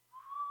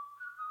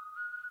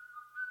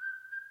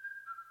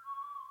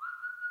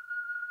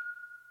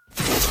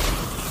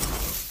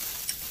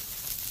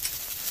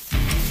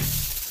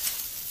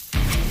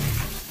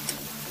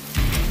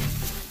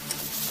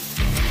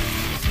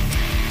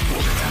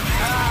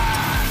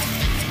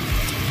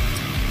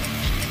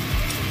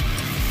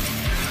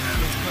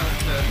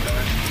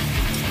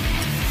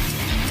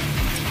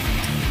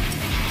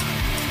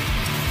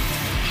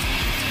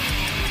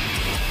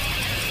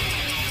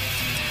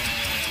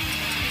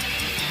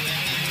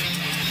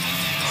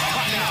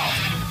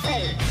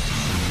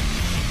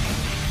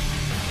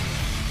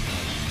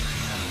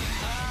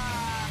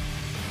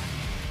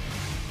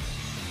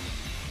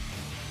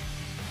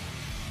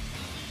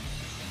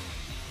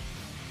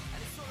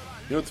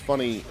know what's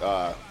funny?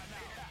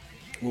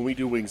 When we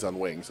do Wings on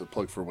Wings, a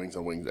plug for Wings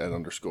on Wings at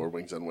 _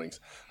 Wings on Wings,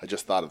 I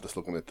just thought of this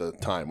looking at the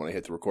time when I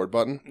hit the record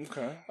button.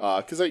 Okay.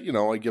 Because I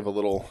give a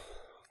little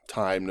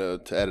time to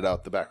edit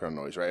out the background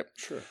noise, right?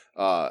 Sure.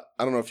 I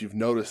don't know if you've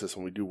noticed this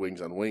when we do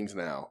Wings on Wings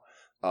now,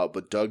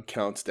 but Doug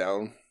counts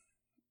down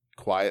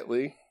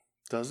quietly.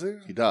 Does he?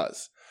 He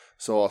does.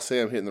 So I'll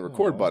say I'm hitting the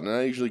record button, and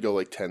I usually go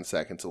like 10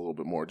 seconds, a little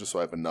bit more, just so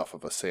I have enough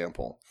of a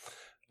sample.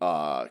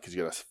 Because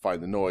you got to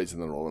find the noise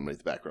and then we'll eliminate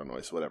the background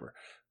noise, whatever.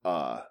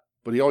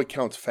 But he always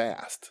counts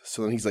fast.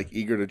 So then he's like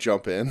eager to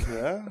jump in.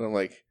 Yeah? And I'm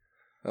like,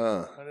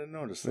 I didn't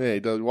notice that. Yeah, he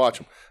does. Watch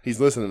him. He's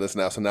listening to this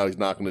now, so now he's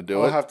not going to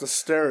do it. I'll have to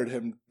stare at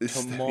him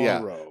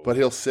tomorrow. Yeah, but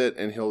he'll sit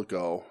and he'll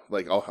go,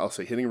 like, I'll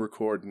say hitting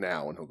record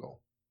now, and he'll go.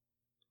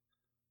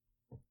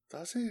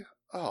 Does he?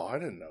 Oh, I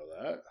didn't know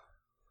that.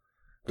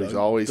 He's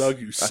always Doug,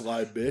 you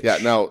sly bitch. Yeah.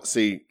 Now,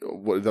 see,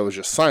 that was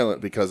just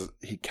silent because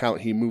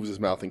he moves his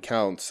mouth and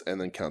counts, and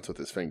then counts with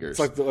his fingers.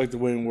 It's like the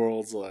Wayne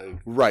World's like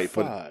right,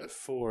 5,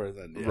 4, and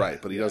then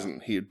right, but he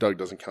doesn't. Doug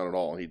doesn't count at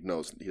all. He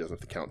knows he doesn't have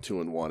to count 2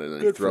 and 1, and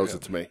then he throws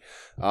it to me.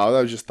 I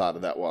was just thought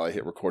of that while I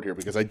hit record here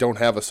because I don't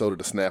have a soda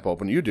to snap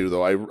open. You do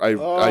though. I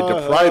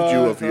deprived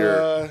you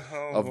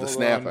of the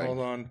snapping. Hold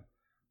on.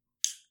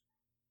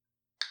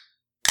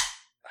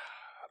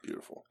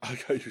 Beautiful. I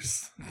got you.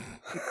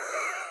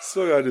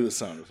 Still gotta do the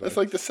sound effect. That's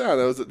like the sound.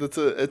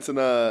 It's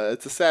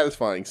a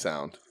satisfying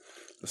sound.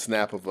 The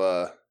snap of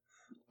a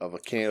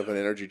can of an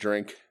energy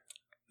drink.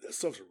 That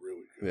stuff's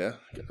really good. Yeah,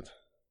 good.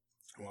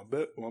 Want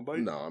a bite?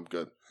 No, I'm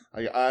good.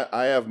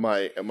 I have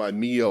my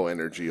Mio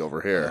energy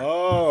over here.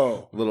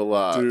 Oh,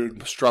 little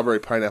dude, strawberry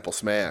pineapple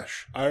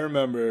smash. I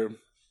remember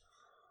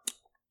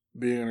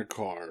being in a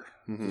car.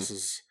 Mm-hmm.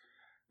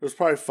 There was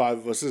probably 5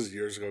 of us. This is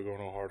years ago going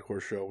to a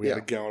hardcore show. We had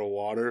a gallon of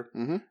water,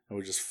 and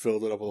we just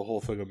filled it up with a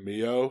whole thing of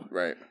Mio.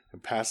 Right.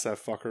 And passed that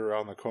fucker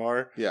around the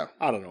car. Yeah.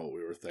 I don't know what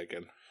we were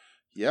thinking.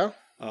 Yeah?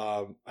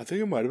 I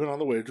think it might have been on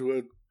the way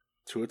to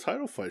a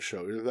title fight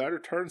show. Either that or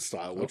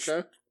Turnstile, which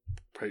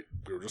we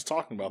were just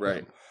talking about.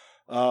 Right.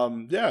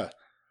 Yeah.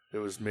 It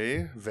was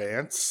me,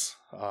 Vance,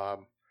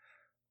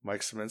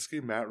 Mike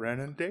Saminsky, Matt Wren,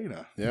 and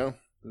Dana. Yeah.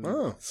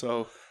 Oh.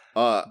 So...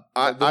 I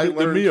learned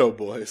the Mio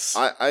boys.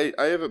 I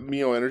have a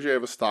Mio Energy. I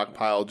have a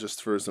stockpile just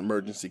for some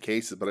emergency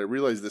cases. But I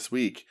realized this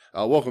week.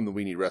 Welcome to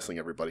We Need Wrestling,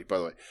 everybody. By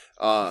the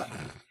way,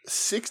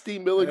 60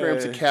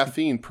 milligrams of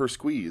caffeine per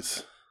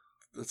squeeze.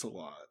 That's a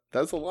lot.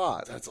 That's a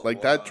lot. That's a lot.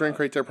 That That drink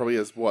right there probably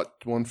has what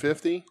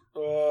 150.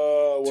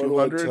 What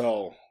 200. do I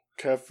tell?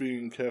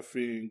 Caffeine.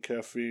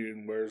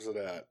 Where's it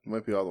at? It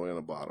might be all the way on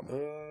the bottom.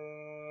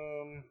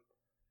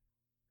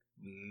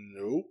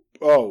 Nope.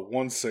 Oh,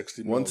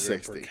 160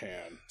 160 per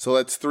can. So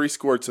that's 3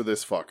 squirts of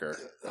this fucker.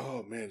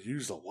 Oh man, you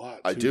use a lot.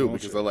 I do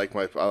because I like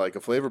a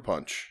flavor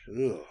punch.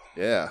 Ugh.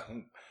 Yeah,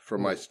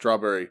 from my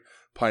strawberry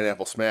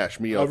pineapple smash.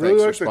 Mio, really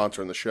thanks for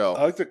sponsoring the show.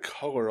 I like the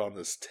color on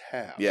this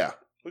tab. Yeah.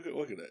 Look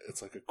at it.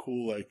 It's like a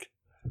cool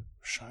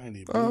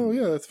shiny blue. Oh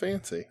yeah, that's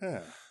fancy.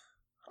 Yeah.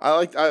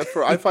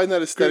 I find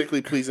that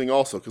aesthetically pleasing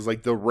also because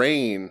like the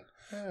rain,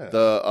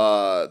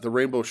 the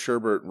rainbow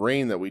sherbet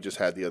rain that we just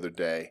had the other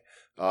day.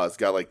 It's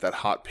got like that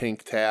hot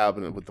pink tab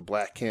and with the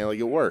black can. Like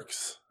it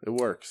works. It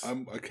works.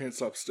 I can't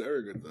stop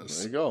staring at this.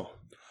 There you go.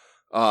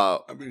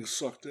 I'm being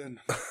sucked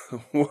in.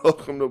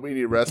 Welcome to We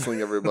Need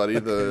Wrestling, everybody.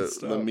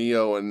 The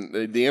Mio and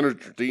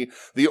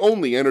the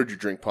only energy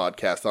drink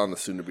podcast on the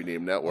soon to be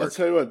named network. I'll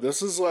tell you what.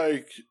 This is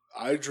like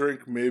I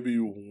drink maybe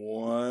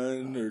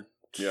 1 or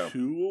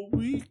 2 a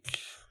week.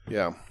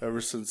 Yeah.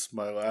 Ever since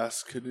my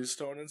last kidney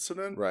stone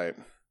incident. Right.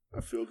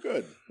 I feel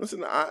good.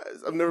 Listen,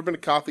 I've never been a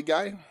coffee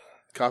guy.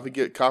 Coffee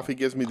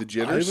gives me the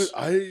jitters.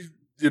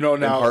 Now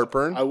and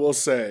heartburn. I will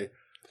say,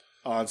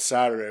 on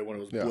Saturday when it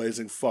was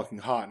blazing fucking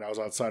hot and I was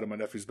outside of my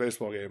nephew's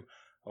baseball game,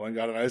 I went and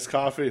got an iced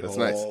coffee. That's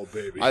nice. Oh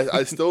baby,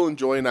 I still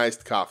enjoy an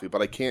iced coffee,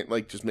 but I can't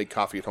just make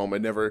coffee at home. I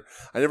never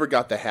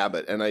got the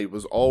habit, and I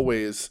was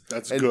always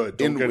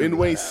good. In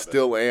ways,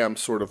 still am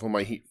sort of when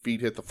my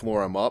feet hit the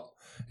floor, I'm up.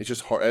 It's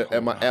just hard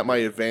at my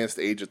advanced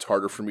age. It's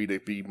harder for me to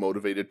be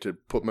motivated to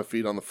put my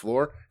feet on the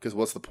floor because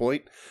what's the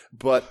point?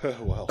 But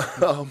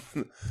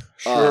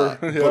sure.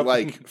 But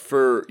like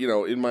for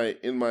in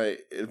my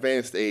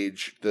advanced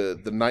age,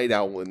 the night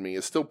owl in me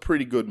is still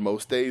pretty good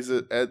most days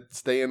at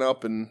staying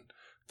up and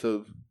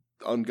to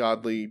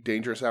ungodly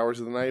dangerous hours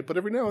of the night. But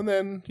every now and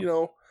then, need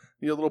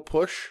a little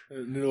push,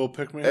 need a little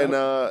pick me and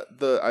up.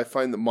 I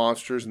find the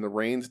monsters and the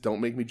rains don't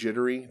make me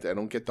jittery. I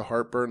don't get the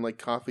heartburn like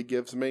coffee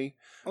gives me.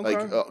 Okay.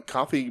 Like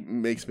coffee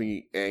makes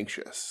me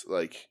anxious.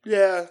 Like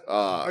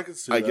I can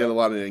see I that. get a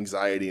lot of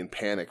anxiety and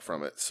panic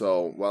from it.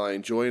 So while I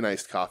enjoy an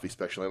iced coffee,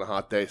 especially on a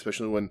hot day,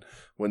 especially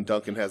when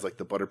Dunkin' has like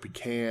the butter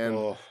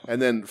pecan,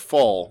 and then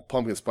fall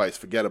pumpkin spice,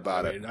 forget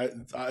about it.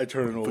 I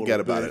turn into a forget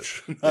little about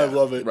bitch. it. I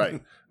love it.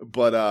 Right,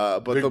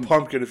 but Big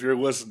Pumpkin, if you're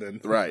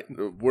listening, right?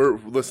 We're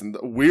this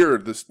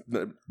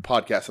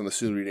podcast on the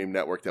soon to be named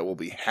network that will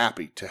be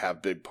happy to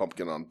have Big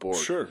Pumpkin on board.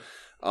 Sure.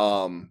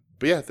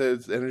 But yeah,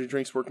 the energy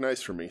drinks work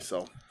nice for me,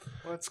 so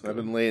that's good. I've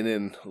been laying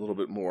in a little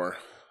bit more.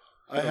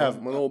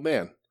 I'm an old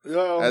man.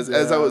 As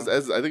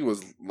I think it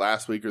was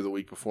last week or the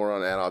week before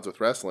on At Odds with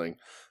Wrestling.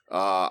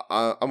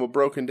 I'm a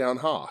broken down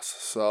hoss,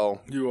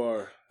 so you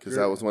are, because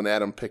that was when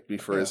Adam picked me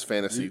for his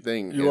fantasy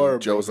thing. You are.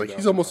 Joe was like,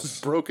 he's almost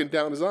as broken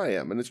down as I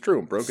am, and it's true.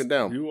 I'm broken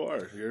down. You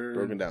are. You're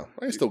broken down.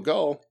 I can still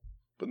go,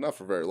 but not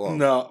for very long.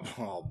 No.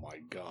 Oh my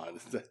god.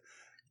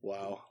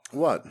 Wow.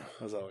 What?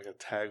 Was that like a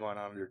tagline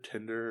on your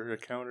Tinder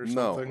account or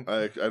something?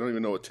 No, I don't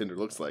even know what Tinder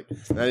looks like.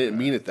 I didn't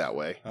mean it that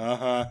way.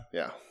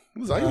 Yeah.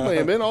 I can lay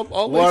him in.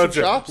 I'll lay some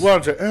chops. Why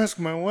don't you ask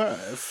my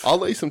wife? I'll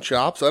lay some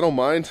chops. I don't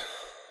mind.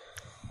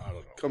 I don't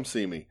know. Come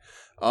see me.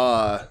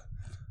 Don't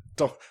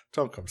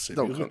come see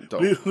me.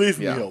 Don't. Leave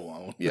me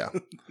alone. Yeah.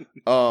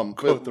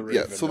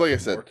 So like I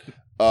said,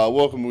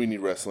 welcome to We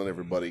Need Wrestling,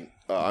 everybody.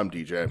 I'm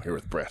DJ. I'm here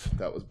with Brett.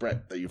 That was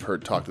Brett that you've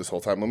heard talk this whole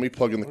time. Let me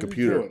plug in the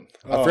computer.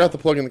 I forgot to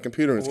plug in the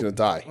computer and it's going to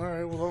die. All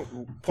right, well,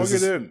 plug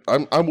it in.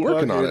 I'm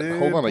working on it.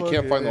 Hold on, I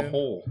can't find the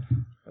hole.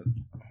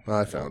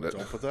 I found it.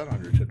 Don't put that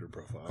on your Tinder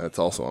profile. That's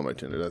also on my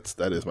Tinder.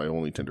 That is my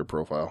only Tinder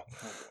profile.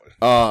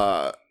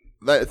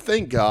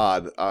 Thank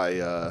God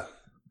I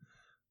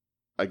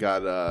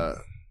got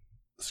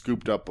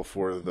scooped up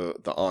before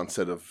the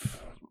onset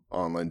of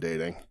online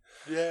dating.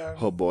 Yeah.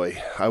 Oh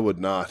boy, I would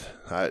not.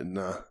 I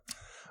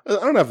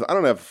don't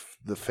have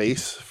the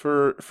face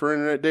for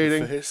internet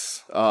dating. The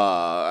face.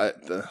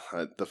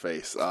 The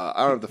face. I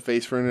don't have the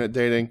face for internet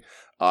dating.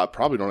 I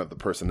probably don't have the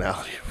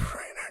personality for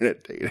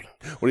internet dating.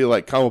 What do you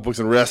like? Comic books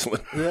and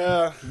wrestling.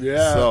 Yeah.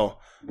 So.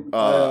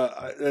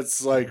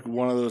 It's like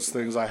one of those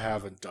things I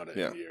haven't done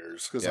in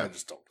years because I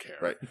just don't care.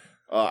 Right.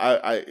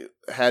 I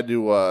had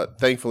to,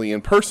 thankfully,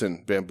 in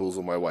person,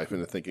 bamboozle my wife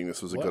into thinking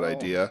this was a good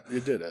idea.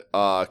 You did it.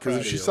 Because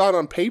if she saw it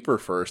on paper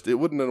first, it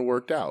wouldn't have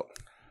worked out.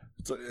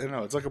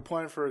 It's like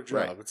applying for a job.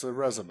 Right. It's a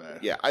resume.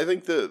 Yeah, I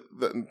think I'm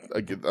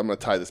going to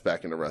tie this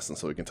back into wrestling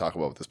so we can talk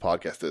about what this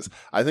podcast is.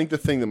 I think the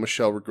thing that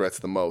Michelle regrets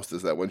the most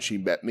is that when she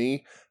met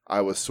me, I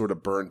was sort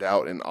of burned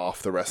out and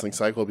off the wrestling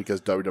cycle because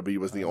WWE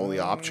was the only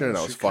option, and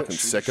I was fucking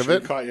sick of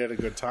it. She caught you at a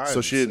good time. So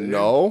she didn't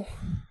know.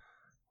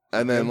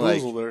 And then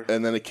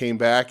and then it came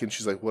back, and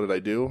she's like, "What did I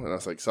do?" And I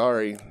was like,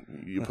 "Sorry,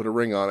 you put a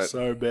ring on it."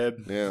 Sorry, babe.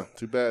 Yeah,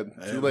 too bad.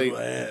 Too late.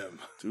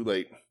 Too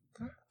late.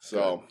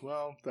 So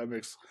well, that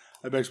makes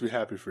me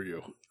happy for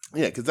you.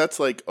 Yeah, because that's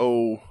like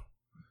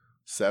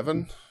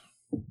 07?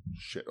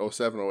 Shit,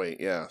 07, 08.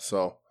 Yeah,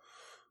 so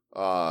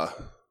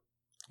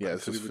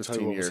this is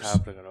 15 years. What was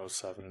happening in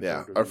 07?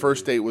 Yeah, our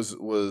first date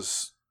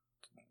was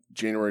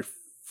January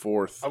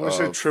 4th. I'm gonna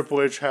say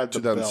Triple H had the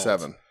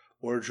 2007. Belt.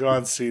 Or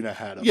John Cena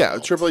had a belt. Yeah,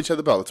 Triple H had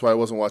the belt. That's why I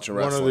wasn't watching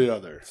wrestling. One or the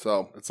other.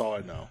 So that's all I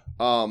know.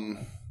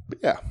 But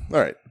yeah. All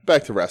right.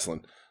 Back to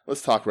wrestling.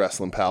 Let's talk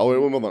wrestling, pal. Wait,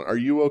 hold on. Are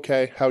you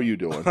okay? How are you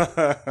doing?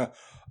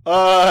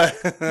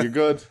 You're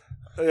good?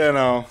 You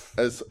know.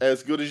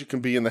 As good as you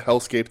can be in the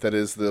hellscape that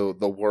is the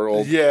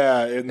world.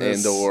 Yeah, in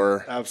this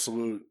or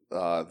absolute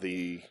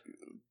the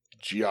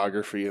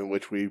geography in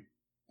which we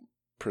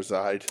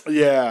preside.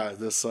 Yeah,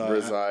 this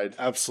reside.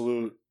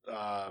 Absolute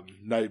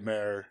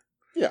nightmare.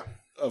 Yeah.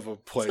 Of a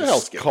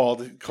place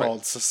called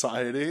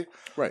society,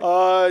 right?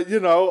 I'm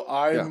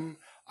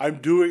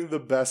doing the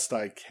best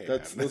I can.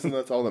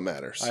 That's all that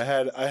matters. I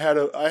had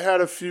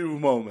a few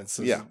moments.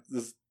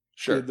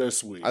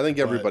 This week. I think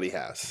everybody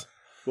has.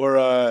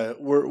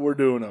 We're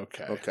doing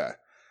okay. Okay.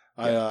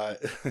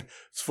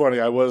 It's funny.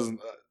 I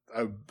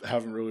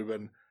haven't really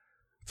been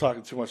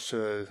talking too much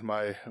to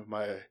my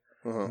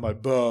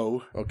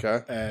beau.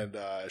 Okay. And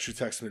she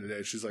texted me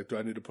today. She's like, "Do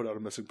I need to put out a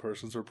missing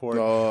persons report?"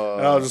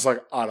 And I was just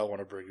like, "I don't want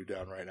to bring you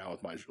down right now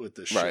with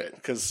this shit,"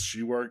 because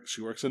she works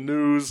in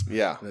news.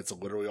 Yeah, and it's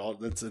literally all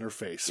that's in her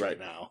face right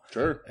now.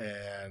 Sure.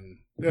 And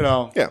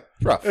it's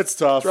rough. It's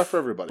tough. It's rough for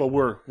everybody, but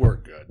we're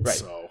good. Right.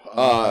 So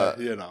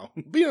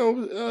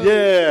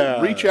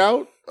reach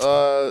out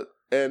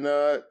and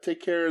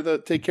take care of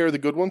the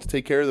good ones.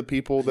 Take care of the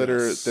people that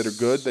are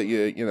good that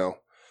you know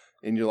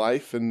in your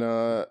life, and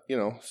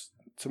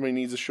somebody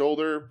needs a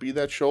shoulder, be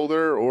that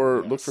shoulder,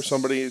 or look for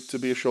somebody to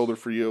be a shoulder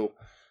for you.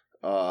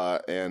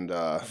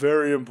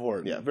 Very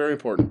important. Yeah, very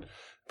important.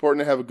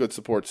 Important to have a good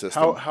support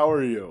system. How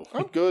are you?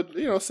 I'm good.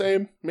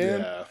 Same,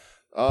 man. Yeah.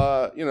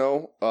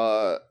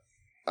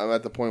 I'm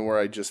at the point where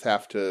I just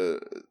have to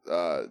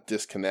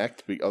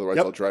disconnect. Otherwise,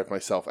 I'll drive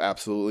myself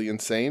absolutely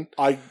insane.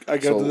 I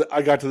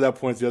got to that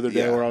point the other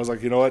day where I was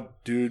like, you know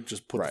what, dude,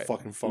 just put the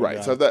fucking phone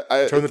down. So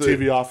turn the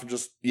TV off and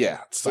just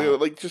stop.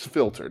 So just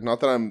filter.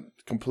 Not that I'm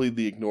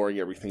completely ignoring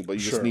everything, but you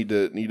just need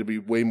to be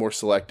way more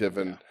selective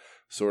and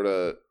sort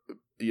of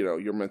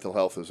your mental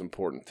health is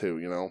important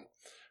too.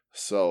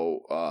 So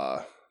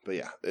but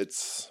yeah,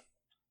 it's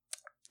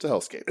a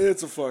hellscape.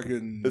 It's a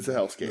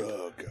hellscape.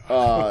 Oh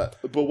god.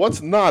 But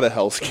what's not a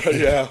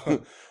hellscape? Yeah.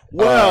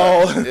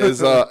 Well,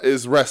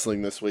 is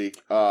wrestling this week.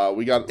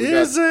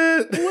 Is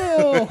it?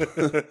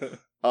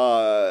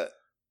 Well,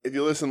 if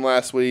you listened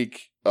last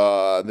week,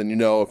 then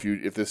if you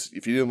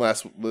didn't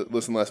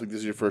listen last week, this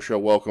is your first show.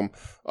 Welcome.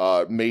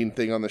 Main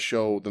thing on the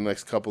show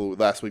next couple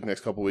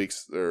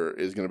weeks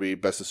is going to be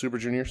Best of Super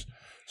Juniors.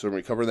 So we're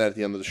going to be covering that at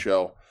the end of the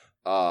show.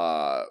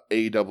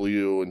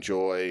 AEW,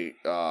 enjoy.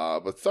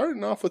 But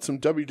starting off with some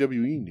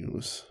WWE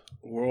news.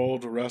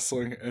 World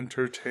Wrestling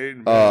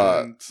Entertainment.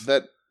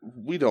 That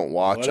we don't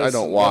watch. I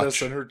don't watch. Let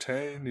us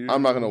entertain you.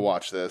 I'm not going to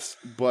watch this.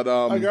 But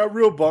I got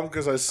real bummed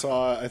because I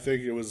saw, I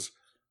think it was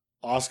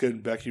Asuka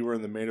and Becky were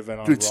in the main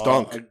event on Raw.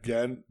 Stunk.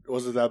 Again.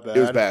 Was it that bad?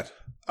 It was bad.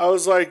 I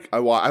was like... I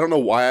don't know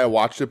why I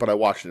watched it, but I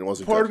watched it. It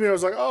wasn't Part good. of me, I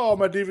was like, oh,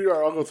 my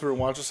DVR, I'll go through and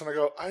watch this. And I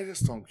go, I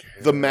just don't care.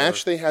 The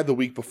match they had the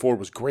week before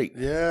was great.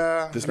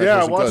 Yeah. This match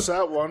wasn't I watched good.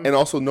 that one. And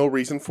also no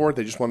reason for it.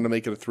 They just wanted to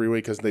make it a 3-way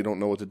because they don't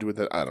know what to do with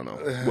it. I don't know.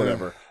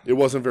 Whatever. It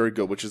wasn't very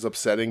good, which is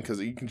upsetting because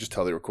you can just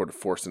tell they recorded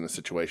forced in this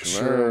situation.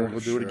 Sure, we'll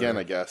do it again,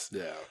 I guess.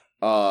 Yeah.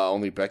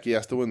 Only Becky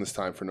has to win this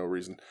time for no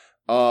reason.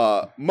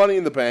 Money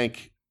in the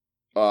Bank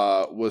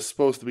was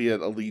supposed to be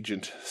at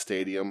Allegiant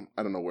Stadium.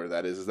 I don't know where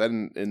that is. Is that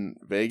in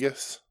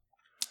Vegas?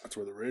 That's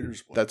where the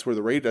Raiders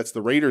play. That's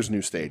the Raiders'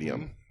 new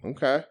stadium. Mm-hmm.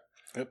 Okay.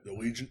 Yep, the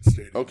Allegiant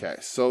Stadium. Okay,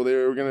 so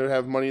they're going to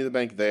have Money in the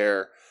Bank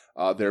there.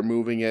 They're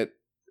moving it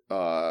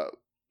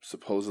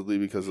supposedly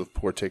because of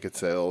poor ticket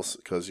sales.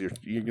 Because you're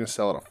going to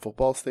sell at a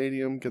football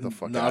stadium? Get the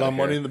fuck out of here. Not on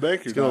Money in the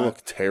Bank. It's going to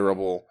look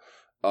terrible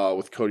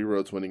with Cody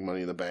Rhodes winning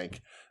Money in the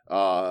Bank.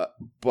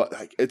 But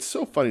like, it's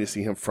so funny to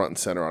see him front and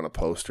center on a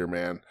poster,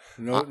 man.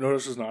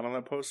 Notice who's not on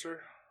that poster?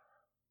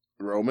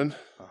 Roman?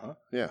 Uh-huh.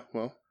 Yeah,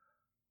 well.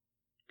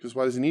 Because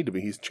why does he need to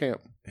be? He's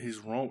champ. He's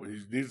wrong.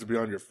 He needs to be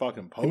on your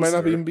fucking poster. He might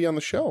not even be on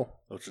the show.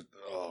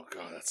 Oh,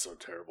 God, that's so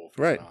terrible if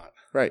right. he's not.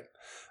 Right.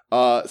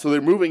 So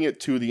they're moving it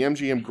to the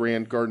MGM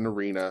Grand Garden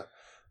Arena.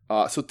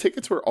 So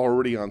tickets were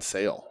already on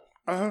sale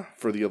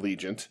for the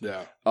Allegiant.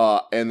 Yeah.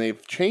 And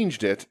they've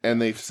changed it,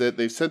 and they've sent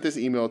this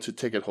email to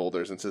ticket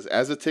holders and says,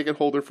 as a ticket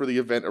holder for the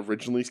event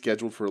originally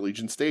scheduled for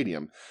Allegiant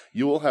Stadium,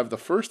 you will have the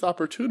first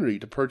opportunity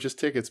to purchase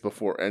tickets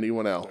before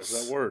anyone else.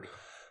 There's that word.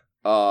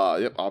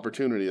 Yep,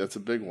 opportunity. That's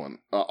a big one.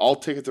 All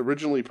tickets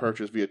originally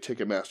purchased via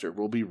Ticketmaster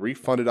will be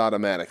refunded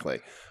automatically.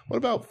 What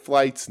about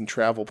flights and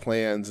travel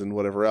plans and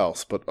whatever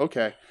else? But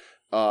okay.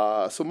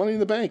 So Money in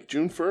the Bank,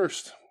 June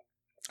 1st.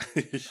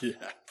 Yeah.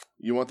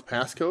 You want the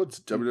passcodes?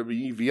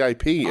 WWE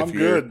VIP. I'm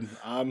good.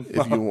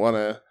 If you want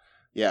to.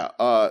 Yeah.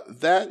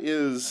 That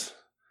is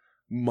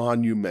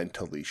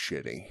monumentally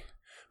shitty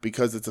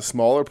because it's a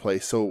smaller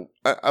place. So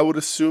I would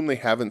assume they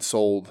haven't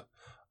sold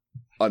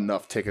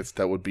enough tickets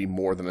that would be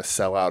more than a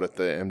sellout at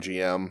the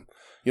MGM.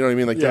 You know what I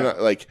mean? Like they're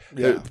not like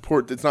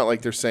it's not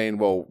like they're saying,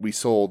 well, we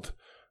sold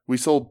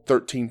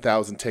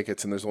 13,000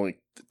 tickets and there's only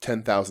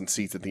 10,000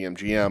 seats at the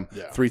MGM.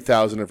 Yeah.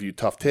 3,000 of you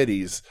tough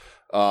titties.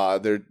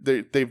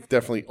 They've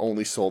definitely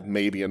only sold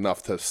maybe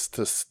enough to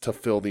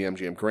fill the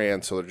MGM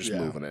Grand, so they're just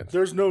moving it.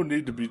 There's no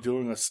need to be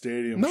doing a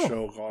stadium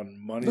show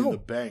on Money in the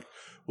Bank,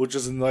 which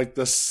is in like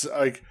this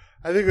like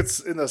I think it's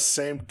in the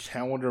same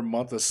calendar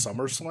month as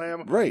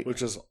SummerSlam, right?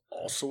 Which is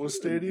also a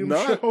stadium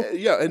show.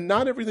 Yeah, and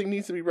not everything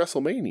needs to be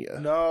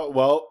WrestleMania. No,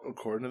 well,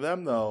 according to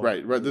them, though.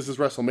 Right. This is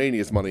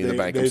WrestleMania's Money in the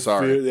Bank. I'm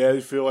sorry.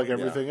 They feel like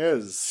everything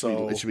is.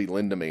 So it should be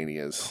Linda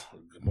Mania's.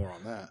 More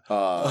on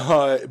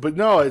that. But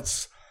no,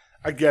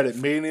 I get it.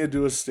 Mania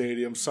do a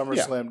stadium.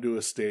 SummerSlam do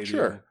a stadium.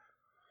 Sure.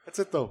 That's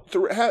it, though.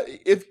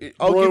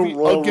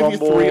 I'll give you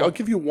 3. I'll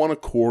give you 1 a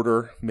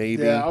quarter,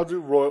 maybe. Yeah, I'll do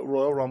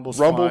Royal Rumble.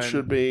 Rumble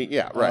should be,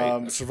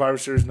 right. Survivor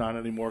Series not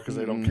anymore because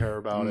they don't care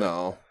about it.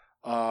 No.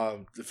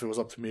 If it was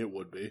up to me, it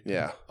would be.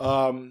 Yeah.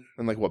 And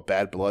like what,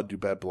 Bad Blood? Do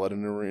Bad Blood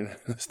in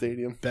the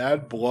stadium?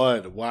 Bad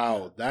Blood.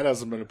 Wow. That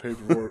hasn't been a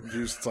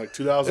pay-per-view since like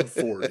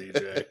 2004,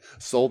 DJ.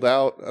 Sold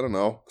out? I don't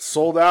know.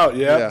 Sold out,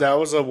 yeah. That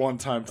was a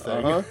one-time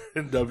thing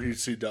in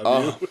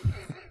WCW.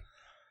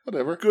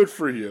 Whatever. Good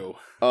for you.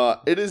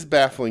 It is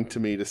baffling to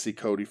me to see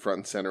Cody front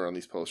and center on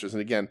these posters.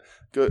 And again,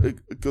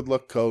 good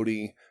luck,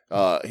 Cody.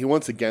 He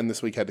once again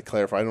this week had to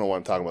clarify. I don't know why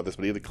I'm talking about this,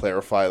 but he had to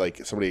clarify.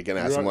 Like somebody again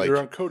asked him, like, "You're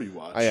on Cody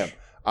Watch." I am.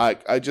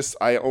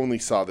 I only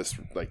saw this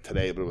like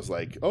today, but it was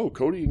like, oh,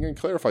 Cody again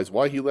clarifies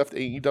why he left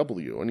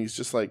AEW, and he's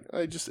just like,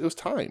 it was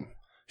time.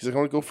 He's like, I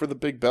want to go for the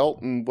big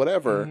belt and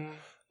whatever.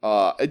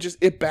 Mm-hmm.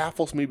 It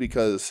baffles me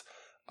because.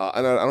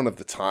 And I don't have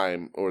the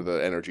time or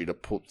the energy to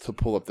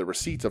pull up the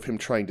receipts of him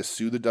trying to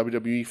sue the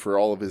WWE for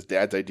all of his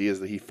dad's ideas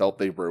that he felt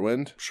they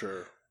ruined.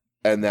 Sure.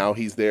 And now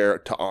he's there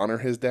to honor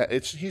his dad.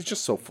 He's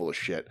just so full of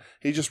shit.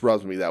 He just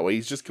rubs me that way.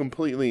 He's just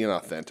completely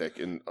inauthentic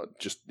and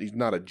he's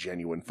not a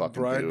genuine fucking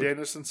Brian dude. Brian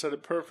Danielson said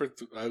it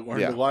perfect. I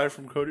learned to lie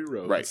from Cody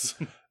Rhodes. Right.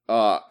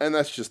 And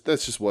that's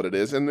just what it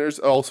is. And there's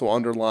also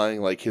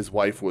underlying, like, his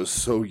wife was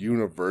so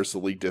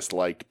universally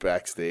disliked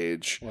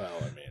backstage. Well,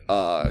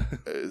 I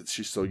mean,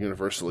 she's so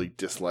universally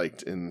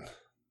disliked in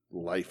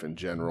life in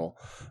general.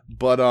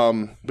 But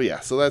yeah,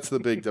 so that's the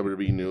big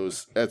WWE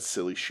news. That's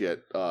silly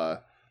shit.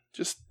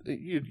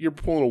 You're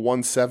pulling a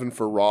 1-7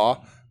 for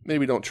Raw.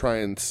 Maybe don't try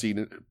and seat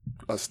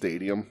a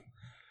stadium.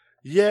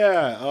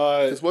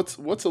 Yeah. What's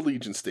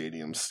Allegiant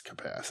Stadium's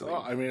capacity?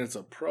 Well, I mean, it's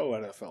a pro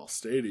NFL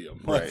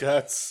stadium. Right. Like,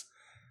 that's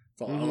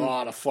a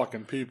lot of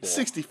fucking people.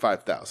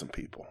 65,000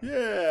 people.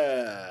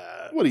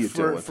 Yeah. What are you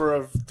doing? For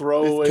a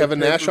throwaway Is Kevin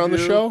Nash on the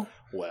show?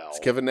 Well, is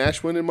Kevin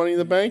Nash winning Money in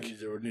the Bank?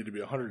 There would need to be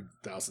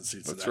 100,000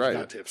 seats That's in that right.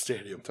 goddamn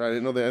stadium. That's right. I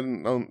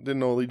didn't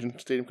know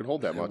Allegiant Stadium could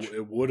hold that much.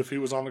 It would if he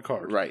was on the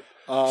card. Right.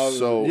 It's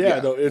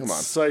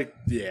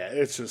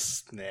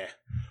just nah.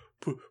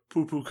 Poo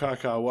poo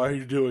caca. Why are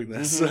you doing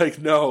this? Like,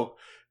 no,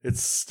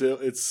 it's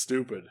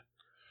stupid.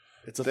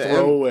 It's a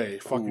throwaway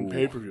fucking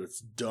pay-per-view. It's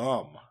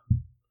dumb.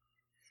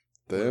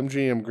 The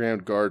MGM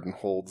Grand Garden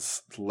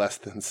holds less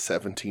than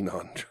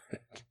 1,700.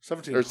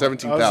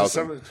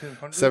 17,000.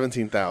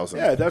 17,000.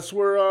 Yeah, that's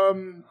where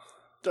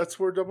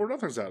Double or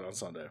Nothing's at on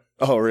Sunday.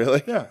 Oh,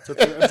 really? Yeah, it's at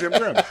the MGM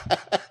Grand.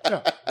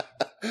 Yeah.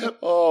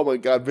 Oh my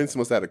God, Vince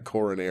must have had a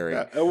coronary.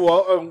 Yeah.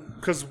 Well,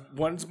 because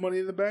when's Money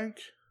in the Bank?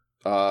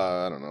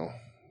 I don't know.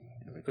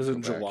 Is it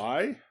in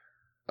July?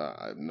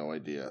 I have no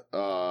idea.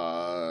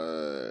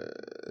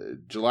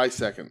 July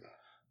 2nd.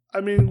 I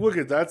mean, look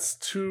at that's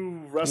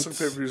 2 wrestling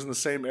pay-per-views in the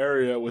same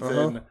area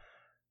within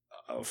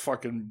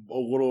fucking a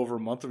little over a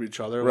month of each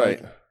other.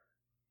 Right. Like,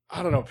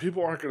 I don't know.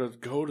 People aren't going to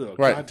go to a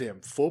goddamn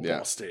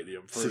football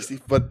stadium for 60,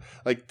 but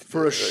like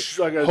for a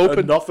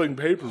nothing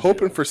pay-per-view.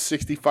 Hoping for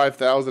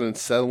 65,000 and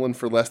settling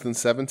for less than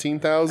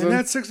 17,000. And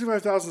that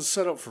 65,000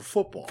 set up for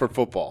football. For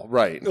football,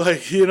 right?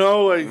 Like, you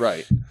know, like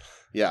right.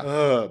 Yeah.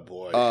 Oh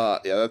boy.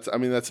 Yeah.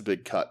 That's a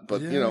big cut,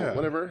 but you know,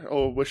 whatever.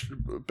 Oh,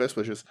 best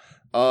wishes.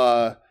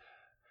 Another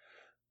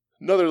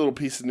little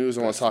piece of news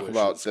I want to talk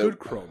about. It's good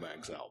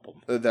Cro-Mags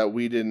album. I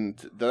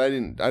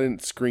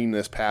didn't screen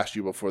this past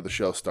you before the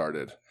show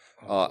started.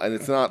 And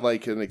it's not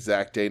like an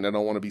exact date, and I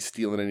don't want to be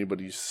stealing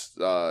anybody's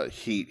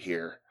heat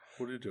here.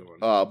 What are you doing?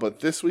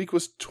 But this week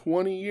was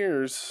 20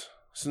 years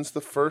since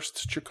the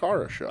first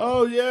Chikara show.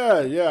 Oh,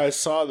 yeah, I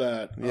saw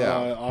that.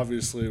 Yeah.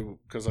 Obviously,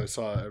 because I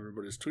saw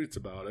everybody's tweets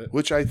about it.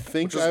 Which I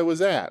think I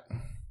was at.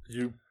 I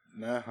don't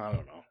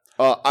know.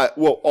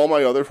 All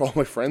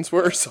my friends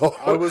were, so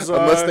I was,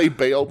 unless they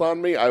bailed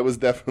on me, I was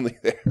definitely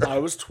there. I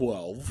was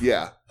 12.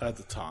 Yeah. At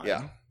the time.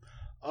 Yeah.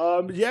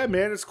 Yeah,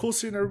 man, it's cool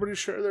seeing everybody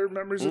share their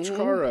memories of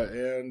Chikara,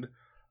 and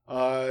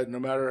no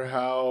matter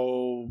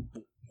how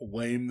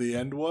lame the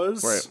end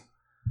was, right.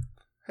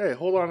 Hey,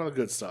 hold on to the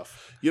good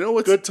stuff. You know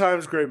what's good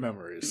times, great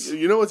memories.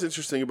 You know what's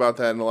interesting about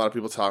that, and a lot of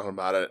people talking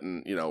about it,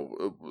 and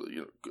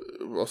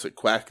I'll say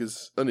Quack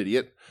is an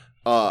idiot.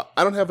 I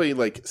don't have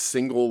a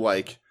single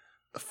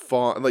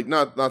fun,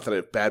 not that I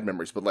have bad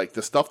memories, but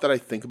the stuff that I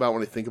think about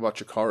when I think about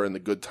Chikara and the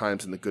good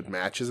times and the good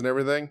matches and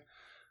everything,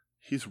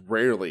 he's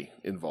rarely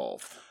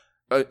involved.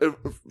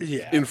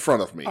 In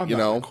front of me, I'm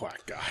not a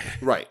Quack guy,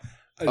 right?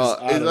 It's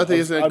not that he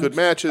hasn't had good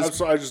matches.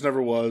 I just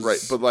never was,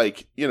 right? But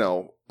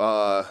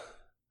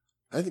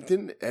I think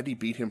didn't Eddie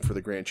beat him for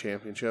the Grand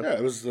Championship? Yeah,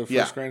 it was the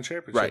first Grand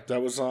Championship. Right.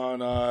 That was on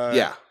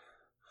the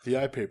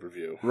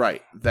iPay-per-view.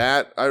 Right.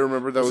 That I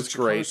remember. That was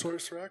great.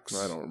 Rex?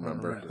 I don't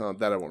remember.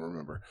 That I won't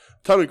remember.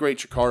 A ton of great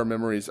Chikara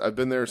memories. I've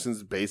been there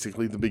since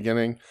basically the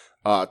beginning.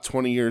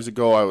 20 years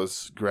ago, I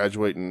was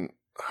graduating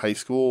high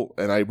school,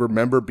 and I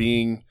remember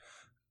being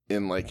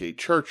in a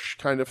church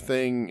kind of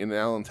thing in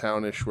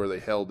Allentownish where they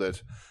held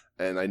it.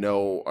 And I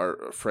know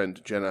our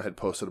friend Jenna had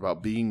posted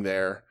about being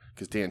there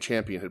because Dan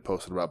Champion had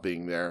posted about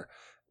being there.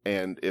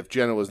 And if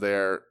Jenna was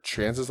there,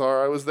 chances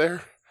are I was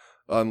there,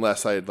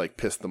 unless I had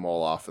pissed them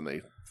all off and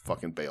they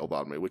fucking bailed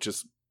on me, which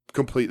is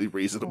completely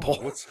reasonable.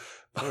 What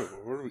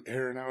are we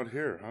airing out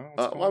here?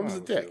 I was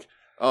a dick.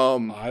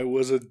 I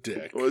was a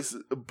dick.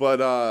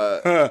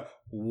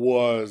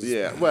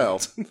 Yeah. Well,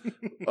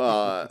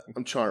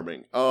 I'm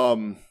charming.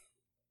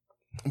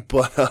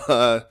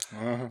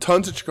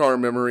 Tons of Chikara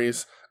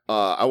memories.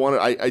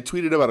 I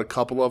tweeted about a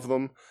couple of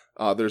them.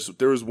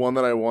 There was one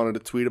that I wanted to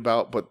tweet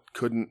about, but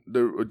couldn't.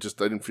 I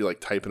didn't feel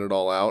like typing it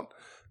all out.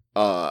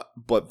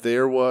 But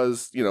there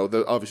was,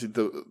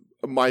 obviously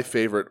my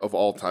favorite of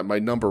all time, my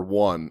number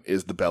one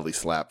is the belly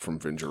slap from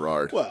Vin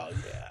Gerard. Well,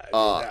 yeah,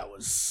 that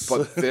was.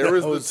 But there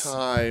was the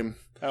time.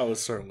 That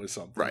was certainly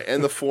something, right?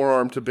 And the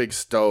forearm to Big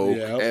Stoke,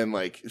 and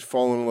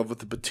falling in love with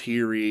the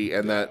Batiri,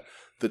 and that.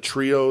 The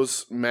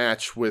trios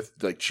match with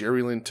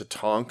Jerry Lynn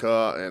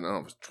Tatanka and I don't know,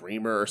 it was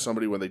Dreamer or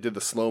somebody when they did the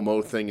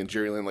slow-mo thing and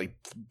Jerry Lynn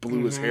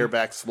blew his hair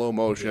back slow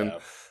motion.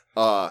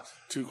 Yeah.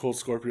 Two Cold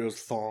Scorpios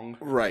thong.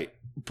 Right.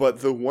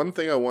 But the one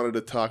thing I wanted to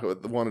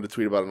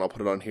tweet about, and I'll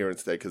put it on here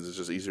instead because it's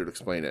just easier to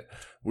explain it.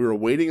 We were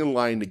waiting in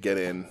line to get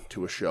in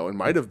to a show. It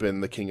might have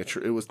been the King of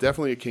Trios. It was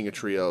definitely a King of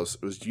Trios.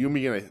 It was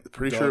Yumi and I'm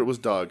pretty sure it was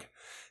Doug.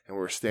 And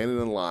we were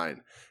standing in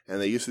line. And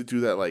they used to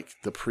do that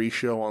the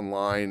pre-show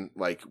online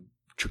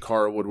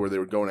Chikara would, where they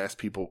would go and ask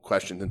people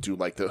questions and do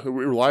we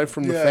were live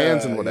from the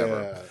fans and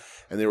whatever. Yeah.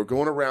 And they were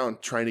going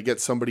around trying to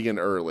get somebody in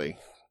early.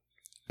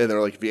 And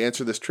they're if you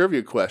answer this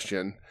trivia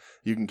question,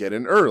 you can get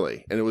in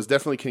early. And it was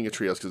definitely King of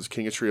Trios because it was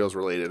King of Trios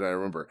related, I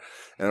remember.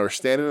 And we're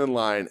standing in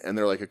line and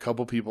they're a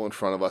couple people in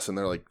front of us and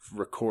they're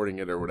recording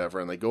it or whatever.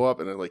 And they go up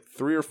and they're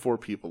 3 or 4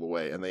 people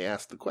away and they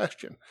ask the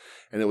question.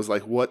 And it was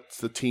what's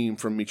the team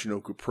from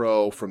Michinoku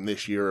Pro from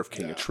this year of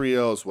King of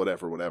Trios,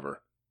 whatever.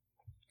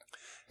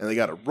 And they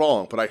got it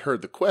wrong, but I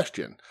heard the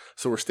question.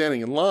 So we're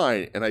standing in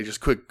line, and I just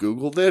quick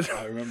Googled it.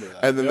 I remember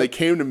that. And then they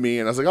came to me,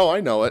 and I was like, oh,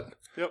 I know it.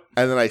 Yep.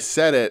 And then I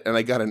said it, and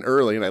I got in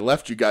early, and I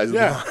left you guys.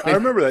 Yeah, I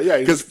remember that. Yeah,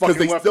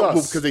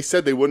 because they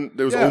said they wouldn't.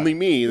 There was only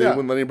me. They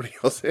wouldn't let anybody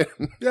else in.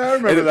 Yeah, I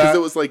remember that.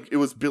 Because it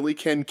was Billy,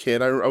 Ken,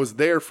 Kid. I was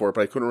there for it,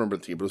 but I couldn't remember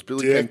the team. But it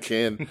was Billy,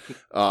 Ken,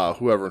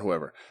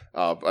 whoever.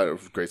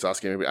 Great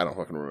Sauce game, maybe. I don't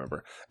fucking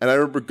remember. And I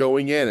remember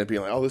going in and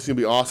being like, "Oh, this is gonna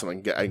be awesome!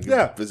 I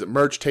can visit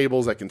merch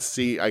tables. I can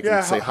say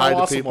hi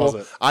to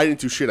people." I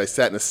didn't do shit. I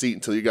sat in a seat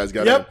until you guys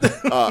got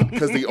in,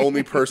 because the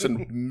only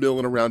person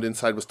milling around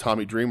inside was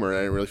Tommy Dreamer, and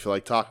I didn't really feel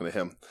like talking to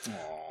him.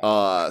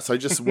 So I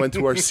just went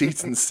to our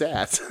seats and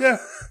sat. Yeah,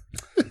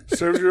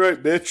 serves you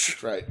right,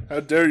 bitch. Right?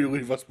 How dare you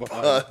leave us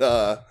behind?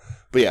 But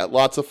yeah,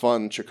 lots of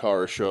fun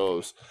Chikara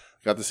shows.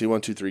 Got to see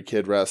 1-2-3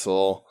 Kid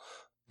wrestle.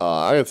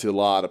 I got to see a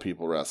lot of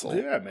people wrestle.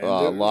 Yeah, man.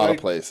 A lot of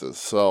places.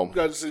 So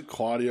got to see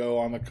Claudio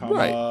on the come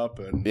up,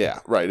 and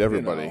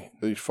everybody.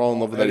 You fall in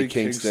love with Eddie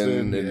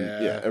Kingston and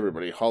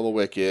everybody. Hollow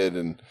Wicked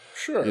and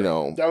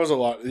that was a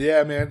lot.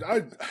 Yeah, man.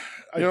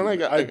 I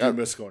do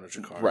miss going to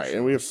Chicago. Right,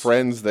 and we have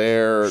friends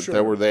there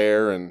that were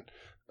there, and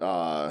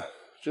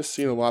just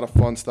seeing a lot of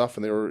fun stuff,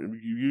 and they were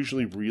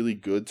usually really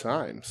good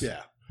times.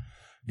 Yeah.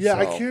 Yeah,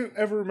 I can't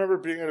ever remember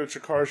being at a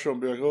Chikara show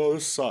and be like, "Oh,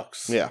 this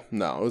sucks." Yeah,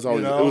 no, it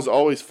was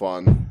always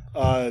fun.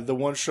 The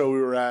one show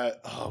we were at,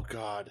 oh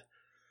god,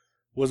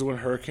 was when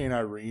Hurricane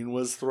Irene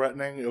was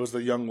threatening. It was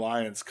the Young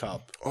Lions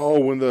Cup. Oh,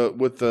 when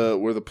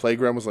where the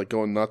playground was like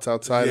going nuts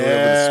outside, or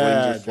whatever,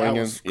 the swings are flinging.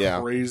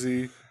 That was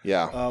crazy.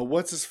 Yeah.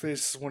 What's his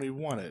face when he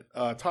won it?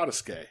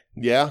 Tadasuke.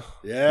 Yeah.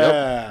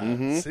 Yeah. Yep.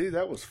 Mm-hmm. See,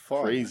 that was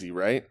fun. Crazy,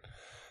 right?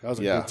 That was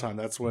a good time.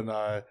 That's when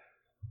I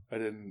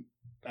didn't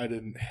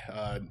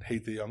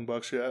hate the Young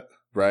Bucks yet.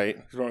 Right.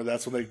 Remember,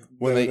 that's when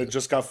they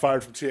just got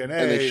fired from TNA.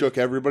 And they shook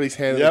everybody's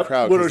hand in the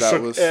crowd.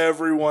 Shook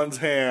everyone's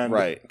hand.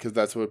 Right, because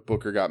that's what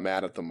Booker got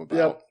mad at them about.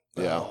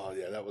 Yep. Yeah. Oh,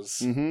 yeah, that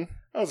was a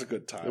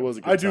good time. It was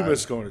a good time. I do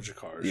miss going to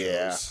Chikara shows.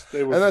 Yeah.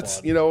 They were and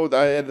that's, fun.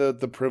 I had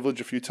the privilege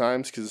a few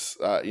times because,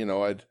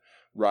 I'd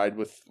ride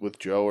with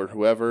Joe or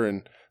whoever,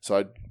 and so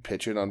I'd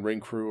pitch in on Ring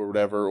Crew or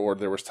whatever, or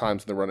there was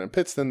times when they're running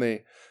pits, then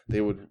they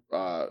would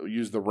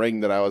use the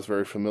ring that I was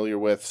very familiar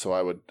with, so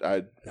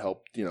I'd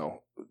help,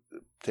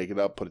 take it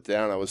up, put it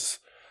down. I was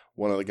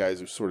one of the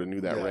guys who sort of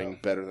knew that ring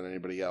better than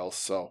anybody else.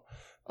 So,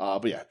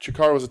 but yeah,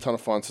 Chikara was a ton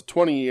of fun. So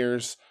 20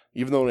 years,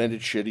 even though it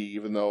ended shitty,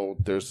 even though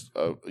there's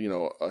a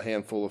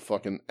handful of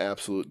fucking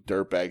absolute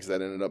dirtbags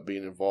that ended up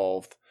being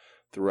involved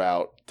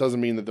throughout, doesn't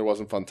mean that there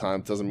wasn't fun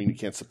times. Doesn't mean you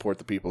can't support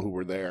the people who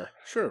were there.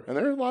 Sure. And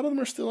a lot of them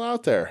are still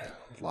out there.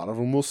 A lot of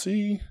them we'll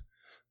see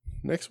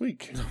next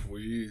week.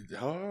 We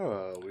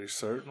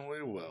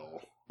certainly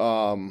will.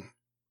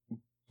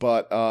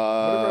 But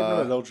whatever happened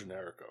to that El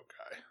Generico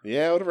guy?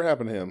 Yeah, whatever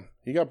happened to him?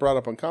 He got brought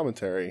up on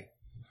commentary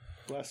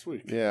last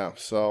week. Yeah,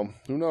 so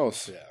who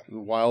knows? Yeah, the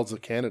wilds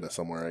of Canada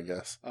somewhere, I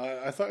guess.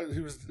 I thought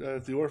he was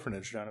at the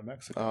orphanage down in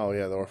Mexico. Oh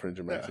yeah, the orphanage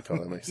in Mexico.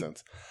 That makes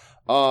sense.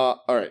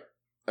 All right,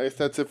 I guess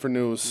that's it for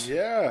news.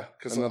 Yeah,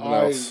 because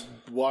I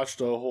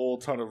watched a whole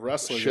ton of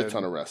wrestling. Shit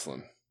ton of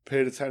wrestling.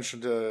 Paid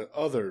attention to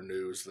other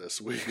news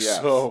this week. Yes.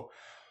 So,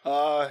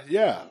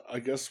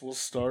 I guess we'll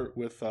start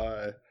with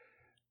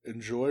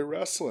Enjoy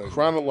Wrestling.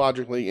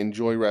 Chronologically,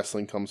 Enjoy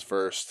Wrestling comes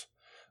first.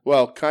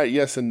 Well,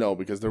 yes and no,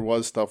 because there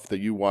was stuff that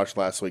you watched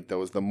last week that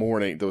was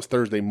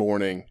Thursday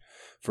morning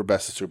for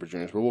Best of Super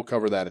Juniors, but we'll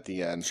cover that at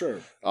the end. Sure.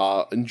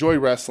 Enjoy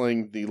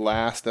Wrestling, the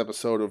last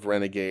episode of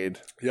Renegade.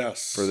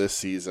 Yes. For this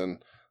season.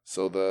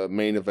 So the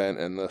main event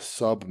and the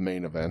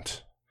sub-main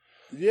event.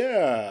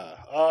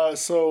 Yeah.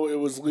 So it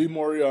was Lee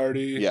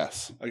Moriarty.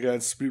 Yes.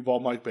 Against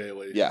Speedball Mike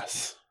Bailey.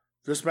 Yes.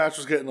 This match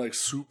was getting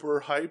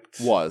super hyped.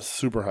 Was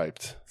super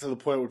hyped. To the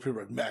point where people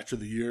were like match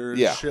of the year and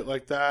shit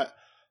like that.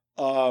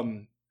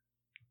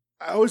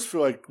 I always feel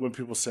like when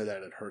people say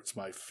that, it hurts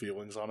my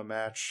feelings on a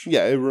match.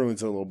 Yeah, it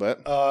ruins it a little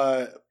bit.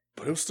 But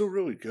it was still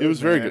really good. It was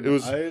very good. It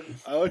was. I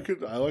liked it.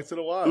 I liked it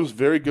a lot. It was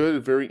very good.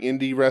 A very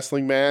indie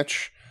wrestling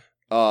match.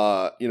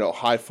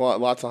 High fly,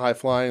 lots of high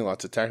flying,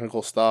 lots of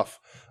technical stuff.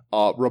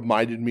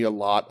 Reminded me a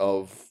lot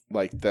of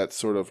like that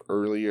sort of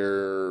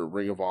earlier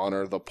Ring of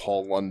Honor, the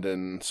Paul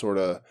London sort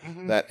of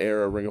that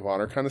era Ring of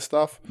Honor kind of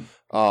stuff.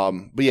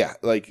 But yeah,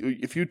 like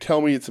if you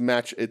tell me it's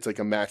like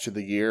a match of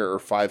the year or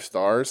 5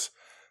 stars.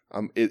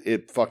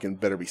 It fucking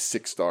better be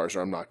 6 stars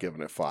or I'm not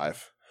giving it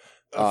 5.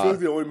 I feel like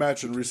the only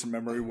match in recent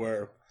memory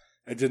where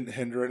it didn't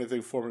hinder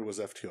anything for me was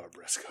FTR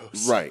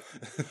Briscoes. Right.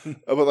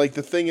 But like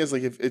the thing is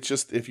like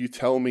if you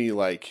tell me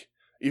like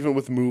even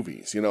with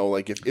movies,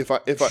 like if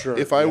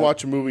I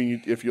watch a movie,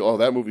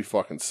 that movie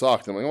fucking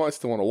sucked. I'm like, I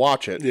still want to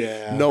watch it.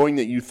 Yeah. Knowing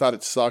that you thought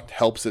it sucked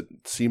helps it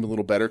seem a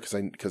little better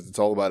because it's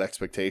all about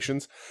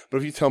expectations. But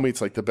if you tell me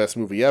it's like the best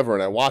movie ever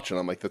and I watch it,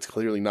 I'm like, that's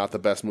clearly not the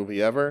best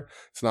movie ever.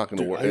 It's not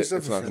going to work. It's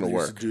not going to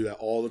work. I used to do that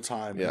all the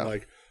time. Yeah. And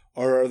like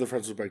our other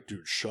friends would be like,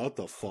 dude, shut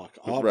the fuck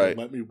up and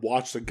let me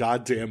watch the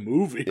goddamn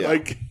movie. Yeah.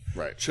 Like,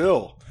 right.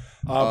 Chill.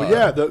 But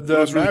yeah,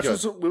 the match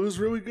was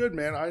really good,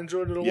 man. I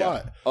enjoyed it a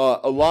lot.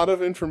 A lot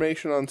of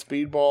information on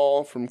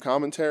Speedball from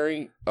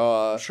commentary.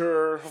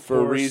 Sure,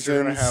 for reasons.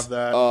 You're gonna have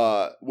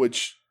that.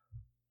 Which,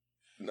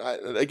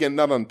 again,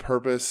 not on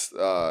purpose.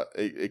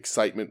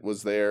 Excitement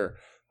was there.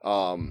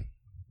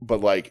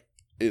 but like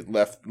it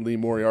left Lee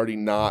Moriarty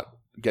not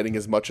getting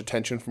as much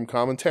attention from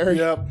commentary.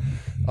 Yep.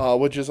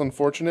 Which is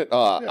unfortunate.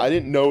 I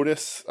didn't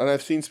notice, and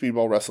I've seen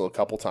Speedball wrestle a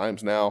couple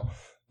times now.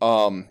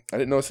 I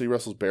didn't notice that he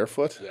wrestles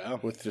barefoot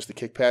with just the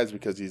kick pads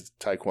because he's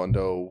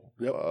Taekwondo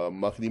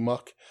muckety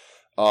muck.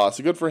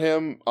 So good for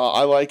him.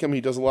 I like him.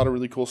 He does a lot of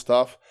really cool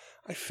stuff.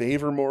 I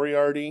favor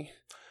Moriarty.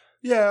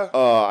 Yeah.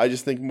 I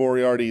just think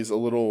Moriarty's a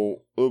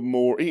little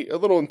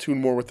in tune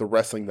more with the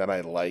wrestling that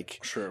I like.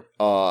 Sure.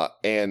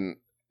 And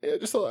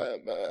just I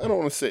don't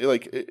want to say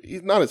like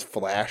he's not as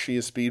flashy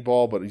as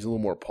Speedball, but he's a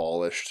little more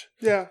polished.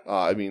 Yeah.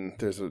 I mean,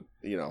 there's the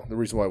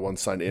reason why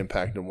one's signed to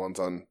Impact and one's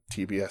on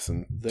TBS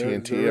and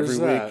TNT every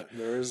week.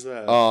 There is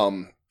that.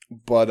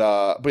 But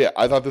yeah,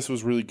 I thought this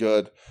was really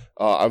good.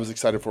 I was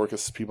excited for it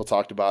because people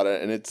talked about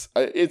it, and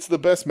it's the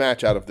best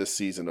match out of this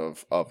season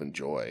of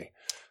Enjoy.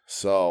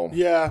 So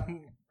yeah,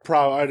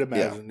 I'd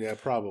imagine. Yeah,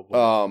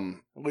 probably.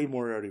 Lee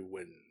Moriarty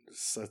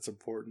wins. That's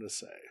important to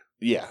say.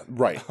 Yeah,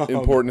 right.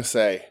 Important to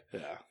say.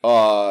 Yeah.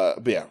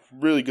 But yeah,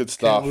 really good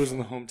stuff. Can't lose in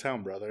the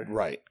hometown, brother.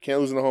 Right. Can't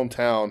lose in the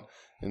hometown.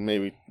 And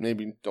maybe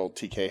old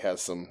TK has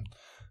some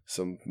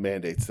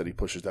mandates that he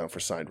pushes down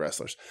for signed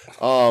wrestlers.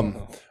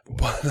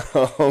 But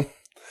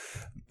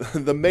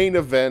the main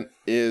event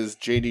is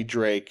JD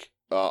Drake,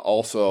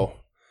 also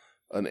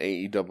an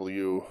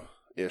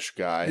AEW-ish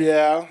guy.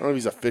 Yeah. I don't know if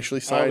he's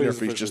officially signed or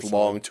if he's just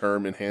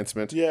long-term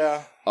enhancement.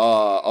 Yeah.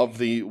 Of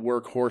the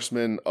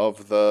workhorsemen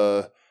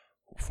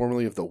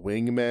formerly of the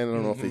Wingmen. I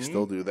don't know if they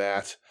still do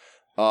that.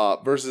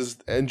 Versus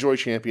Enjoy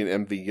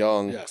champion MV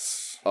Young.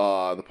 Yes.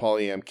 The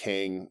Polyam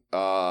King.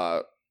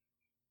 MV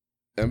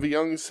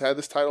Young's had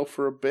this title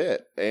for a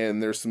bit,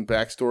 and there's some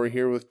backstory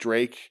here with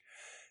Drake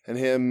and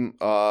him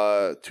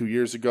 2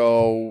 years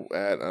ago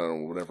at, I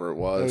don't know, whatever it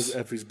was. That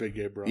was Effie's Big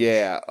Gay Brunch.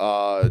 Yeah.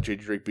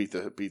 JD Drake beat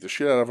the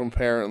shit out of him,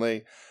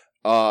 apparently.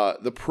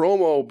 The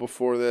promo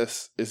before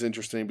this is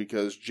interesting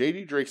because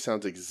JD Drake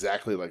sounds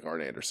exactly like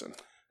Arn Anderson.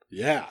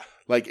 Yeah.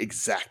 Like,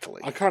 exactly.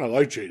 I kind of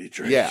like JD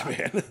Drake,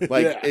 man.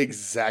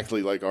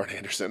 Exactly like Arn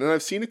Anderson. And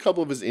I've seen a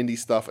couple of his indie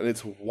stuff, and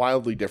it's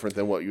wildly different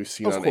than what you've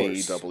seen on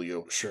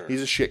AEW. Sure.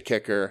 He's a shit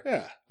kicker.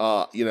 Yeah.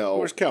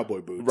 Where's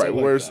cowboy boots? Right.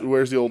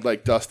 Where's the old,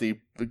 like,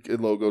 Dusty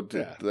logo?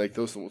 Like,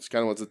 those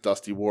kind of ones that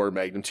Dusty wore,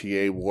 Magnum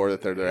TA wore,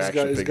 that their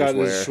action figures wear. He's got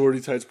his shorty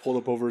tights pulled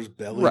up over his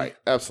belly. Right.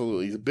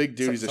 Absolutely. He's a big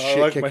dude. He's a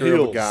shit kicker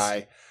of a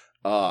guy.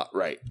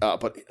 Right.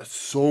 But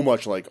so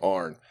much like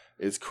Arn.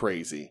 It's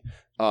crazy.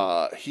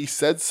 He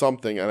said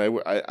something, and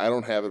I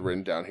don't have it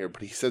written down here,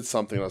 but he said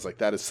something, and I was like,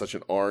 that is such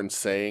an Arn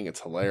saying.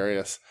 It's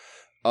hilarious.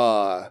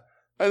 And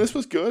this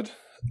was good.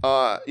 It's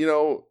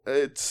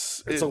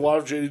a lot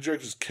of JD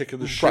Drake just kicking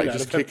the shit out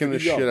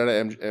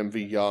of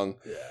MV Young.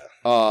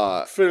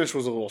 Yeah. Finish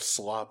was a little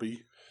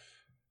sloppy.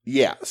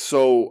 Yeah.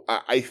 So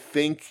I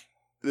think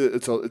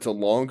it's a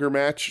longer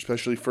match,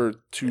 especially for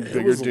two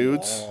bigger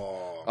dudes.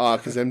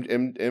 Because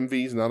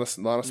MV's not a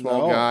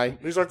small guy.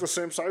 He's like the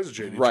same size as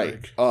JD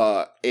Drake.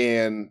 Right.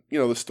 And,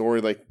 the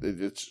story, like,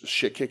 it's a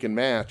shit-kicking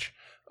match.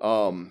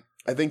 I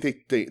think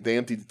they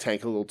emptied the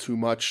tank a little too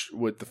much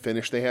with the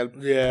finish they had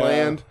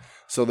planned.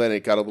 So then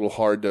it got a little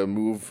hard to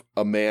move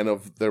a man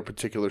of their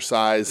particular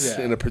size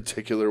in a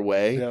particular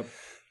way. Yep.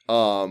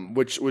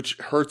 Which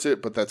hurts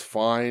it, but that's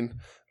fine.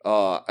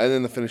 And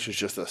then the finish is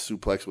just a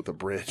suplex with a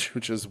bridge,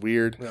 which is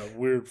weird. Yeah,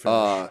 weird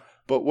finish.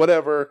 But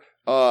whatever.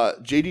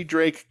 JD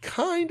Drake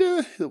kind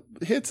of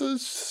hits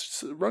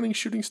a running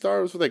shooting star.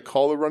 It was what they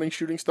call a running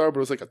shooting star, but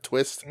it was like a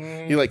twist.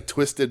 He like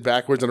twisted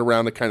backwards and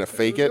around to kind of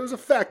fake it. It was a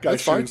fat guy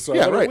shooting star.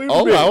 Yeah, right.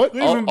 I'll allow it.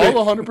 I'll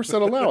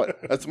 100% allow it.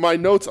 That's my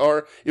notes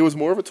are. It was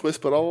more of a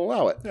twist, but I'll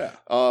allow it. Yeah.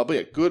 But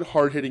yeah, good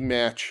hard hitting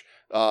match.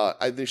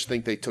 I just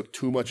think they took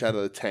too much out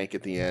of the tank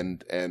at the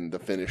end, and the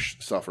finish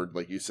suffered,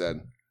 like you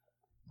said.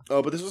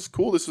 But this was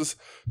cool. This was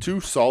two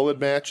solid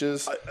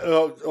matches.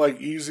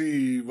 Like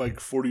easy, like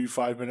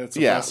 45 minutes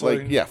of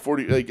wrestling.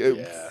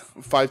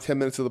 5-10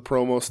 minutes of the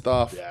promo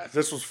stuff. Yeah,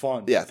 this was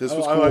fun. Yeah, this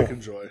was cool.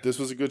 Enjoy. This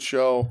was a good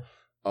show.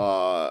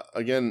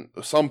 Again,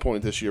 at some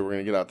point this year, we're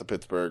going to get out to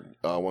Pittsburgh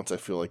once I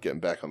feel like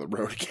getting back on the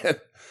road again.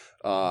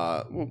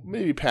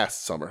 Maybe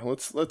past summer.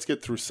 Let's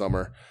get through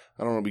summer.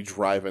 I don't want to be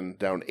driving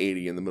down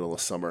 80 in the middle of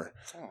summer.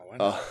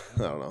 I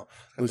don't know.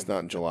 At least not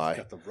in July.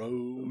 Got the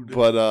road.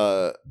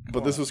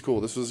 But this was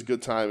cool. This was a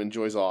good time.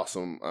 Enjoy's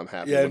awesome. I'm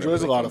happy. Yeah,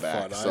 Enjoy's a lot of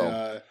fun.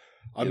 So,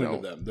 I'm into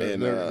them.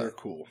 They're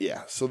cool.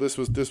 Yeah. So this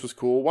was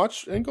cool. Go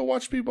watch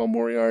Speedball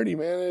Moriarty,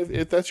 man.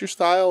 If that's your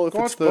style, if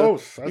it's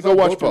both. You go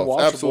watch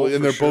both. Absolutely,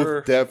 and they're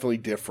both definitely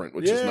different,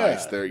 which is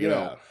nice. They're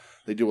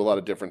they do a lot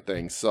of different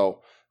things.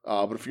 So,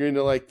 but if you're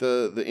into like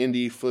the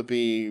indie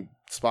flippy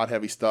spot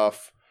heavy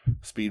stuff,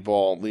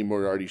 Speedball, Lee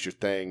Moriarty's your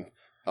thing.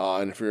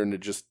 And if you're into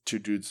just two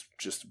dudes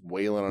just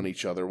wailing on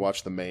each other,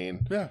 watch the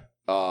main. Yeah.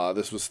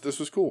 This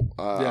was cool.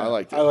 I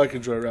liked it. I like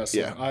Enjoy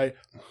Wrestling. Yeah.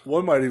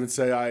 One might even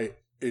say I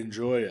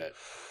enjoy it.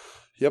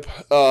 Yep.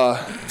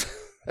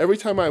 Every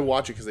time I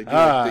watch it, because they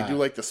do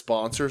like the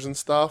sponsors and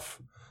stuff.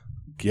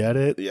 Get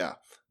it? Yeah.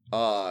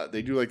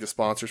 they do like the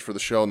sponsors for the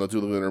show, and they'll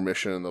do the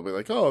intermission, and they'll be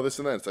like, "Oh, this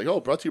and that." It's like, "Oh,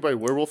 brought to you by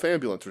Werewolf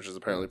Ambulance," which is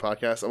apparently a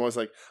podcast. I'm always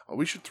like, "Oh,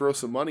 we should throw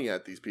some money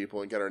at these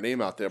people and get our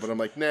name out there." But I'm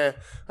like, "Nah,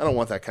 I don't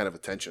want that kind of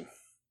attention."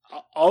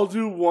 I'll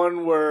do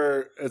one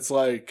where it's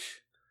like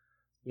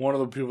one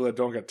of the people that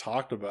don't get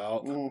talked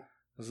about.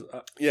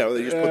 Yeah,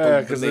 they just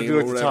put because they do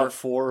like the top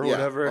 4 or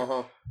whatever.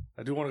 Uh-huh.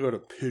 I do want to go to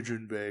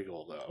Pigeon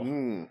Bagel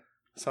though.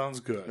 Sounds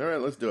good. All right,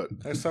 let's do it.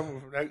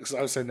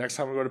 I would say next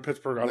time we go to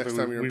Pittsburgh. I don't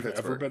think we've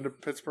ever been to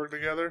Pittsburgh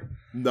together.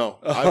 No,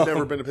 I've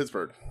never been to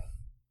Pittsburgh.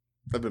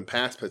 I've been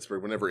past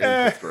Pittsburgh, but never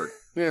in Pittsburgh.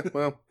 Yeah,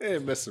 well,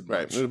 missing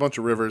right. There's a bunch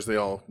of rivers. They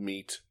all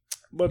meet.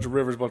 A bunch of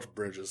rivers, a bunch of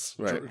bridges.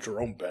 Right.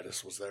 Jerome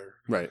Bettis was there.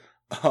 Right.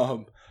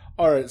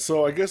 All right,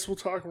 so I guess we'll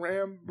talk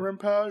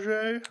Rampage.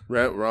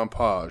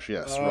 Rampage,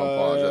 yes,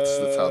 Rampage.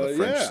 That's how the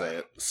French say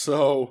it.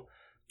 So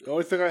the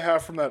only thing I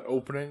have from that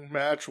opening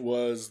match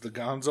was the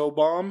Gonzo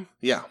bomb.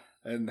 Yeah.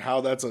 And how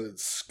that's a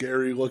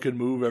scary looking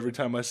move every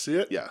time I see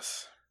it.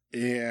 Yes.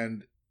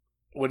 And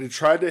when he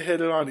tried to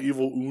hit it on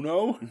Evil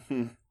Uno,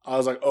 I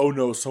was like, oh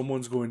no,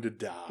 someone's going to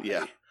die.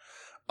 Yeah.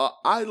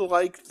 I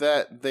like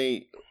that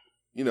they,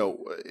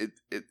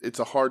 it's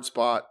a hard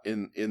spot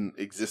in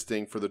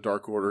existing for the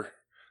Dark Order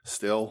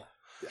still.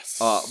 Yes.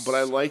 But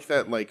I like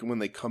that, like, when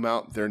they come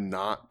out, they're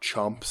not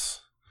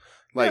chumps.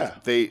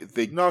 Like, they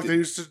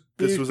used to be.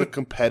 This was a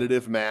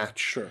competitive match.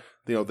 Sure.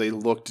 They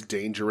looked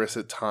dangerous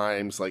at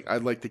times. Like,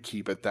 I'd like to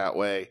keep it that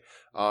way.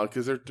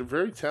 Because they're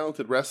very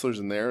talented wrestlers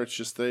in there. It's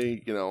just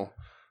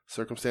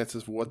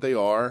circumstances for what they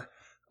are.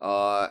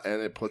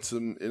 And it puts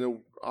them in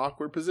an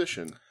awkward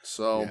position.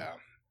 So, yeah.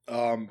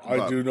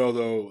 I do know,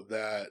 though,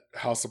 that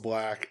House of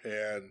Black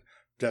and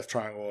Death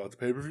Triangle at the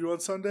pay-per-view on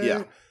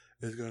Sunday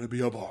is going to be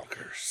a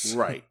bonkers.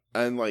 Right.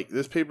 And, like,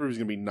 this pay-per-view is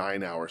going to be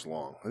 9 hours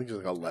long. I think there's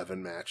like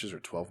 11 matches or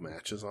 12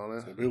 matches on it.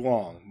 It's going to be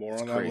long. More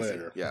on that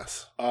later.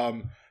 Yes.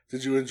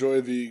 Did you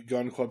enjoy the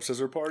Gun Club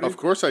Scissor Party? Of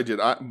course I did.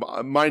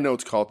 My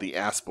notes call it the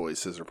Ass Boys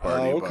Scissor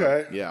Party. Oh,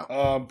 okay. But,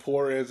 yeah.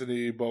 Poor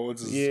Anthony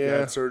Bowens has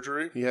had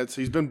surgery.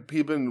 He's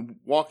been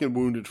walking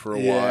wounded for a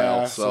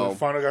while. So he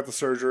finally got the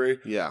surgery.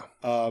 Yeah.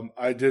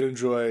 I did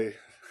enjoy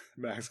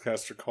Max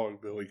Caster calling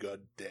Billy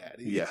Gunn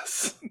daddy.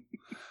 Yes.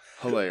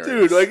 Hilarious.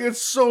 Dude, like, it's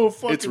so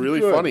fucking It's really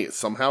good. funny.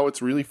 Somehow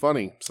it's really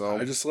funny. So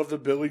I just love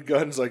that Billy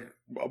Gunn's like,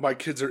 my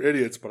kids are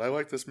idiots, but I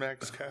like this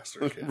Max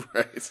Caster kid.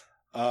 Right.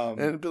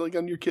 And Billy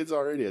Gunn, your kids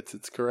are idiots.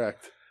 It's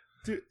correct.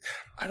 Dude,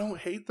 I don't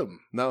hate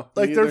them. No.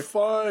 Like, they're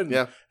fun.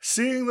 Yeah.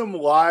 Seeing them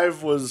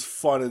live was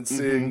fun, and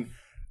seeing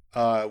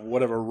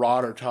whatever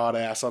Rod or Todd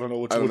ass, I don't know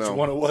which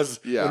one it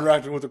was,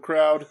 interacting with the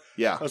crowd.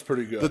 Yeah. That's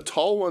pretty good. The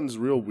tall one's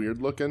real weird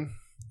looking.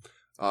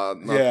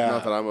 Not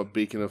that I'm a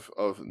beacon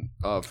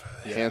of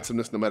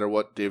handsomeness, no matter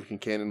what David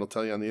Kincannon will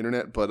tell you on the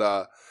internet,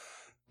 but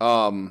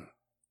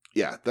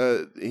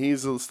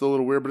he's still a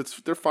little weird, but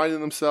they're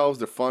finding themselves.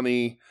 They're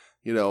funny.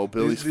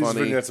 Billy's funny. These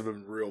vignettes have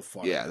been real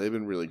funny. Yeah, they've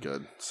been really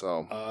good.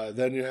 So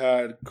then you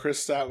had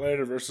Chris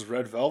Statlander versus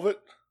Red Velvet.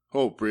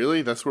 Oh,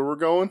 really? That's where we're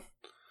going?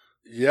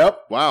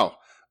 Yep. Wow.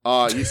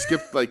 You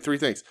skipped like 3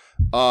 things.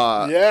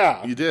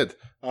 Yeah. You did.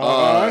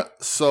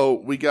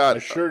 So we got I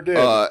sure did.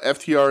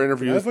 FTR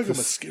interview. I have like a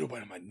mosquito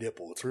bite on my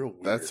nipple. It's real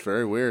weird. That's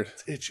very weird.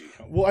 It's itchy.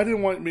 Well, I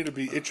didn't want me to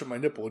be itching my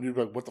nipple, and you'd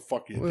be like, "What the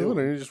fuck are you doing?"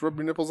 You just rub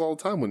your nipples all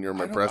the time when you're in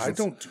my presence.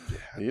 I don't do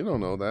that. You don't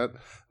know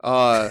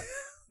that.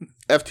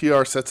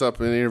 FTR sets up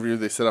an interview.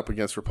 They set up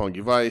against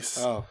Roppongi Vice.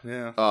 Oh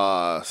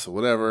yeah. So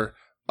whatever.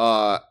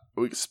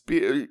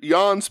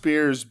 Jan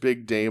Spears,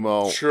 Big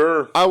Damo.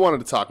 Sure. I wanted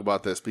to talk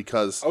about this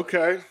because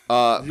okay.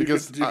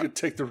 Because you could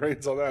take the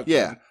reins on that.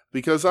 Yeah. Then.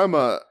 Because I'm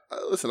a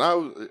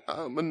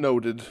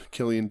noted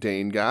Killian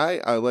Dane guy.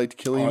 I liked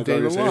Killian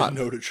Dane a lot.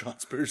 Noted Sean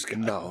Spears guy.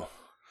 No,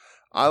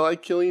 I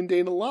like Killian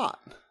Dane a lot.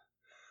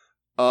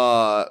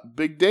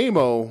 Big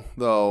Damo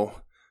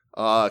though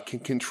can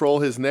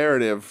control his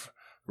narrative.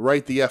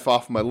 Write the F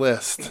off my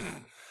list.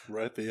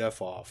 Write the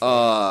F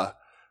off.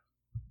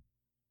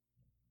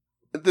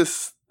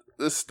 This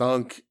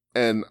stunk,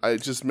 and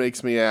it just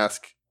makes me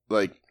ask,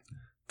 like,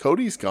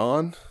 Cody's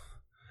gone.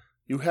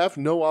 You have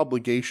no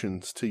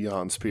obligations to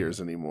Jan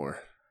Spears anymore.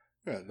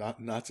 Yeah, not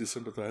Nazi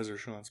sympathizer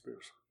Sean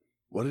Spears.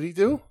 What did he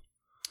do?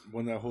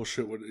 When that whole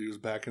shit, when he was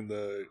back in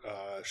the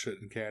shit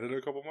in Canada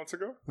a couple months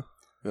ago.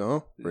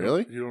 No,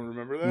 really? You don't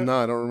remember that?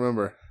 No, I don't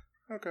remember.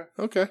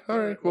 Okay. All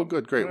right. Well,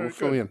 good. Great. We'll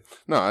fill you in.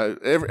 No,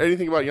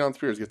 anything about Jan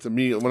Spears gets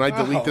immediately. When I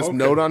delete this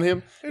note on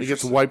him, it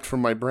gets wiped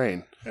from my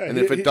brain. Yeah, and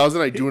if it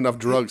doesn't, I do enough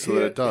drugs so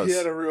that it does. He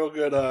had a real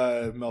good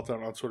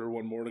meltdown on Twitter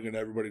one morning, and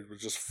everybody was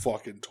just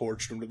fucking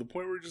torched him to the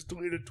point where he just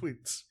deleted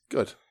tweets.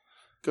 Good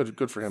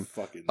for him.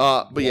 Fucking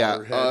but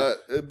yeah,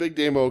 Big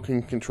Damo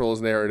can control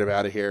his narrative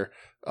out of here.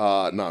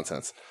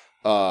 Nonsense.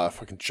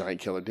 Fucking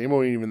giant killer.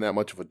 Damo ain't even that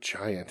much of a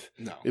giant.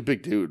 No. A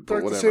big dude, but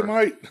they're whatever. The same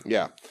height.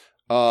 Yeah.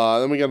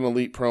 Then we got an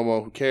elite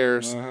promo. Who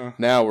cares?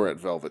 Now we're at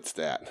Velvet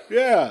Stat.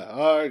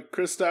 Yeah.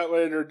 Chris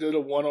Statlander did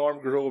a one-arm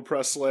gorilla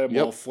press slam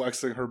while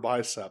flexing her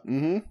bicep.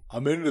 Mm-hmm.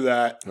 I'm into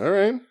that. All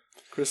right.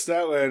 Chris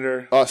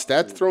Statlander.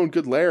 Stat's throwing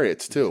good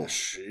lariats, too.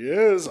 She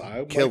is.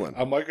 Killing.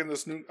 I'm liking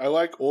this new. I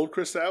like old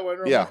Chris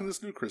Statlander. I'm liking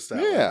this new Chris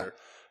Statlander.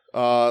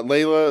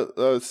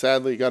 Layla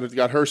sadly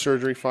got her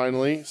surgery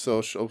finally,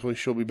 so hopefully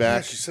she'll be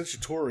back. Yeah, she said she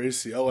tore her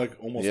ACL like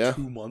almost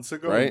 2 months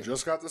ago right? and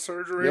just got the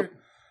surgery. Yep.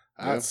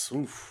 That's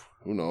oof.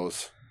 Who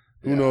knows?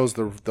 Who knows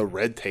the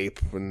red tape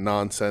and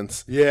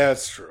nonsense? Yeah,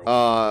 it's true.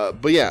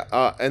 But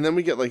yeah, and then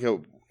we get like a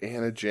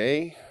Anna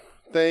Jay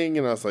thing,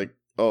 and I was like,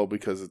 oh,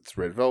 because it's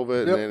Red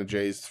Velvet and Anna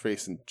Jay's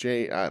facing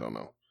Jay. I don't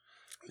know.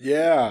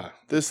 Yeah,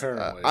 this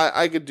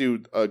I could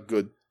do a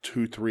good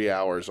 2-3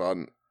 hours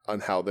on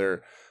how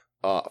they're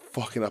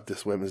fucking up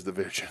this women's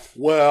division.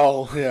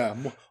 Well, yeah,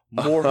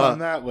 more on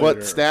that later.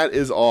 But Stat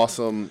is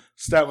awesome.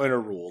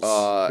 Statlander rules.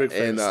 Big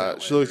fan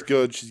and she looks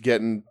good. She's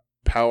getting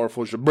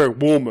powerful. She's a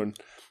big woman,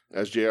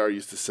 as JR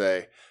used to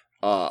say.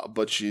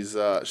 But she's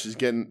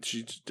letting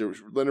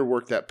her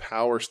work that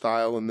power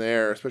style in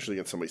there, especially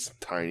against somebody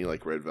tiny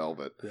like Red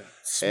Velvet. Yeah.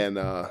 And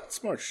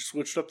smart. She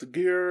switched up the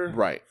gear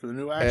right for the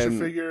new action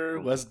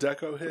figure. Less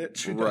deco hit.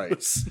 She right.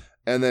 knows.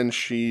 And then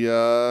she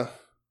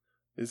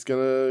is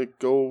gonna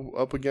go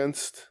up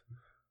against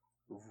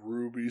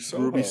Ruby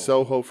Soho. Ruby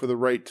Soho for the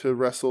right to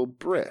wrestle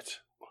Britt.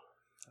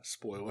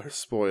 Spoiler.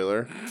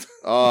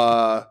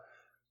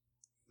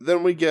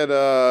 Then we get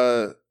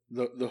the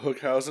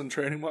Hookhausen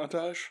training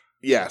montage.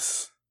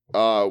 Yes.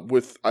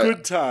 With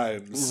good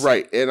times.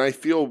 Right. And I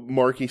feel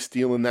Marky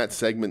stealing that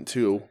segment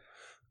too.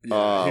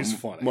 Yeah, he's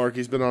funny.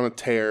 Marky's been on a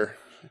tear,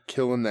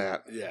 killing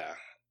that. Yeah.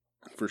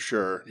 For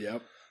sure.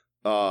 Yep.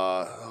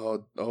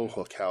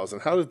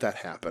 Hookhausen. How did that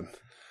happen?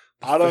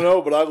 I don't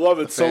know, but I love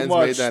it so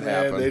much. Made that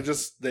happen.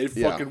 They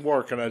fucking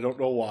work, and I don't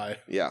know why.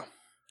 Yeah.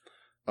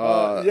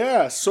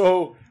 Yeah.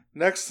 So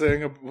next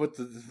thing with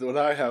what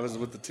I have is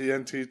with the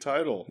TNT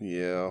title.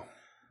 Yeah.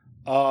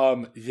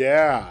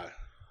 Yeah.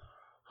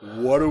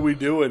 What are we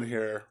doing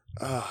here?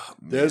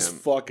 This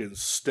man. fucking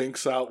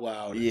stinks out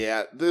loud.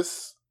 Yeah.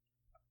 This.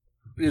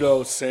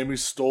 Sammy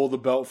stole the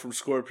belt from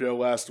Scorpio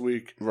last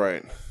week.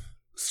 Right.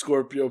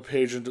 Scorpio,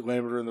 Paige, and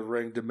Lambert are in the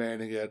ring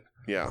demanding it.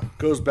 Yeah.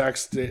 Goes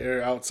backstage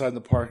outside in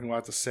the parking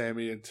lot to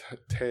Sammy and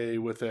Tay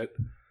with it.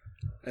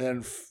 And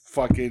then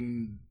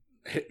fucking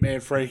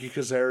Hitman Frankie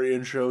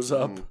Kazarian shows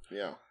up.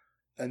 Yeah.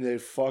 And they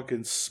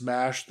fucking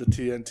smash the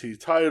TNT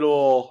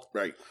title.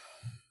 Right.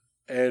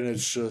 And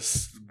it's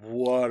just,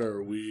 what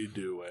are we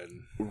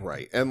doing?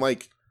 Right. And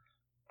like,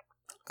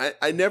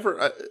 I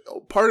never,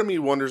 part of me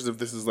wonders if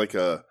this is like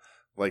a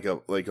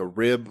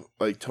rib,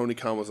 like Tony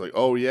Khan was like,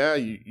 oh yeah,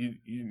 you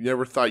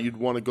never thought you'd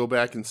want to go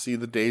back and see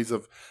the days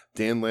of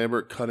Dan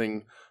Lambert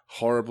cutting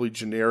horribly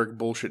generic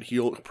bullshit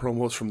heel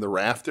promos from the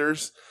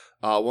rafters.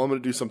 Well, I'm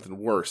going to do something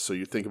worse. So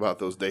you think about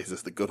those days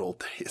as the good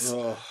old days.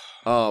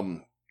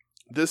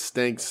 This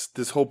stinks.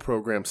 This whole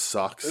program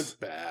sucks. It's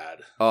bad.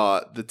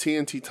 The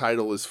TNT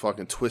title is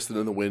fucking twisted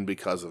in the wind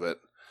because of it.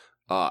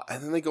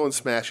 And then they go and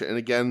smash it. And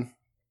again,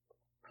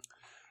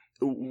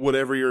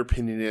 whatever your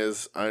opinion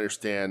is, I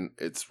understand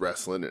it's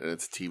wrestling and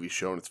it's a TV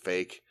show and it's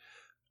fake.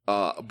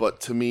 But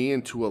to me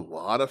and to a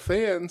lot of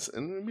fans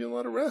and maybe a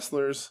lot of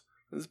wrestlers,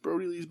 this is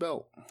Brody Lee's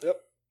belt. Yep.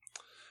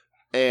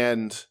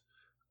 And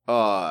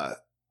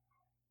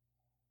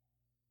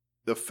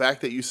the fact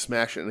that you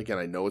smash it, and again,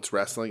 I know it's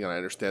wrestling and I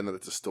understand that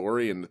it's a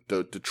story, and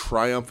the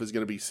triumph is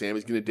going to be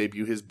Sammy's going to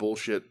debut his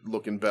bullshit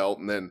looking belt,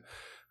 and then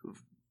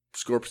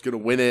Scorp's going to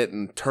win it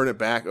and turn it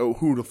back. Oh,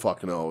 who the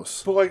fuck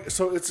knows? But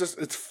so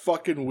it's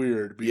fucking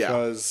weird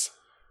because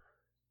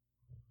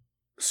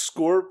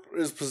Scorp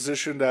is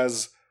positioned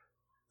as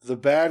the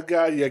bad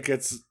guy, yet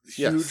gets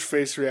huge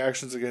face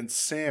reactions against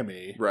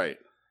Sammy. Right.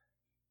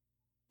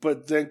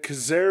 But then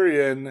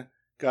Kazarian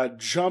got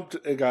jumped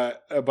and got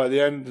by the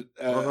end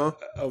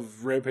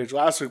of Rampage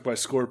last week by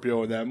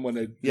Scorpio and them when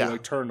they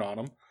turned on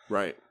him.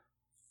 Right.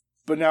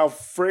 But now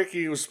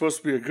Frankie, who's supposed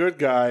to be a good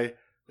guy,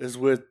 is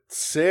with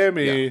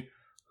Sammy,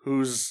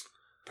 who's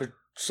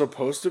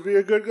supposed to be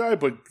a good guy,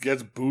 but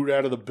gets booed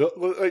out of the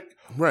building. Like,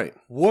 right.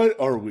 What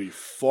are we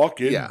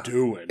fucking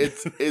doing?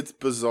 It's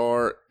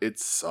bizarre. It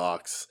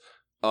sucks.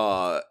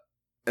 And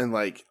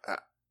like,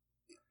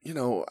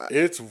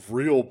 it's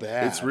real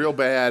bad. It's real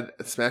bad.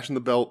 Smashing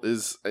the belt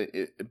is,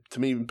 to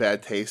me,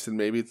 bad taste, and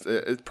maybe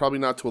it's probably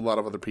not to a lot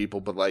of other people,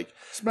 but like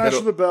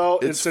smashing the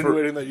belt,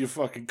 insinuating that you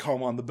fucking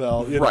come on the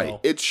belt, right? Know.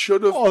 It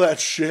should have all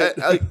that shit.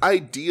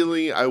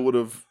 Ideally, I would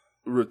have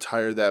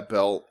retired that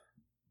belt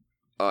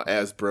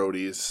as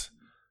Brody's,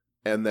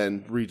 and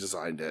then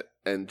redesigned it,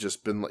 and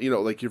just been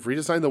like you've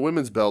redesigned the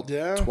women's belt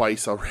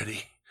twice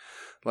already,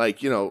 and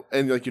like you're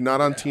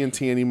not on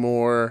TNT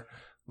anymore,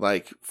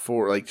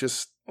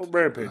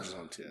 Rampage is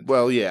on TNT.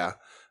 Well, yeah.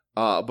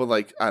 But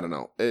like, I don't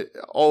know.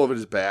 All of it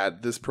is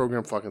bad. This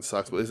program fucking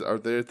sucks. But are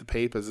they at the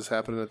Pape? Is this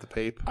happening at the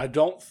Pape? I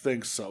don't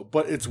think so.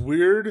 But it's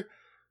weird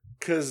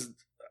because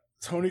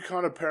Tony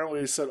Khan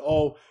apparently said,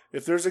 oh,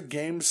 if there's a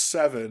game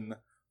 7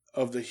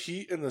 of the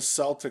Heat and the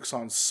Celtics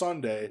on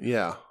Sunday,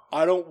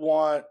 I don't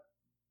want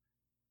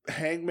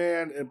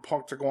Hangman and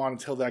Punk to go on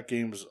until that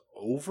game's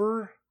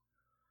over.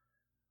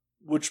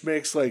 which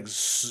makes like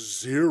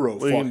zero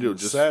fucking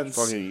sense.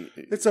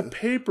 It's a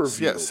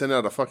pay-per-view. Yeah, send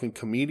out a fucking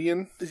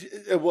comedian.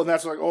 Well,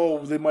 that's like,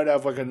 oh, they might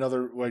have like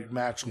another like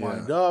match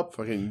lined up.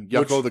 Fucking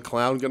Yucko the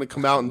Clown gonna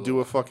come out and do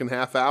a fucking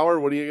half hour.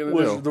 What are you gonna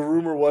do? The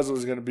rumor was it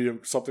was gonna be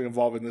something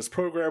involving this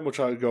program, which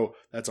I would go,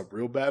 that's a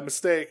real bad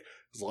mistake.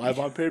 It's live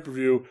on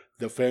pay-per-view.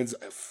 The fans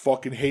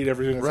fucking hate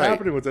everything that's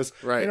happening with this.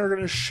 And are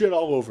gonna shit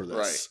all over this.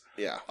 Right.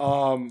 Yeah.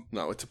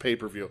 No, it's a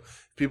pay-per-view.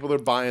 People are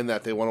buying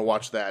that. They want to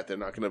watch that. They're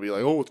not going to be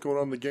like, oh, what's going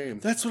on in the game?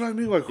 That's what I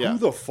mean. Like, who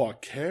the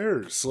fuck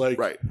cares? Like,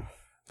 right.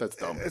 That's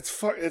dumb.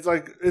 It's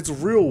like, it's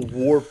real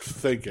warped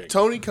thinking.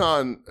 Tony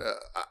Khan,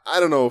 I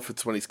don't know if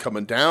it's when he's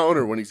coming down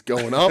or when he's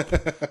going up,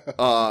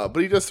 but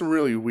he does some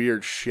really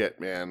weird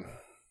shit, man.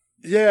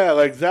 Yeah,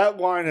 like that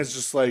line is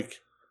just like,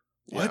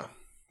 what? Yeah.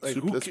 Like,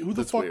 who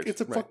the fuck? Weird.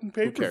 It's a fucking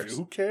pay-per-view.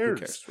 Who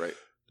cares? Right.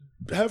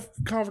 Have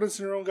confidence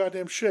in your own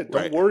goddamn shit.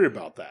 Don't worry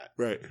about that.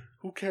 Right.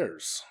 Who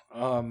cares?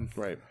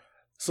 Right.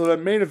 So the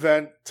main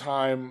event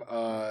time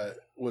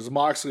was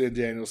Moxley and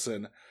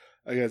Danielson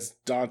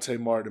against Dante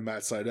Martin and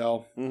Matt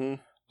Sydal.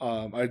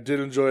 Mm-hmm. I did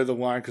enjoy the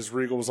line because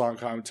Regal was on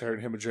commentary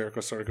and him and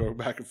Jericho started going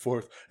back and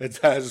forth. And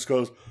Taz just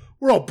goes,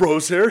 "We're all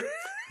bros here."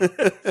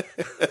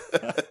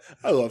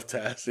 I love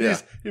Taz. Yeah.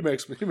 He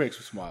makes me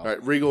smile. All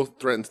right, Regal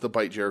threatens to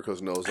bite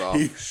Jericho's nose off.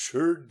 He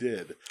sure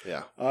did.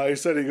 Yeah. He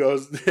said he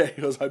goes,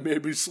 I may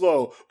be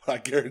slow, but I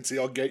guarantee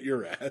I'll get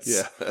your ass.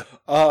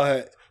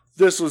 Yeah.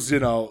 This was,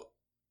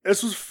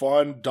 this was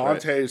fun.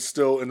 Dante is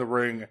still in the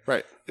ring.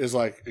 Right. Is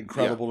like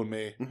incredible to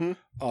me.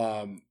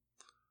 Mm-hmm.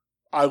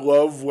 I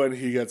love when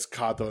he gets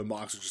caught though and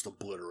Moxley just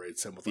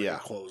obliterates him with like a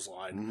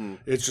clothesline. Mm-hmm.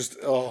 It's just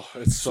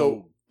it's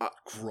so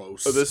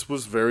gross. This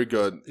was very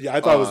good. Yeah,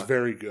 I thought it was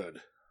very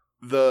good.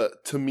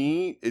 To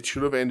me, it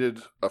should have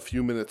ended a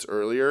few minutes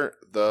earlier.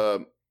 I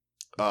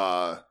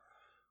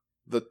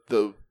think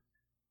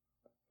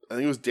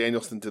it was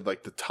Danielson did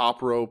like the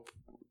top rope.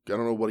 I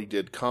don't know what he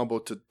did, combo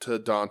to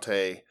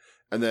Dante,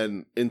 and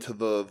then into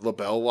the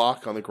label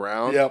lock on the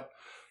ground. Yep,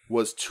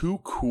 was too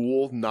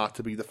cool not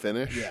to be the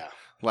finish. Yeah,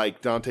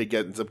 like Dante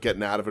ends up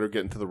getting out of it or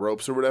getting to the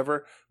ropes or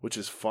whatever, which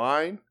is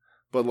fine.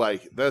 But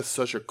like that's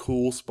such a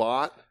cool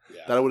spot.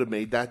 Yeah. That I would have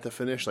made that the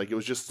finish. Like it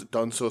was just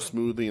done so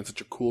smoothly and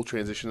such a cool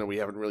transition that we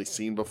haven't really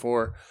seen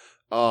before.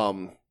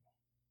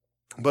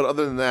 But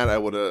other than that,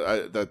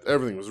 that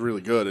everything was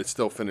really good. It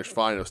still finished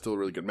fine. It was still a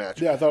really good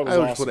match. Yeah, I thought it was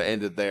awesome. Just would have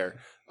ended there.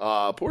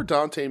 Poor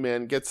Dante,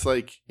 man, gets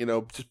like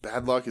just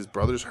bad luck. His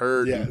brother's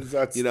hurt. Yeah,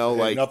 that's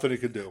like nothing he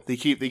could do. They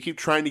keep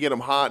trying to get him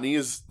hot, and he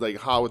is like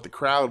hot with the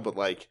crowd, but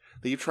like.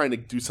 They keep trying to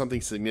do something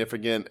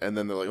significant, and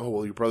then they're like, "Oh,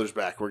 well, your brother's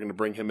back. We're going to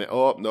bring him in."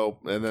 Oh, no,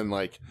 and then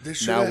like,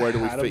 now where do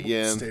we fit you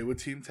in? Stay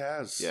with Team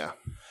Taz. Yeah,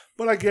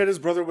 but I get his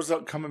brother was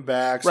coming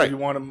back, so you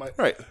want him.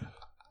 Right.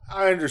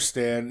 I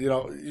understand.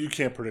 You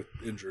can't predict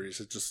injuries;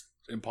 it's just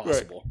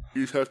impossible. Right.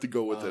 You just have to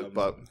go with it.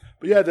 But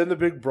yeah, then the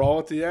big brawl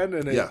at the end,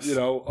 and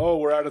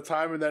we're out of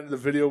time, and then the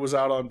video was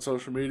out on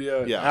social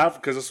media. Yeah,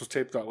 because this was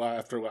taped out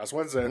after last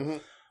Wednesday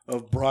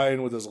of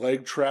Bryan with his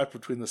leg trapped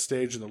between the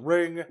stage and the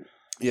ring.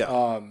 Yeah.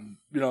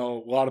 A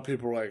lot of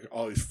people were like,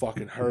 "Oh, he's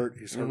fucking hurt.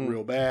 He's hurt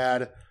real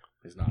bad."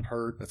 He's not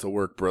hurt. That's a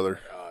work,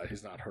 brother.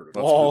 He's not hurt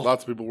at all.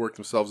 Lots of people work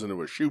themselves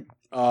into a shoot.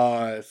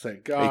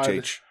 Thank God.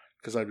 HH.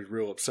 Because I'd be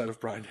real upset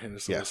if Bryan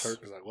Danielson was hurt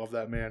because I love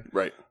that man.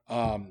 Right.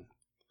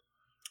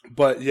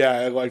 But yeah,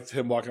 I liked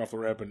him walking off the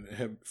ramp and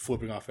him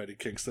flipping off Eddie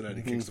Kingston.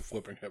 Eddie Kingston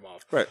flipping him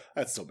off. Right.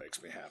 That still makes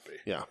me happy.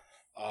 Yeah.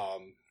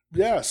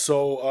 Yeah.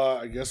 So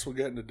I guess we'll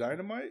get into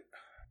Dynamite.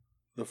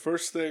 The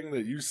first thing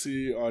that you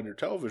see on your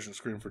television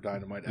screen for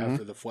Dynamite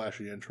after the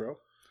flashy intro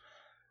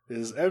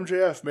is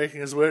MJF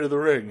making his way to the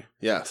ring.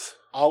 Yes.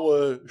 A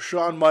la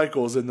Shawn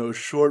Michaels in those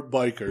short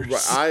bikers.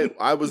 Right.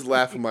 I was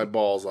laughing my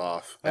balls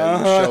off.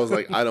 And Michelle's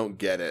like, I don't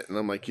get it. And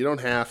I'm like, you don't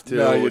have to.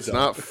 No, it's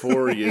not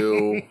for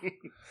you.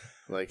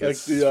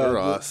 It's for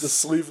us. The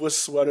sleeveless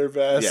sweater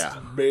vest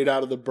made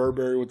out of the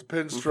Burberry with the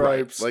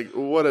pinstripes. Right.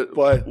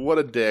 Like, what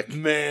a dick.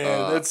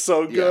 Man, that's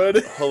so good.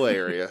 Yeah,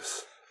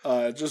 hilarious.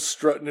 Just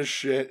strutting his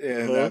shit,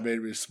 and that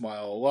made me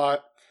smile a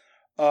lot.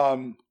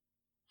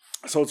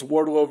 So it's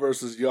Wardlow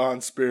versus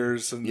Jan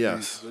Spears and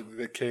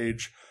the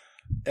cage.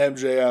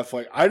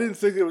 MJF, I didn't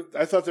think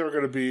I thought they were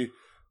going to be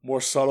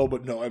more subtle,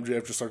 but no,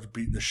 MJF just starts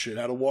beating the shit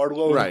out of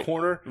Wardlow in the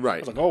corner. Right. I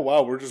was like, oh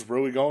wow, we're just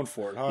really going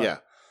for it, huh? Yeah.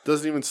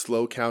 Doesn't even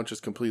slow count,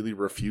 just completely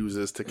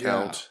refuses to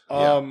count.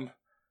 Yeah.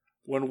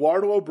 When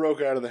Wardlow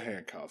broke out of the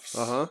handcuffs,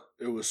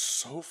 it was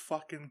so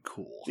fucking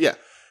cool. Yeah.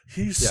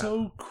 He's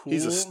so cool.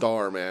 He's a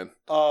star, man.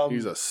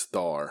 He's a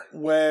star.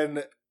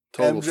 When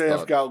Total MJF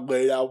stud. got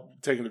laid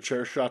out, taking a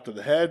chair shot to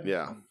the head.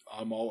 Yeah.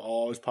 I'll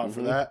always pop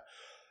for that.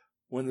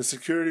 When the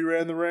security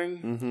ran the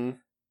ring,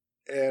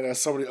 and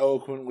as somebody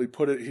eloquently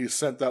put it, he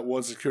sent that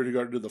one security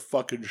guard to the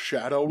fucking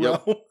shadow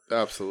realm.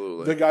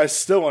 Absolutely. The guy's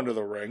still under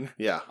the ring.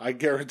 Yeah. I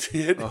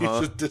guarantee it. He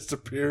just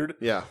disappeared.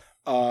 Yeah.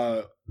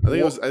 I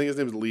think his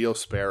name is Leo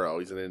Sparrow.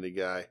 He's an indie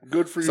guy.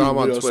 Good for you, Saw him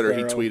on Leo Twitter.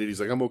 Sparrow. He tweeted. He's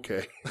like, I'm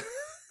okay.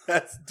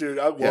 Dude,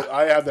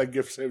 I have that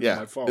gift saved on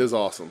my phone. It was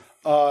awesome.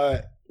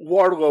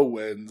 Wardlow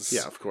wins.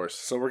 Yeah, of course.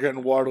 So we're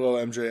getting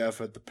Wardlow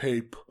MJF at the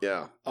Pape.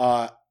 Yeah.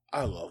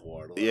 I love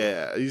Wardlow.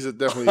 Yeah, he's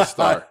definitely a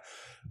star.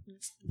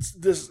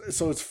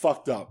 So it's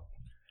fucked up.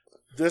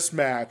 This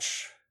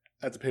match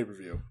at the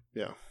pay-per-view,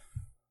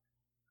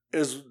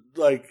 is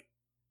like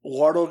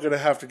Wardlow going to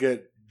have to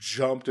get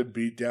jumped and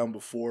beat down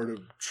before to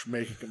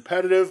make it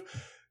competitive,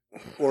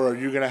 or are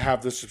you going to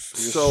have this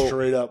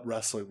straight up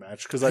wrestling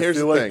match? Because I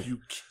feel like you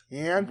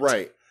can't.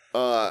 Right.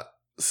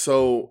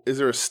 So is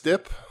there a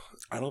stip?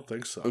 I don't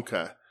think so.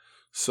 Okay.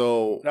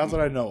 So not that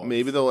I know of.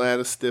 Maybe they'll add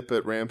a stip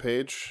at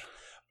Rampage.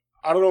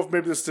 I don't know if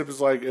maybe the stip is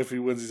like if he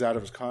wins, he's out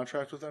of his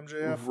contract with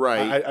MJF.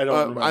 Right. I don't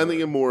remember. I'm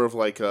thinking more of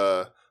like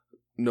a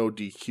no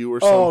DQ or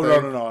something.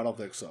 Oh, no, I don't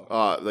think so.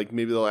 Like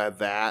maybe they'll add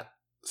that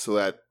so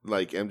that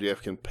like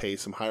MJF can pay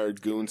some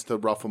hired goons to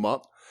rough him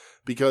up,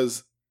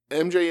 because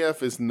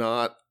MJF is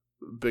not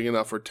big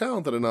enough or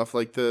talented enough.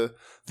 Like the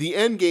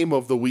end game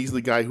of the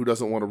Weasley guy who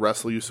doesn't want to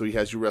wrestle you, so he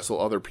has you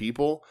wrestle other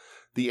people.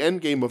 The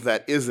end game of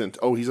that isn't,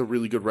 he's a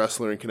really good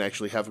wrestler and can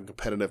actually have a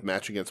competitive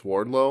match against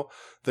Wardlow.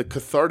 The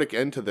cathartic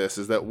end to this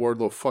is that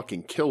Wardlow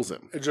fucking kills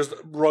him. It just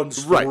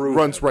runs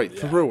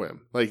through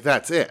him. Like,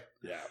 that's it.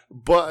 Yeah.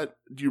 But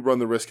you run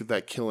the risk of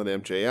that killing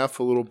MJF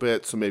a little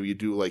bit, so maybe you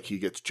do like he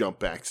gets jumped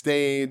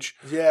backstage.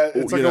 Yeah,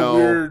 it's like a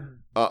weird...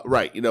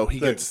 right, he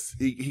gets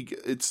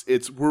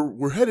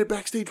we're headed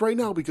backstage right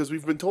now because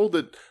we've been told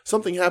that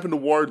something happened to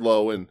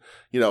Wardlow, and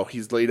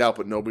he's laid out,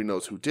 but nobody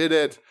knows who did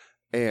it,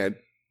 and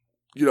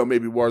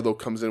maybe Wardlow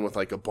comes in with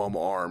like a bum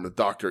arm, the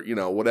doctor,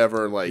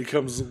 whatever. Like he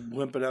comes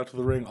limping out to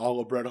the ring, all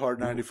of Bret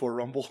Hart '94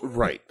 Rumble,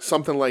 right?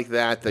 Something like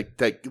that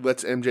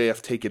lets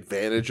MJF take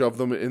advantage of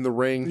them in the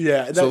ring,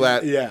 so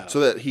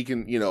that he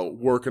can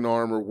work an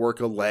arm or work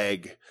a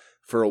leg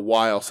for a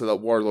while, so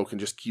that Wardlow can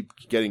just keep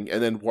getting,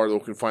 and then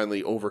Wardlow can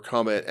finally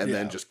overcome it and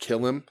then just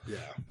kill him.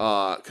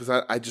 Yeah. Because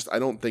I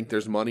don't think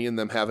there's money in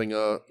them having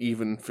a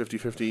even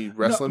 50-50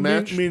 wrestling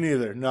match. Me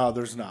neither. No,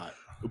 there's not.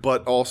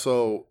 But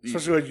also,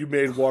 especially like you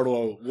made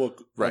Wardlow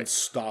look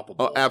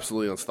unstoppable. Oh,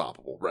 absolutely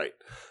unstoppable. Right.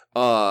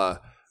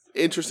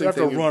 Interesting. You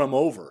have to run him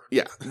over.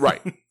 Yeah.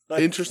 Right.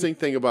 Interesting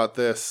thing about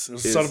this,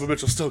 son of a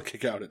bitch will still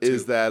kick out at 2.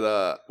 Is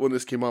that when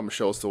this came on,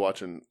 Michelle was still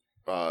watching,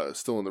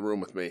 still in the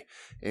room with me,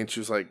 and she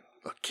was like,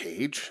 "A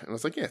cage?" And I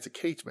was like, "Yeah, it's a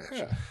cage match."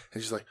 Yeah.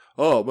 And she's like,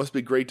 "Oh, it must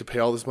be great to pay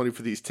all this money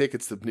for these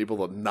tickets to be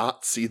able to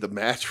not see the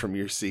match from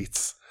your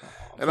seats."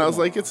 And I was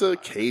like, it's a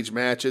cage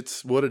match.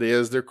 It's what it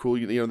is. They're cool.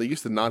 They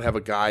used to not have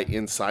a guy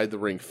inside the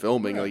ring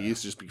filming. Like, it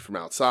used to just be from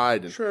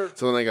outside. And sure.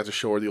 So then I got to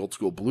show her the old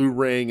school blue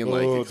ring and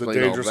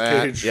explain all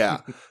that. Cage. Yeah.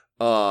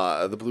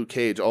 The blue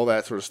cage, all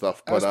that sort of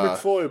stuff. But ask Mick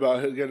Foley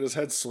about getting his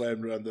head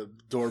slammed on the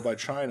door by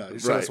China. He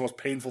said it's the most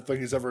painful thing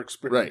he's ever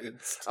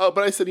experienced. Right.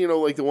 But I said,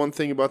 like the one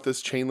thing about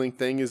this chain link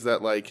thing is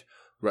that like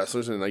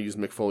wrestlers, and I use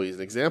Mick Foley as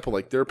an example,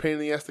 like they're a pain in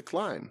the ass to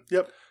climb.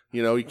 Yep.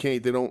 You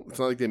can't, it's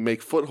not like they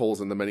make footholds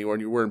in them anymore,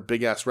 and you're wearing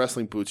big ass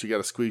wrestling boots. You got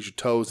to squeeze your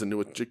toes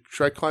into it.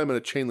 Try climbing a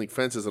chain link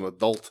fence as an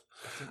adult.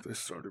 I think they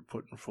started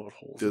putting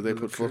footholds. Do they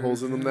put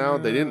footholds in them now?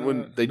 They didn't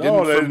when they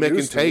didn't for Mick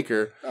and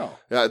Taker. No.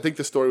 Yeah, I think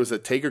the story was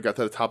that Taker got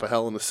to the top of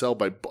Hell in a Cell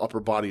by upper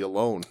body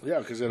alone. Yeah,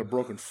 because he had a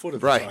broken foot at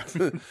the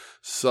time.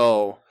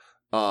 So,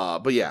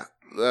 but yeah.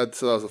 That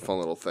was a fun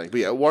little thing.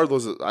 But yeah,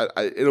 Wardlow's,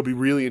 it'll be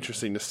really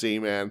interesting to see,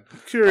 man.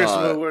 Curious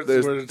where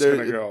it's going to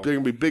go. There are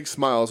going to be big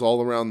smiles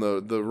all around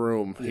the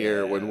room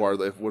here when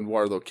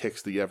Wardlow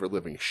kicks the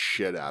ever-living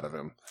shit out of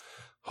him.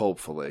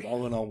 Hopefully.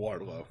 All in on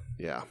Wardlow.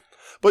 Yeah.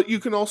 But you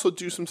can also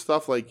do some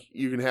stuff like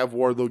you can have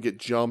Wardlow get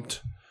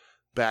jumped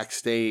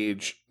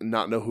backstage,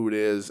 not know who it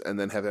is, and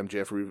then have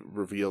MJF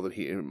reveal that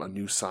a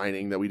new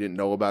signing that we didn't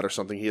know about or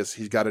something.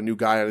 He's got a new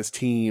guy on his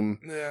team.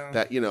 Yeah.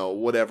 That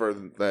whatever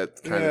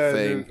that kind of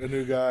thing. A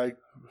new guy,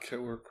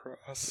 Killer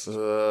Cross.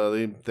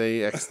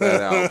 They X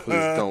that out.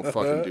 Please don't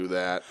fucking do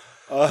that.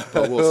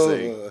 But we'll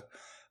see.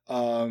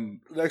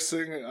 Next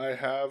thing I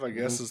have, I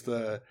guess, is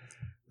the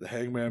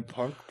Hangman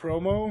Punk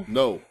promo.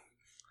 No.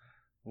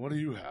 What do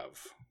you have?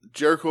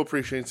 Jericho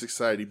Appreciation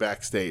Society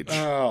backstage.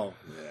 Oh,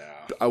 yeah.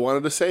 I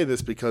wanted to say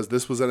this because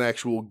this was an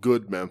actual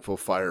good Memphis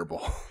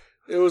Fireball.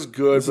 It was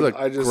good. This is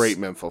a great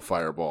Memphis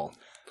Fireball.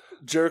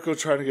 Jericho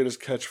trying to get his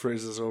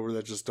catchphrases over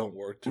that just don't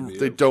work to me.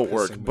 They don't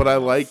work, but I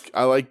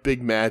like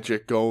Big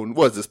Magic going.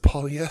 What is this,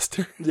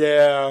 polyester?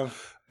 Yeah.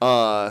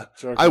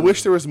 I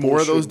wish there was more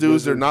of those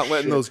dudes. They're not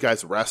letting those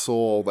guys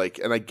wrestle.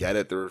 And I get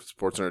it. They're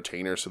sports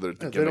entertainers, so their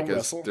gimmick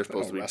is they're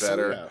supposed to be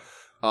better. Yeah.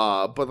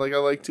 But I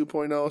like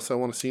 2.0, so I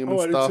want to see him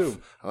and stuff.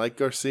 I like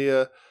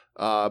Garcia.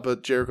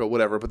 But Jericho,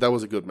 whatever. But that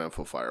was a good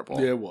Memphis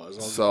Fireball. Yeah, it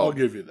was. I'll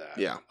give you that.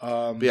 Yeah.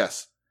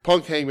 Yes.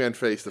 Punk Hangman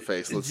face to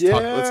face. Let's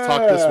talk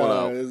this one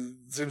out. It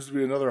seems to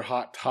be another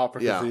hot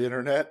topic of the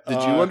internet.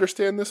 Did you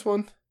understand this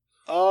one?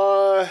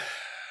 It's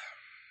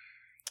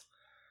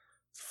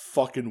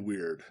fucking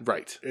weird.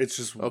 Right. It's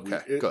just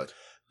okay. Weird. Good.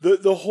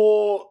 The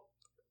whole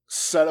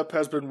setup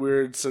has been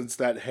weird since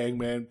that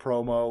Hangman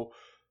promo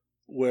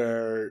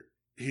where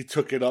he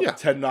took it up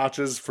 10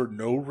 notches for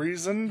no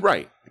reason.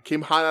 Right. It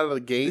came hot out of the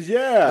gate.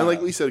 Yeah. And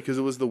like we said, because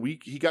it was the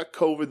week, he got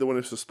COVID when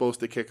it was supposed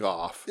to kick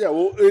off. Yeah,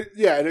 well,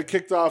 and it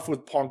kicked off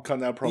with Punk on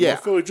that promo. Yeah. I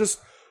feel like just,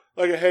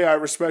 like, hey, I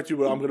respect you,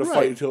 but I'm going to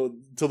fight you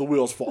till the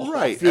wheels fall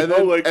right.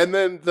 off. And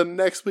then the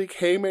next week,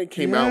 Heyman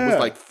came out and was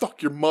like,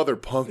 "Fuck your mother,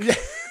 Punk." Yeah.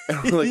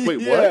 And we're like,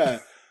 "Wait,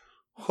 what?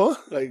 Huh?"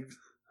 Like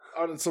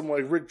on some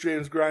like Rick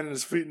James grinding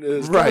his feet into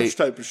his couch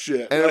type of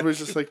shit. And everybody's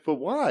just like, "But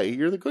why?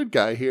 You're the good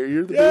guy here.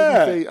 You're the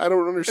baby face. I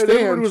don't understand." And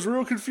everyone was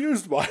real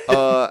confused by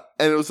it.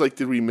 And it was like,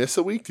 did we miss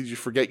a week? Did you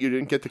forget you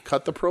didn't get to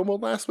cut the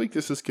promo last week?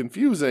 This is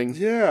confusing.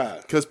 Yeah.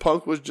 Because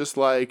Punk was just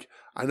like,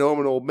 I know I'm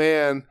an old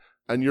man,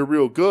 and you're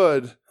real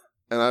good,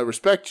 and I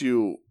respect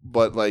you,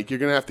 but like you're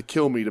gonna have to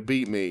kill me to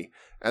beat me.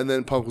 And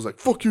then Punk was like,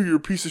 "Fuck you, you're a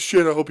piece of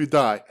shit. I hope you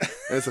die."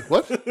 And it's like,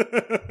 what?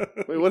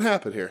 Wait, what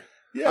happened here?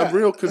 Yeah, I'm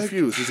real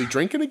confused. Is he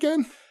drinking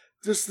again?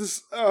 Just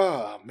this.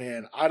 Oh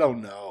man, I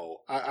don't know.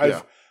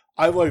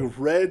 I've like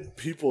read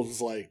people's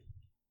like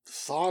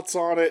thoughts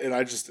on it, and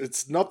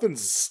it's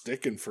nothing's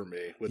sticking for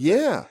me. With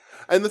it.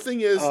 And the thing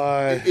is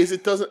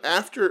it doesn't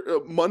after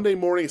Monday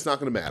morning. It's not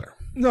going to matter.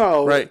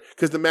 No, right?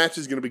 Because the match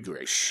is going to be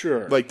great.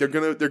 Sure, like they're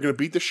gonna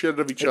beat the shit out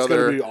of each other. It's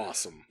going to be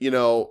awesome. You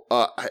know,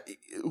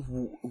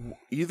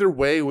 either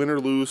way, win or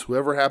lose,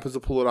 whoever happens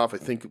to pull it off, I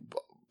think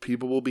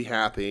people will be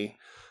happy.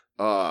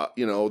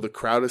 You know, the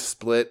crowd is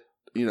split.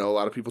 You know, a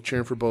lot of people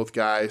cheering for both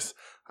guys.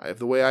 I have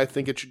the way I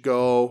think it should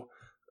go.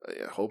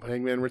 I hope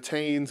Hangman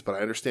retains, but I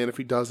understand if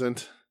he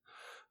doesn't.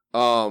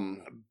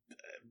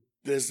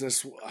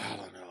 Business, I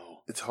don't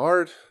know. It's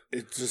hard.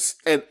 It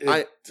just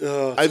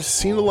I've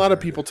seen a lot of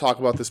people talk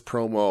about this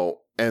promo,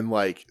 and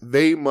like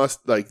they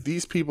must like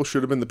these people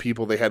should have been the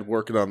people they had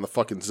working on the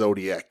fucking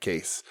Zodiac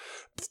case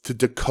to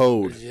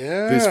decode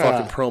this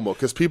fucking promo,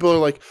 because people are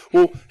like,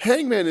 well,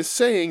 Hangman is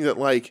saying that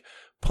like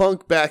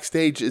Punk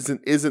backstage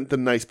isn't the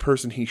nice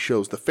person he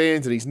shows the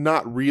fans, and he's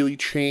not really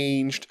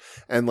changed,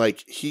 and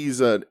like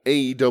he's an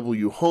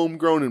AEW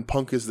homegrown, and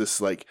Punk is this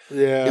like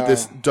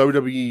this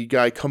WWE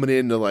guy coming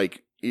in to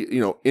like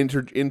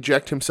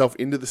inject himself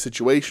into the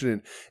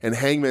situation, and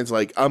Hangman's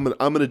like, I'm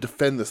gonna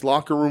defend this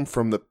locker room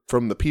from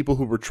the people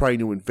who were trying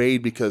to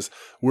invade because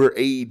we're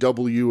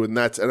AEW, and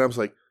I was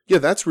like, yeah,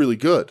 that's really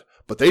good,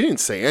 but they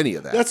didn't say any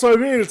of that. That's what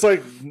I mean. It's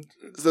like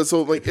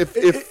so like if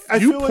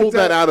you pull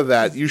that out of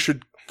that, you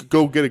should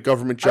go get a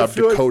government job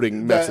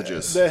decoding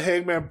messages. The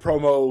Hangman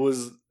promo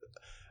was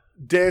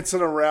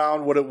dancing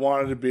around what it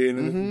wanted to be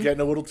and getting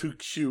a little too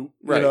cute,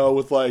 you know,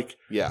 with like,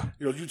 you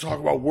talk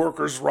about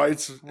workers'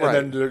 rights,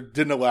 and then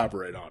didn't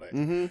elaborate on it.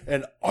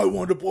 And I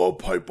wanted to blow a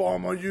pipe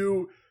bomb on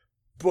you,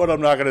 but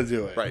I'm not going to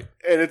do it. Right.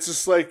 And it's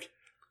just like,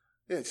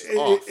 it's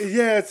off.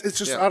 It's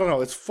just, I don't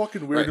know. It's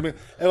fucking weird to me.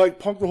 And like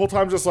Punk the whole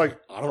time just like,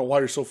 I don't know why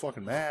you're so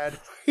fucking mad.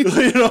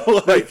 You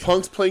know, like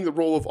Punk's playing the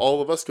role of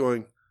all of us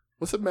going,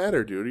 what's it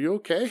matter, dude? Are you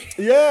okay?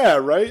 Yeah,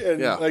 right?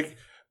 And like,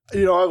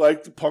 you know, I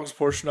like the Punk's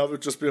portion of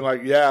it just being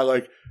like, yeah,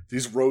 like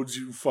these roads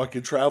you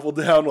fucking traveled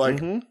down, like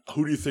who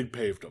do you think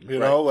paved them? You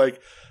know,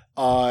 like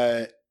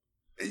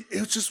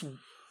it's just,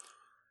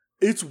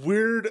 it's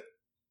weird.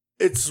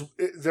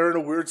 They're in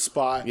a weird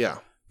spot. Yeah.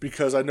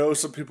 Because I know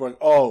some people are like,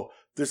 oh,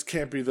 this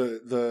can't be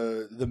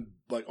the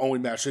like only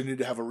match. They need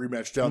to have a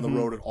rematch down the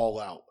road and All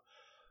Out.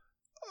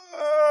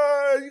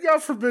 You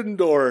got Forbidden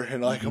Door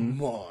in like a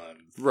month.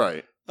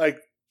 Right. Like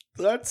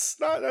that's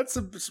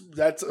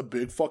a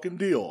big fucking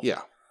deal.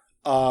 Yeah.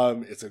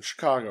 It's in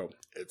Chicago.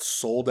 It's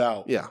sold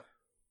out. Yeah.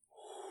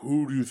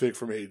 Who do you think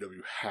from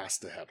AEW has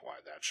to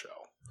headline that show?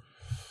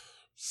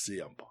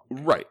 CM Punk.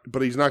 Right,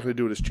 but he's not going to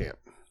do it as champ.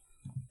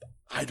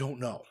 I don't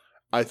know.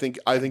 I think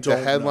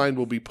the headline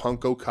will be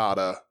Punk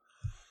Okada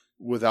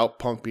without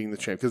Punk being the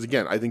champ. Because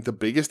again, I think the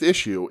biggest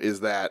issue is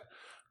that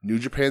New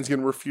Japan's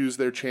going to refuse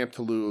their champ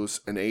to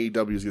lose, and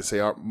AEW is going to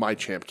say, my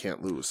champ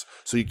can't lose.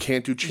 So you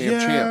can't do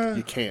champ.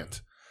 You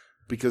can't.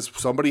 Because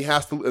somebody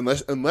has to,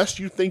 unless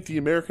you think the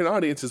American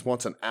audience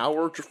wants an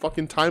hour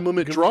fucking time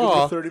limit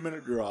draw. Give a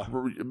 30-minute draw.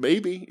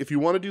 Maybe. If you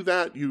want to do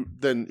that,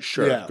 then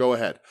sure, go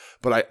ahead.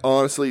 But I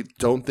honestly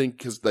don't think,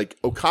 because like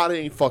Okada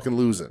ain't fucking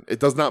losing. It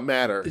does not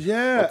matter.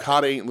 Yeah.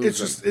 Okada ain't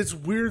losing. It's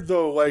weird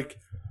though, like,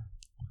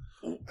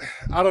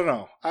 I don't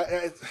know.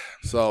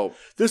 So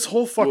this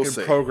whole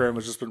fucking program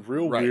has just been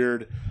real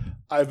weird.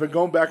 I've been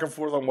going back and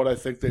forth on what I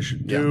think they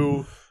should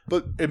do,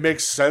 but it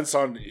makes sense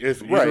on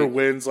if either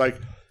wins. Like,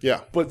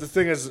 but the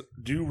thing is,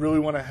 do you really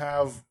want to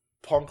have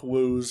Punk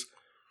lose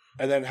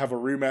and then have a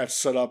rematch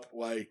set up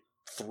like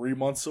 3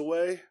 months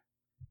away?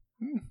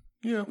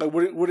 Yeah. Like,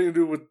 what are you going to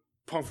do with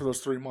Punk for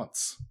those 3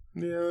 months?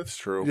 Yeah, that's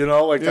true. You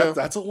know, like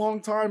that's a long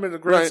time in the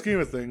grand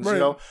scheme of things. You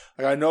know,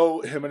 like I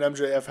know him and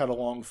MJF had a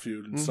long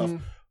feud and stuff.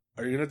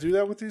 Are you going to do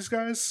that with these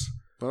guys?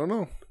 I don't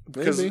know.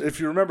 Because if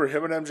you remember,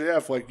 him and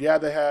MJF, like, they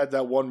had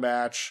that one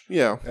match.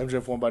 Yeah.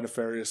 MJF won by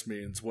nefarious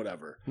means,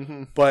 whatever.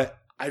 But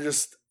I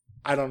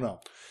don't know.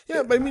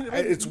 Yeah, but I mean,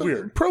 it's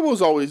weird.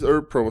 Programs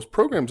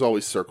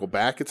always circle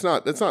back. That's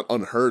not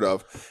unheard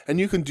of. And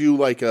you can do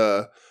like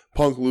a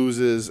Punk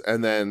loses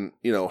and then,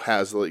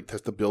 has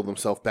to build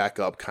himself back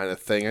up kind of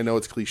thing. I know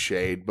it's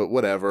cliched, but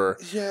whatever.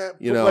 Yeah,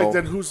 like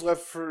then who's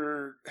left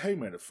for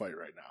Hangman to fight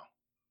right now?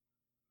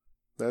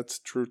 That's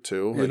true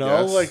too. I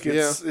guess. Like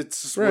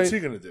it's right. What's he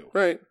gonna do?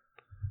 Right.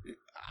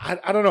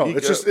 I don't know.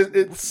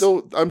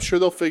 I'm sure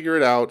they'll figure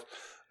it out.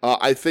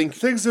 I think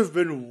things have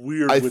been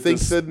weird. I think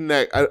the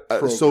next.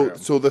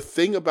 So the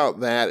thing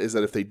about that is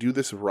that if they do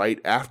this right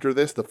after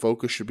this, the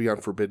focus should be on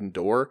Forbidden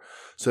Door,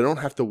 so I don't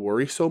have to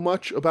worry so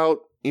much about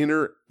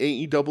inner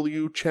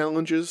AEW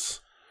challenges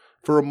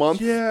for a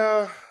month.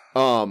 Yeah.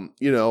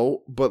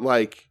 But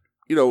like,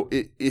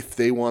 if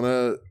they want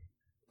to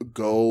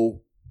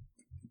go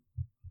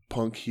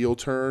Punk heel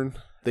turn,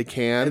 they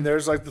can. And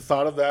there's like the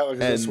thought of that, like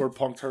this is where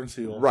Punk turns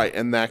heel, right?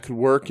 And that could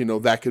work.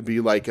 That could be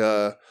like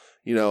a,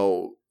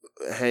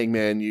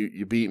 Hangman,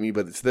 you beat me,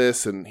 but it's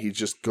this, and he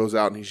just goes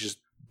out and he's just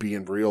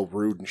being real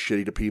rude and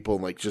shitty to people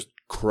and like just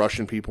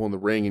crushing people in the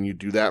ring, and you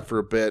do that for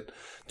a bit,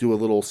 do a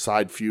little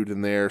side feud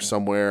in there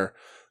somewhere.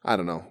 I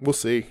don't know. We'll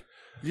see.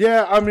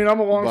 Yeah, I mean,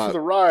 I'm along for the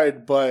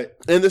ride,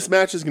 and this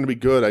match is going to be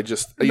good. I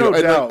just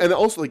and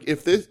also like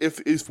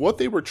if what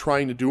they were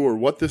trying to do or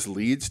what this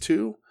leads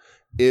to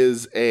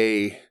is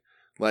a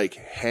like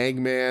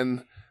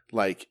Hangman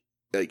like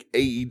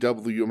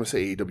AEW, I'm gonna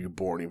say AEW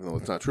born, even though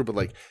it's not true, but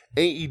like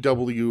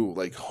AEW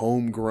like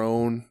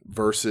homegrown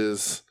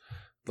versus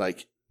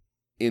like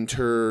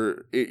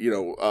the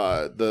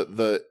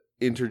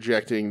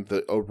interjecting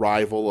the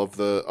arrival of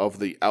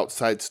the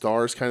outside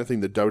stars kind of thing,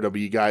 the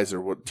WWE guys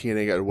or what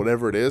TNA guys or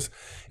whatever it is.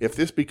 If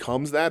this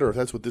becomes that, or if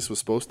that's what this was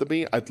supposed to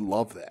be, I'd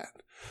love that,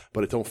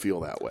 but it don't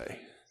feel that way.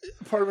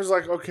 Part of me is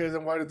like, okay,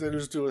 then why did they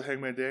just do it with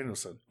Hangman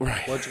Danielson?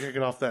 Right? Why'd you kick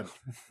it off then?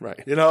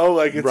 Right?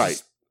 Like it's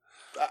right.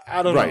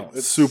 I don't know.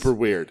 It's super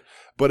weird.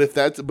 But if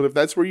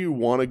that's where you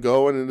want to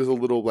go, and it is a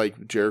little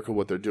like Jericho,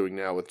 what they're doing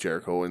now with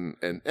Jericho and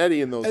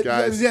Eddie and those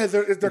guys, yeah,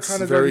 they're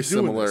kind of very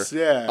similar. This,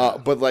 yeah,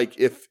 but like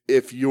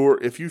if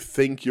you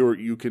think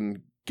you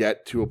can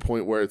get to a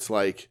point where it's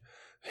like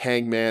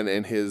Hangman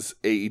and his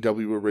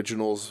AEW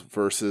originals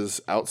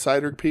versus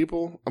outsider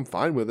people, I'm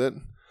fine with it.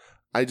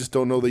 I just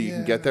don't know that you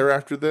can get there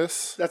after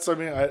this. That's what I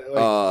mean.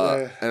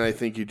 And I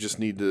think you just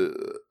need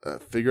to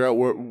figure out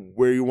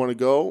where you want to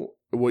go.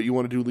 What you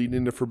want to do leading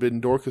into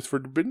Forbidden Door, because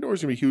Forbidden Door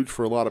is going to be huge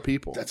for a lot of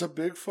people. That's a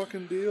big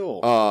fucking deal.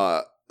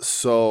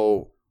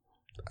 So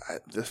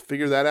just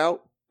figure that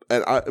out.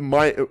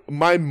 And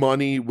my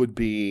money would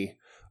be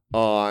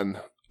on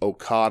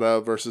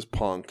Okada versus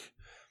Punk,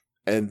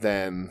 and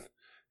then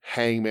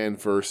Hangman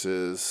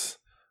versus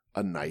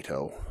a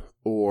Naito,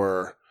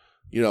 or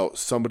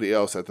somebody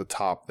else at the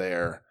top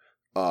there.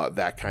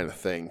 That kind of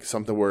thing.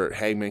 Something where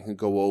Hangman can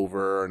go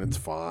over and it's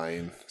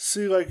fine.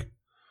 See, like.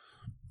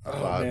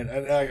 Oh man,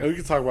 and we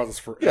can talk about this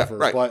forever,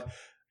 right. But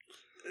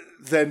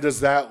then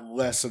does that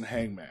lessen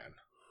Hangman?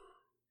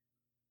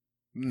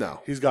 No,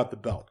 he's got the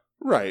belt,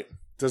 right?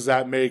 Does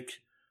that make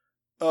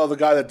the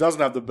guy that doesn't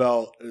have the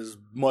belt is a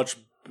much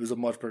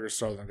bigger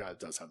star than the guy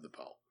that does have the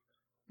belt?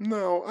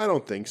 No, I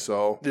don't think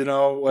so.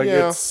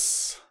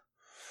 It's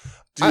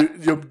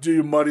do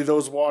you muddy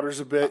those waters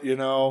a bit?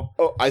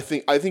 Oh, I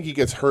think he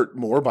gets hurt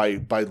more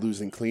by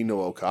losing clean to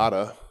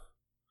Okada.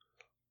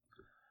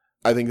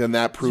 I think then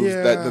that proves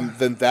that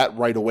then that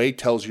right away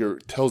tells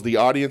the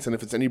audience, and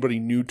if it's anybody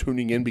new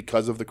tuning in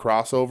because of the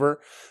crossover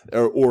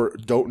or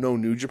don't know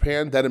New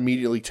Japan, that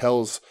immediately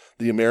tells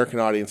the American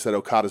audience that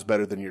Okada's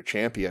better than your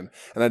champion.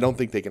 And I don't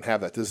think they can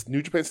have that. Does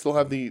New Japan still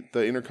have the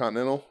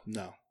Intercontinental?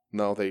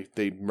 No,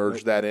 they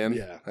merged that in.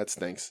 Yeah, that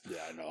stinks. Yeah,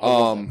 I know. I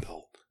love that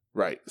belt.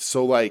 Right.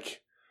 So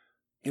like,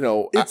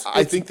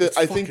 I think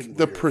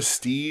the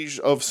prestige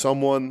of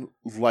someone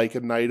like a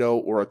Naito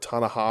or a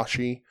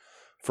Tanahashi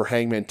for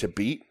Hangman to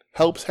beat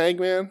helps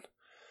Hangman,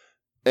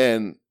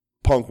 and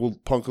Punk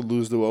will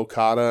lose to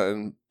Okada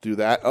and do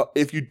that.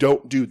 If you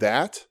don't do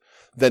that,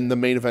 then the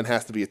main event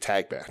has to be a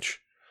tag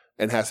match,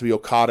 and has to be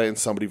Okada and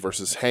somebody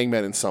versus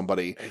Hangman and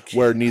somebody,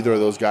 where neither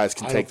of those guys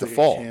can take the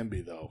fall. It can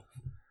be though.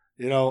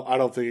 I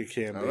don't think it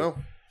can be. I don't know.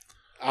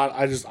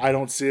 I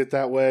don't see it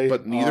that way.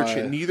 But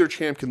neither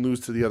champ can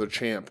lose to the other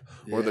champ,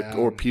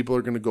 or people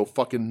are going to go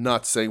fucking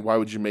nuts saying, "Why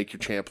would you make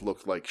your champ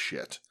look like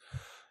shit?"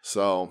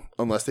 So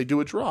unless they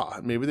do a draw,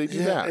 maybe they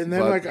do that. And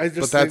then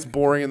but that's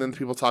boring. And then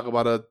people talk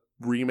about a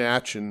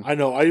rematch, and I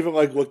know. I even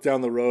look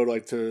down the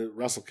road to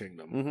Wrestle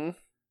Kingdom. Mm-hmm.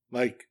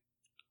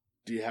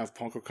 Do you have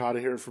Punk Okada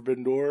here at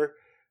Forbidden Door?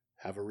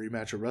 Have a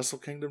rematch at Wrestle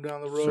Kingdom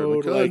down the road?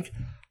 Certainly could.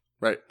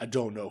 Right. I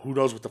don't know. Who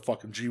knows with the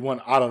fucking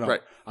G1? I don't know.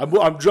 Right.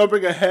 I'm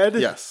jumping ahead.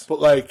 Yes.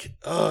 But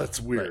it's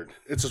weird. Right.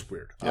 It's just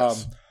weird.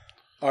 Yes.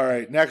 All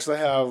right. Next, I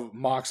have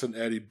Mox and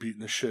Eddie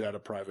beating the shit out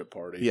of Private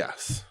Party.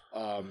 Yes.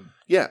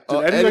 Did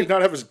Eddie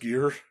not have his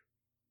gear?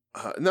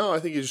 No, I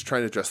think he's just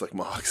trying to dress like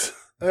Mox.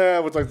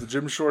 With the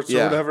gym shorts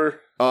or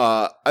whatever.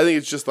 I think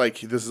it's just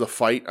this is a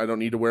fight. I don't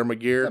need to wear my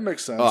gear. That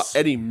makes sense.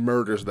 Eddie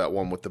murders that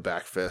one with the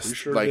back fist. You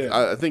sure did.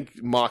 I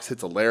think Mox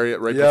hits a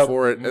lariat right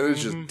before it, and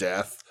it's just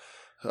death.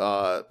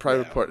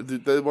 Private Party.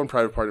 The one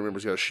Private Party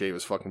member's got to shave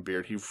his fucking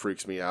beard. He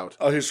freaks me out.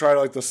 Oh, he's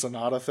trying the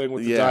Sonata thing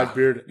with the dyed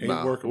beard.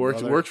 Ain't working.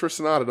 Works for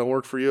Sonata. Don't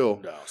work for you.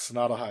 No,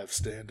 Sonata Hive,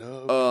 stand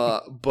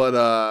up.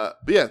 But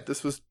yeah,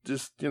 this was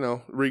just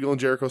Regal and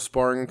Jericho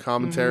sparring and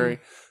commentary.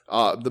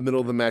 The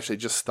middle of the match, they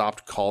just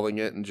stopped calling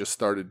it and just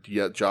started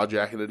jaw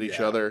jacking at each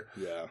other.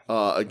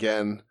 Yeah.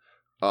 Again,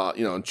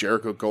 and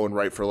Jericho going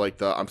right for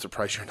the "I'm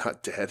surprised you're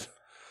not dead."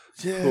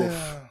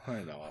 Yeah,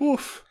 I know.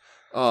 Oof.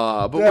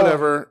 But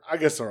whatever. I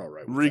guess they're all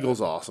right.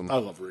 Regal's awesome. I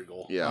love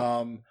Regal.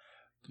 Yeah.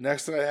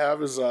 Next thing I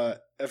have is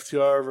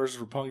FTR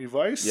versus Roppongi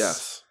Vice.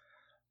 Yes.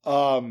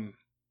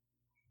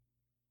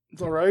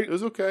 It's all right. It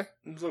was okay.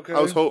 It was okay. I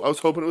was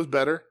hoping it was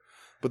better,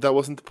 but that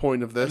wasn't the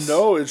point of this.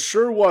 No, it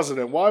sure wasn't.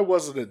 And why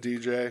wasn't it,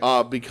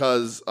 DJ?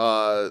 Because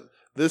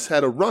this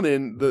had a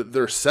run-in.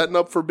 They're setting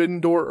up Forbidden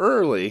Door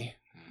early.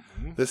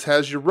 Mm-hmm. This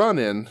has your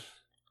run-in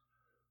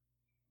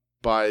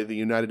by the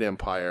United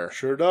Empire.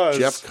 Sure does.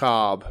 Jeff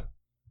Cobb.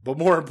 But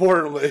more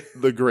importantly,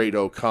 the Great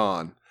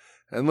O'Khan.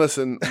 And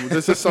listen,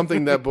 this is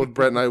something that both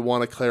Brett and I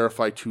want to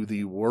clarify to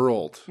the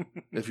world,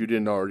 if you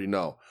didn't already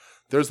know.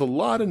 There's a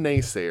lot of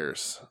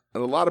naysayers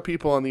and a lot of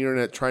people on the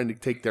internet trying to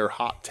take their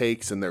hot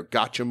takes and their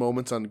gotcha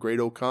moments on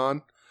Great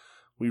O'Khan.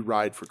 We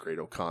ride for Great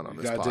O'Khan on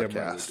this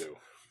podcast. Right,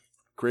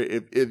 great.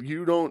 If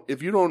you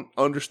don't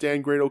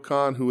understand Great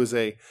O'Khan, who is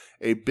a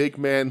big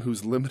man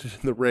who's limited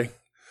in the ring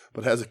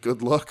but has a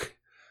good look,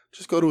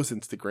 just go to his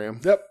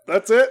Instagram. Yep,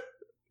 that's it.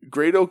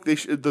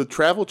 The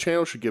Travel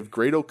Channel should give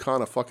Great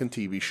O'Khan a fucking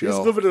TV show.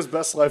 He's living his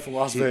best life in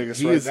Las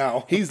Vegas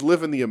now. He's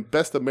living the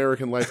best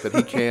American life that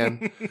he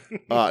can.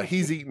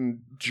 He's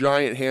eating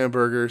giant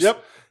hamburgers.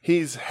 Yep.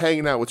 He's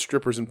hanging out with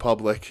strippers in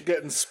public.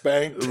 Getting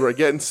spanked.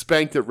 Getting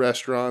spanked at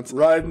restaurants.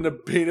 Riding a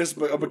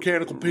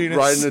mechanical penis.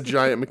 Riding a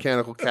giant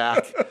mechanical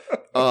cack.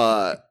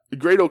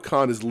 Great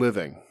O'Khan is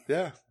living.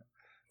 Yeah.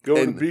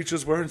 Going to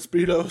beaches wearing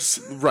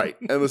Speedos. Right.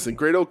 And listen,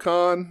 Great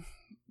O'Khan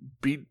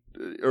he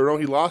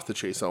lost to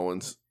Chase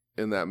Owens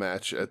in that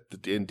match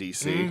in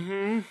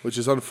DC, which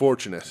is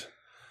unfortunate.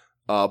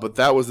 But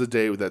that was the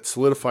day that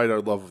solidified our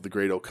love of the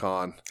Great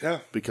O'Khan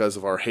because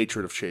of our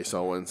hatred of Chase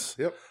Owens.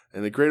 Yep.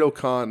 And the Great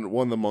O'Khan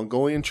won the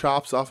Mongolian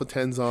chops off of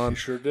Tenzan. He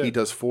sure did. He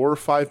does 4 or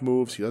 5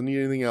 moves. He doesn't need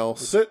anything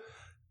else. That's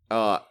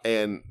it.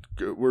 And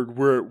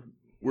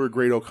we're a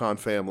Great O'Khan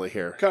family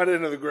here. Got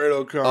into the Great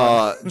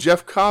O'Khan.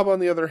 Jeff Cobb, on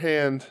the other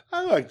hand,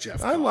 I like Jeff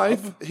Cobb. I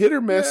like hit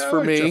or miss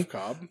for me. Jeff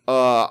Cobb.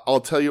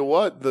 I'll tell you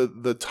what,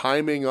 the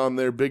timing on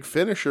their big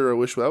finisher, I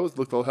wish that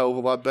looked a hell of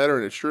a lot better,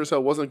 and it sure as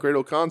hell wasn't Great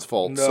O'Khan's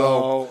fault.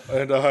 No,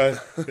 and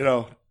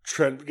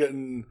Trent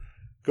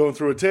going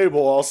through a table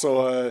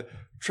also.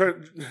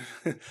 Trent,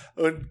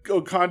 when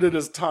O'Khan did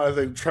his time, I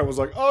think Trent was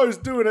like, "Oh, he's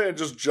doing it," and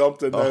just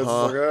jumped in there. It's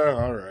like,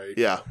 all right,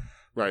 yeah.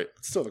 Right.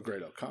 It's still the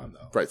Great O'Khan,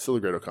 though. Right, still the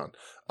Great O'Khan.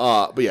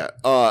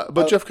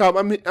 But Jeff Cobb,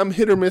 I'm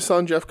hit or miss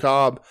on Jeff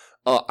Cobb.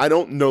 I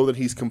don't know that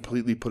he's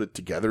completely put it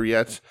together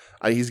yet.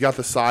 He's got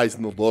the size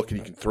and the look, and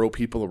he can throw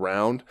people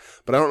around.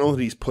 But I don't know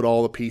that he's put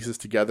all the pieces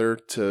together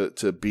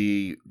to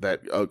be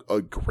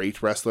a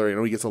great wrestler. I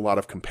know he gets a lot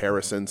of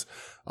comparisons.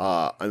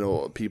 I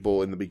know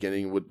people in the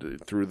beginning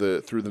would threw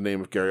the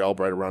name of Gary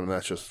Albright around, and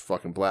that's just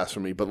fucking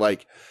blasphemy. But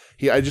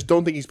I just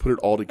don't think he's put it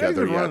all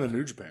together yet. Running the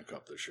New Japan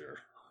Cup this year.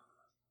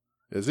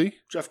 Is he?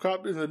 Jeff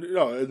Cobb in the New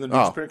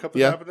Japan Cup that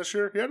happened this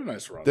year? He had a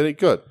nice run. Then he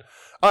good.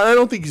 I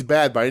don't think he's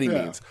bad by any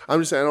means.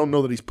 I'm just saying I don't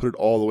know that he's put it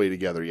all the way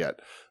together yet.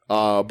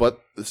 But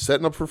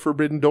setting up for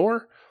Forbidden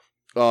Door,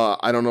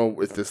 I don't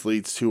know if this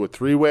leads to a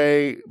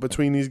 3-way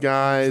between these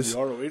guys.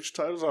 The ROH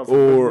titles on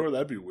Forbidden Door?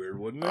 That'd be weird,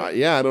 wouldn't it?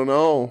 Yeah, I don't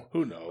know.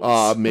 Who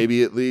knows?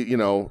 Maybe it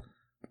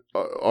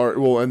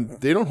and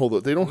they don't hold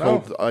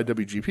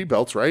IWGP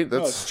belts, right?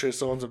 That's it's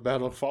Chase Owens and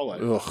Battle of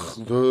Fallout.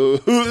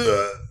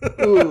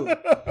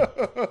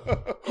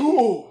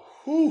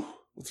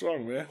 What's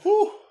wrong, man?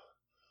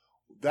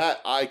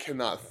 That I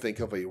cannot think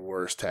of a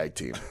worse tag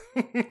team.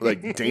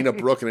 Like Dana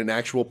Brooke and an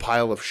actual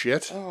pile of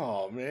shit.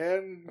 Oh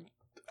man.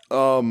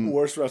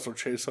 Worst wrestler,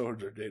 Chase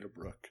Owens or Dana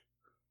Brooke?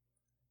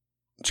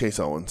 Chase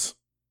Owens.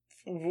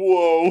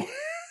 Whoa.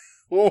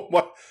 Oh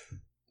my.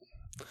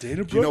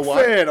 Dana Brooke Do you know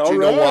why? fan, Do you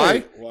know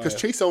why? Because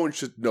Chase Owens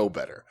should know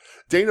better.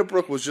 Dana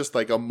Brooke was just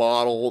like a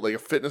model, like a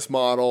fitness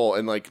model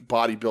and like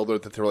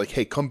bodybuilder that they were like,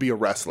 hey, come be a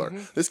wrestler.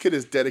 Mm-hmm. This kid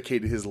has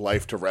dedicated his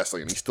life to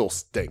wrestling and he still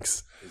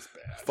stinks. He's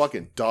bad.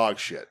 Fucking dog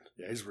shit.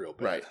 Yeah, he's real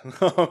bad.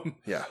 Right.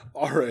 Yeah.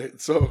 All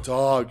right. So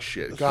dog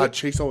shit. God,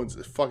 Chase Owens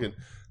is fucking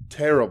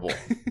terrible.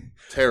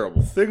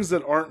 Terrible. Things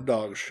that aren't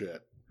dog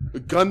shit.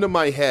 Gun to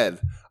my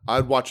head,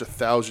 I'd watch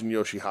 1,000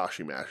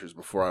 Yoshihashi matches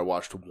before I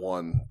watched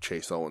one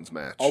Chase Owens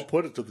match. I'll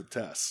put it to the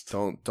test.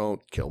 Don't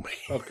kill me.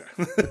 Okay.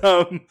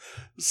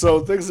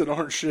 So things that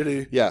aren't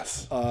shitty.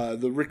 Yes.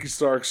 The Ricky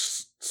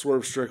Starks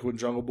Swerve Strickland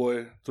Jungle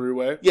Boy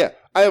 3-way. Yeah,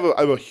 I have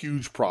a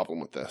huge problem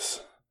with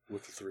this.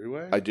 With the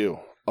 3-way? I do.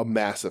 A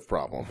massive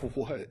problem.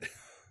 What?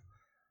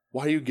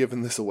 Why are you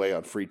giving this away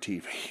on free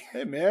TV?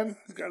 Hey, man,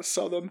 you gotta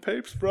sell them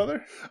papes,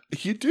 brother.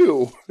 You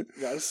do. You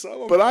gotta sell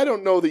them. But I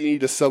don't know that you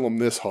need to sell them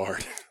this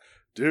hard.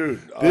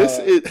 Dude.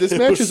 This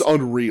match is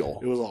unreal.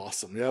 It was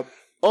awesome, yep.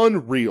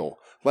 Unreal.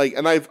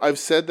 And I've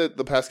said that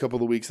the past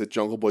couple of weeks that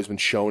Jungle Boy's been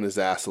showing his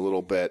ass a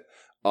little bit.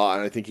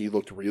 And I think he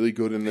looked really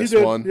good in this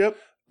one. Yep.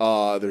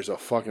 There's a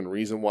fucking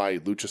reason why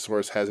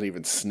Luchasaurus hasn't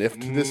even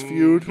sniffed this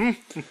feud.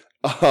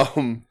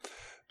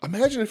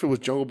 Imagine if it was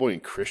Jungle Boy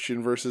and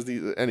Christian versus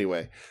these.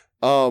 Anyway.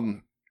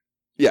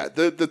 Yeah,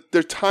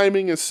 their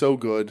timing is so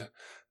good.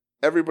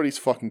 everybody's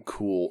fucking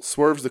cool.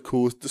 Swerve's the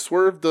coolest. The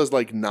Swerve does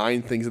like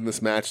 9 things in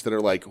this match that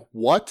are like,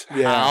 what?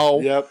 Yeah, how?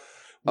 Yep.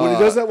 When he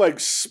does that like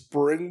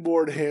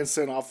springboard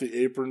handstand off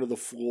the apron to the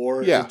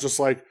floor, yeah, it's just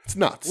like, it's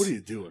nuts. What are you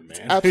doing,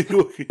 man?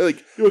 Absolutely.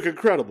 You look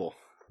incredible.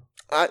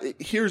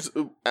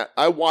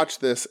 I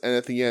watched this, and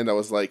at the end I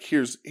was like,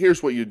 here's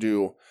what you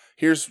do.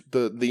 Here's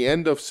the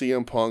end of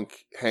CM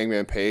Punk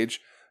Hangman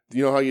Page.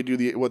 You know how you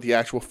do what the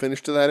actual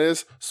finish to that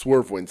is?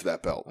 Swerve wins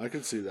that belt. I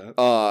can see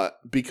that.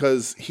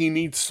 Because he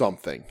needs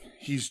something.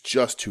 He's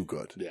just too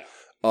good. Yeah.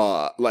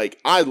 Like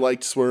I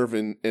liked Swerve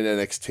in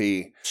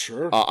NXT.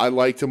 Sure. I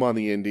liked him on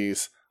the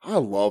Indies. I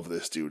love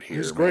this dude here.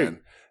 He's great.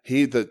 Man.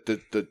 He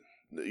the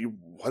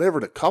whatever,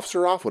 the cuffs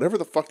are off. Whatever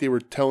the fuck they were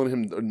telling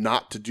him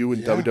not to do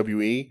in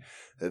WWE,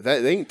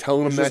 they ain't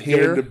telling him that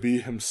here. To be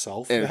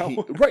himself and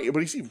now. Right,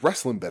 but he's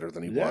wrestling better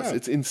than he was.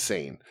 It's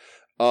insane.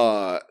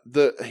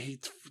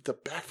 The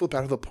backflip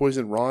out of the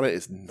Poison Rana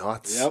is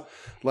nuts. Yep.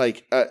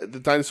 Like the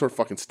dinosaur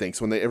fucking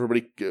stinks when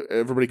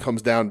everybody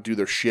comes down to do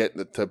their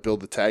shit to build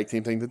the tag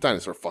team thing. The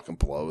dinosaur fucking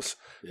blows.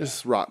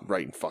 Just right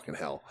in fucking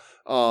hell.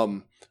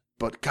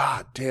 But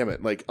god damn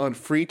it, like on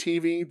free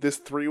TV, this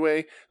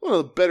 3-way, one of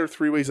the better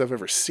 3-ways I've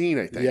ever seen.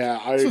 I think. Yeah,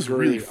 this was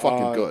really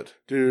fucking good,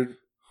 dude.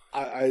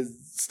 I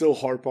still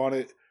harp on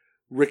it.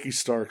 Ricky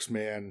Starks,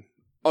 man.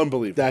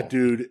 Unbelievable. That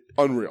dude.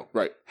 Unreal.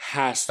 Right.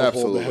 Has to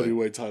hold the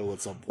heavyweight title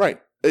at some point.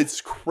 Right. It's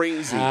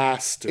crazy.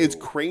 Has to. It's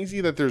crazy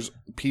that there's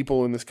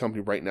people in this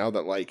company right now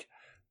that like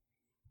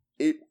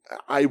it.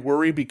 I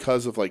worry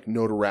because of like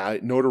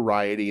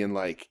notoriety and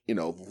like, you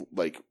know,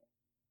 like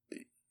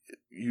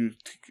you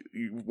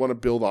want to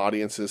build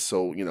audiences.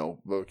 So, you know,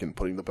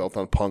 putting the belt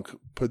on Punk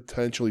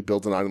potentially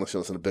builds an audience unless you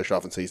listen to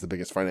Bischoff and say he's the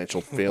biggest financial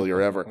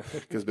failure ever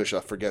because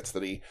Bischoff forgets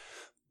that he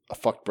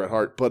fucked Bret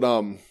Hart. But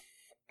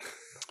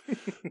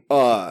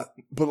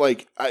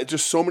like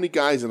just so many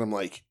guys that I'm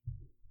like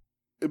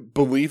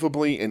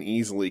believably and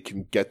easily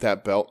can get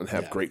that belt and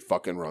have great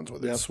fucking runs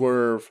with it.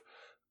 Swerve,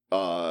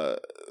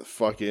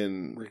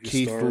 fucking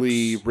Keith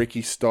Lee,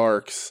 Ricky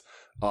Starks,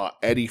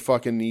 Eddie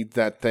fucking needs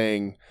that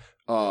thing.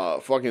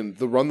 Fucking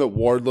the run that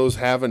Wardlow's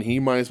having, he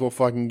might as well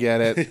fucking get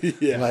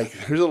it. Like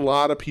there's a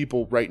lot of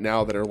people right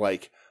now that are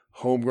like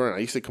homegrown. I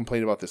used to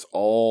complain about this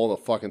all the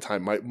fucking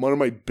time. One of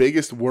my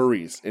biggest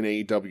worries in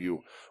AEW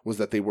was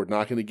that they were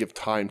not going to give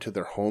time to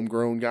their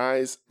homegrown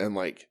guys, and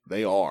like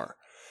they are.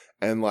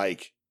 And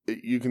like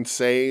you can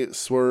say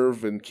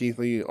Swerve and Keith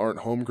Lee aren't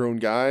homegrown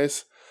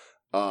guys,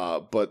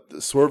 but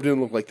Swerve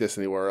didn't look like this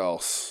anywhere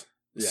else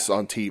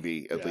on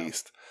TV at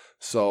least.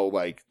 So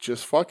like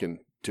just fucking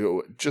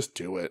do it. Just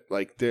do it.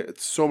 Like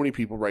there's so many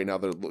people right now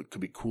that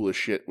could be cool as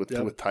shit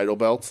with title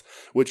belts,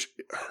 which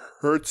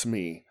hurts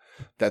me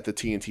that the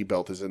TNT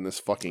belt is in this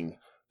fucking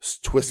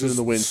twisted in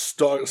the wind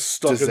stuck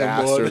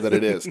disaster in the mud. that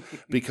it is,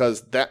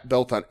 because that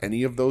belt on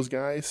any of those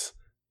guys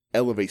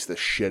elevates the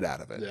shit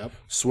out of it.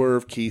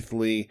 Swerve, Keith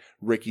Lee,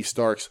 Ricky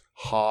Starks,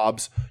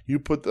 Hobbs. You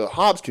put the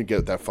Hobbs can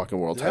get that fucking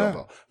world title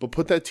belt, but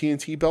put that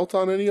TNT belt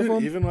on any of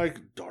them. Even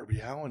like Darby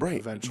Allin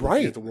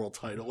eventually get the world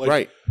title.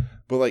 Like,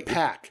 but like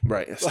Pac.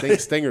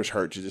 Stinger's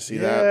hurt. Did you see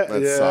that?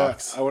 That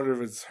sucks. I wonder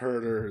if it's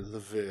hurt or the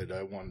vid.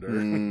 I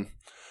wonder.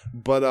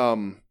 But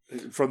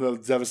from the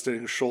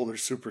devastating shoulder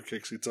super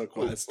kicks he took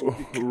last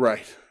week.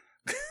 Right.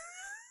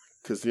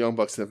 Because the Young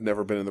Bucks have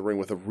never been in the ring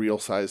with a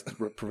real-sized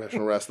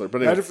professional wrestler. But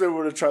anyway. Imagine if they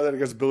would have tried that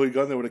against Billy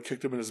Gunn, they would have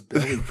kicked him in his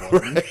belly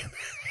button.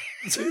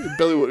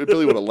 Billy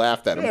would have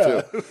laughed at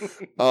him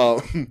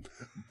too.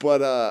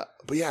 But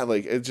yeah,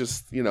 like it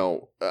just, you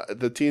know,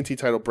 the TNT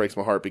title breaks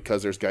my heart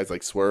because there's guys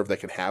like Swerve that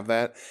can have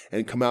that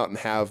and come out and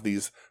have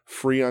these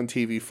free on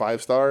TV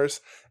 5 stars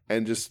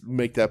and just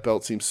make that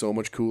belt seem so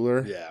much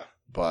cooler. Yeah,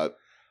 but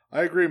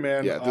I agree,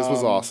 man. Yeah, this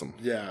was awesome.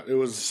 Yeah, it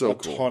was so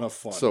cool. Ton of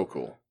fun. So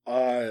cool.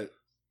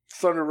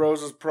 Thunder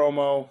Rosa's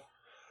promo,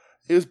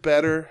 it was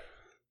better.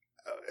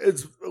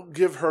 It's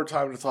give her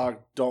time to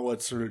talk. Don't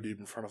let Serena Deeb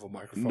in front of a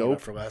microphone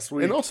after last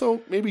week. And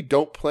also, maybe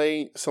don't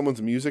play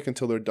someone's music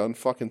until they're done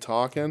fucking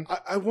talking.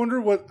 I wonder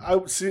what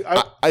I see.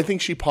 I think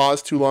she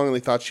paused too long and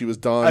they thought she was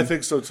done. I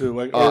think so too.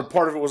 Like, or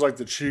part of it was like,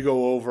 did she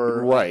go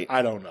over? Right.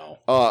 I don't know.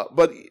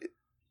 But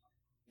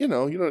you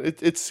know,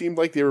 it seemed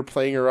like they were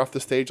playing her off the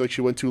stage like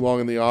she went too long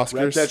in the Oscars.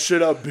 Wrap that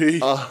shit up, B.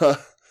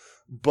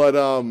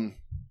 But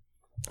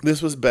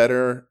this was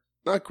better.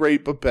 Not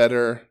great, but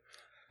better.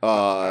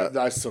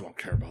 I still don't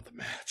care about the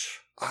match.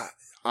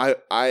 I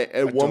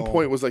at one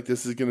point was like,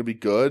 this is going to be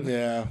good.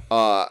 Yeah.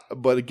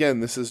 But again,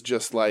 this is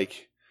just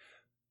like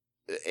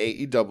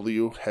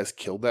AEW has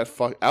killed that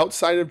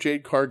outside of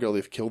Jade Cargill,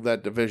 they've killed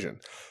that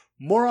division.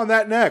 More on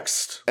that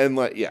next. And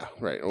like, yeah,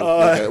 right.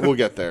 We'll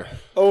get there.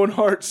 Owen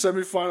Hart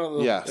semifinal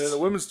in the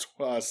women's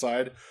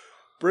side.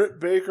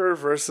 Britt Baker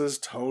versus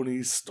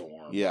Toni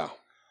Storm. Yeah.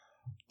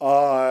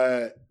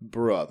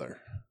 Brother.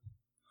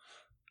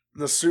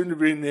 The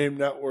soon-to-be-named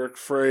network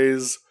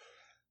phrase,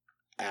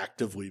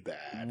 actively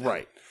bad.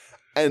 Right.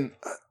 And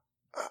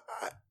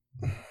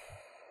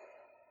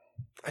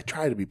I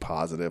try to be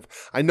positive.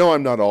 I know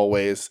I'm not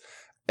always,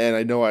 and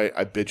I know I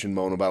bitch and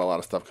moan about a lot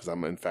of stuff because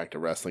I'm, in fact, a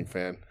wrestling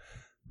fan.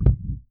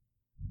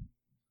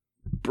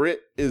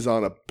 Britt is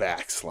on a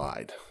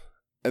backslide,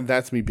 and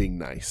that's me being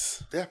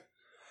nice. Yeah.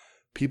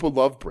 People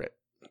love Britt.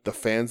 The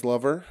fans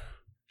love her.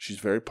 She's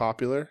very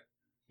popular.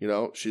 You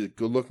know, she's a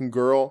good-looking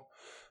girl.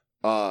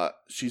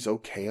 She's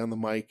okay on the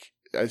mic.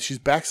 She's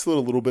backslid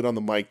a little bit on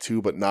the mic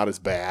too, but not as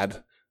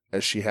bad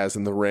as she has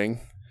in the ring.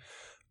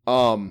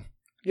 You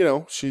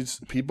know, she's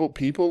people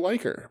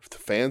like her. The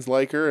fans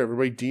like her.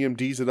 Everybody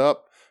DMDs it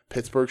up.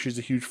 Pittsburgh, she's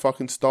a huge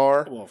fucking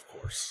star. Well, of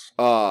course.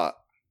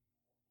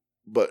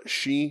 But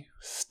she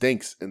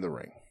stinks in the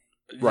ring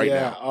right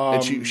now,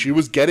 and she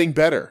was getting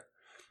better,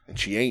 and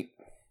she ain't.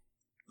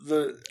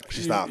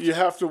 She's not. You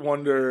have to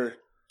wonder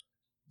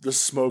the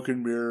smoke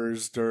and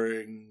mirrors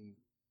during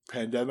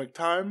pandemic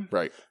time,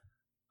 right?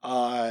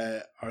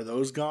 Are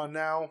those gone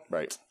now?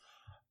 Right.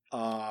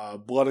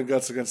 Blood and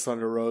Guts against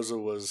Thunder Rosa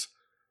was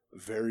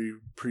very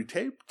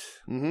pre-taped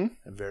and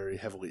very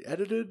heavily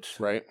edited.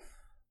 Right.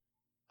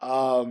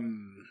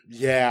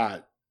 Yeah.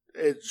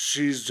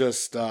 She's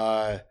just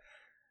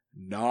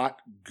not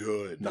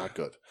good. Not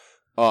good.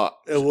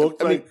 It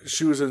looked like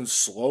she was in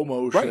slow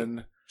motion.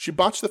 Right. She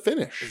botched the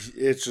finish.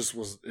 It's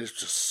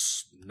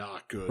just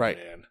not good, right.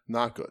 Man.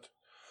 Not good.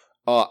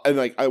 And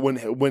like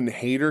when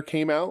Hayter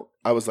came out,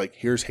 I was like,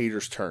 "Here's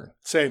Hayter's turn."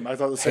 Same. I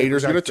thought the same.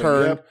 Hayter's going to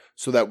turn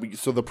so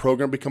the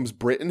program becomes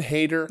Britt and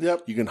Hayter.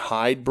 Yep. You can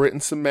hide Britt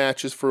in some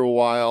matches for a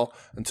while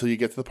until you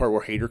get to the part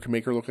where Hayter can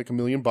make her look like $1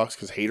 million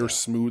because Hayter's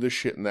smooth as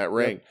shit in that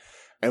ring. Yep.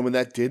 And when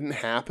that didn't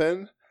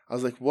happen, I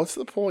was like, "What's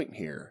the point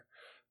here?"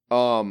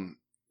 And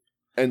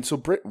so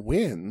Britt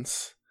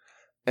wins,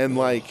 and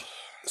like,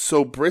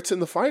 so Britt's in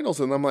the finals,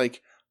 and I'm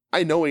like,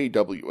 I know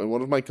AEW, and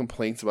one of my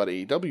complaints about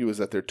AEW is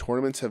that their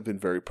tournaments have been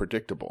very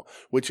predictable,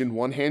 which in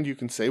one hand you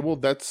can say, well,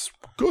 that's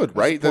good,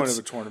 right? That's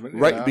the point of a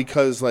tournament. Right,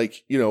 because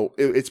like, you know,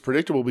 it's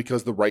predictable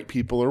because the right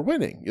people are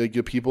winning. Like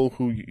the people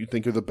who you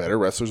think are the better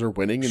wrestlers are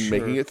winning and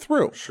making it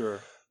through. Sure.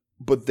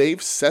 But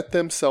they've set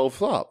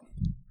themselves up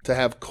to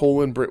have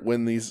Cole and Britt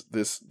win this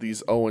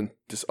Owen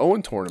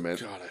tournament.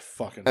 God, I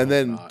fucking and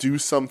then do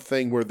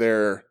something where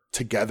they're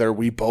together.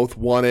 We both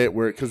won it,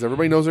 where because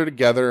everybody knows they're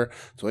together.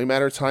 It's only a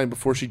matter of time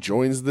before she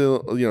joins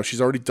the. You know, she's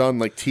already done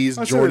like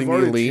teased joining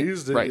the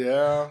elite, right?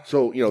 Yeah.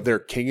 So you know they're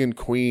king and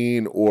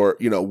queen, or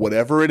you know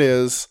whatever it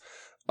is.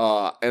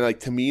 And like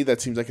to me, that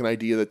seems like an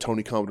idea that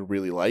Tony Khan would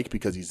really like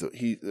because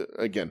he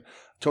again,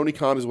 Tony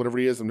Khan is whatever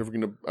he is. I'm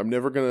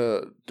never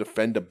gonna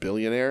defend a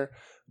billionaire.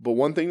 But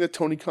one thing that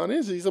Tony Khan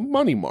is he's a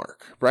money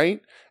mark,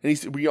 right?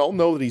 And we all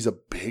know that he's a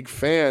big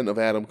fan of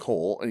Adam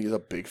Cole and he's a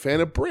big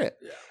fan of Britt.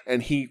 Yeah.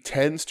 And he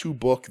tends to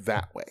book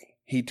that way.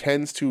 He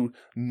tends to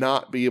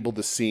not be able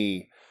to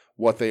see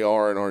what they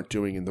are and aren't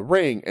doing in the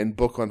ring and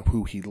book on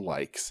who he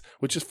likes,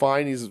 which is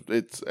fine.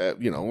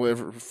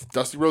 If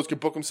Dusty Rhodes could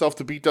book himself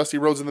to beat Dusty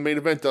Rhodes in the main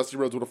event, Dusty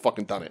Rhodes would have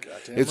fucking done it.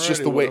 It's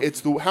just the way,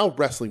 how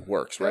wrestling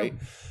works, right?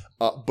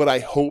 But I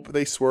hope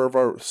they swerve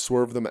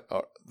them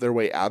their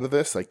way out of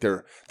this. Like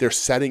they're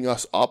setting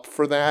us up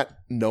for that,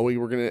 knowing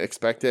we're going to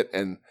expect it.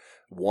 And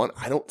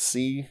I don't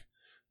see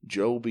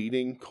Joe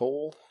beating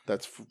Cole.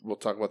 We'll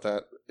talk about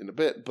that in a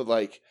bit. But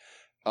like,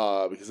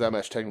 because that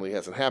match technically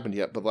hasn't happened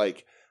yet. But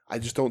like, I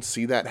just don't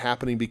see that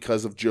happening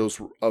because of Joe's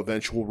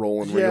eventual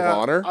role in Ring of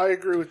Honor. I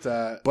agree with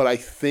that. But I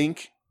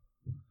think,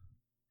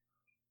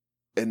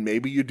 and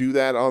maybe you do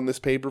that on this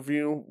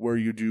pay-per-view where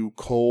you do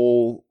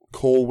Cole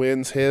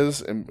wins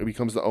his and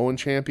becomes the Owen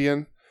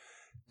champion,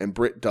 and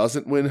Britt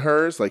doesn't win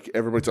hers. Like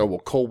everybody's, well,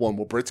 Cole won,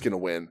 well, Britt's gonna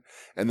win,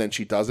 and then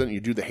she doesn't.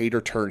 You do the Hayter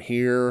turn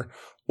here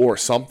or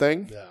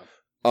something.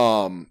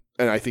 Yeah.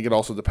 And I think it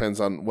also depends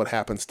on what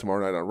happens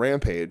tomorrow night on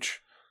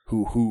Rampage.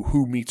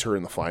 Who meets her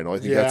in the final? I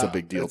think that's a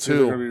big deal it's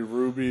too. It's gonna be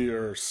Ruby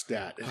or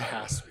Stat. It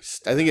has to be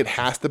Stat. I think it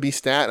has to be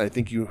Stat,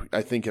 and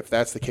I think if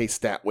that's the case,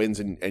 Stat wins,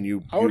 and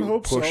you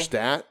push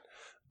Stat.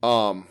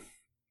 But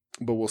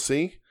we'll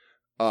see.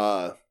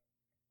 But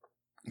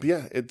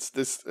yeah, it's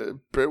this.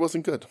 Britt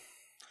wasn't good.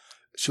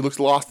 She looks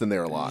lost in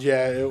there a lot.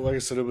 Yeah, like I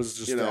said, it was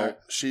just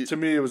to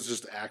me, it was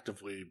just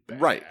actively bad.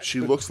 Right.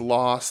 She looks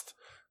lost.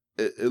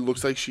 It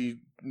looks like she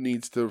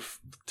needs to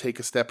take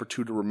a step or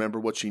two to remember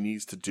what she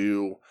needs to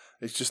do.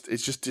 It's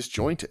just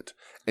disjointed,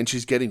 and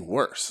she's getting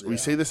worse. Yeah. We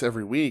say this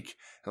every week,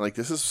 and like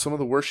this is some of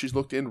the worst she's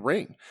looked in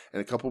ring.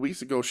 And a couple of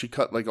weeks ago, she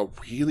cut like a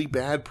really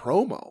bad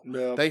promo.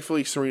 Yeah.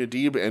 Thankfully, Serena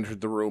Deeb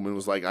entered the room and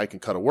was like, "I can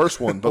cut a worse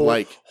one,"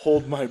 but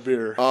hold my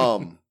beer.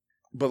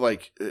 But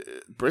like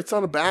Britt's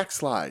on a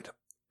backslide,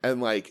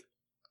 and like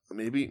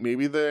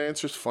maybe the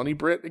answer's funny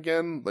Britt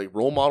again. Like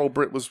role model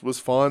Britt was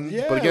fun,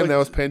 yeah, but again that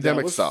was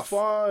pandemic stuff.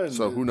 Fun.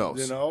 So who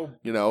knows?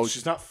 You know,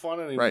 she's not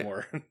fun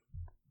anymore.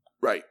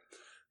 Right.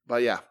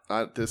 But yeah,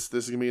 this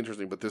is gonna be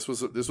interesting. But this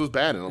was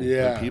bad,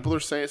 and people are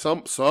saying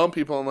some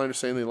people online are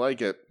saying they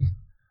like it.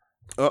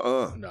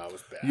 No, it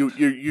was bad.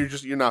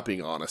 You're not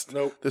being honest.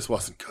 Nope, this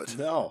wasn't good.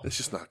 No, it's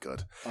just not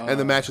good. And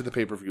the match at the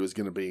pay-per-view is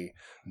gonna be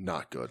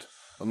not good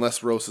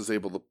unless Rose is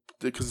able to,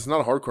 because it's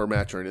not a hardcore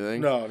match or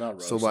anything. No, not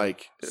Rose. So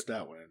like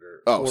Stat wins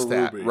or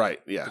Stat, Ruby, right?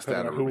 Yeah,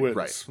 Stat or who Ruby,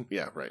 wins. Right?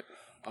 Yeah, right.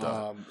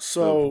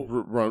 So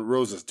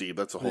Rose is deep.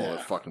 That's a whole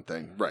other fucking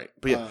thing, right?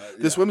 But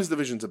this women's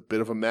division's a bit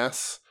of a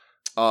mess.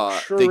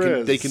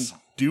 They can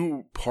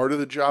do part of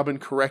the job in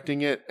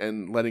correcting it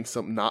and letting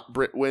some not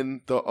Brit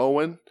win the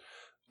Owen.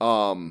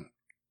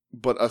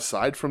 But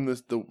aside from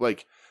this,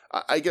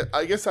 I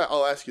guess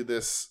I'll ask you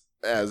this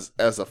as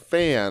a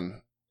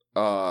fan,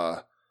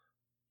 but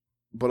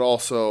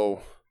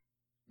also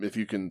if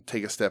you can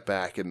take a step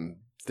back and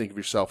think of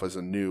yourself as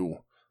a new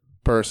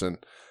person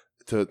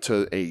to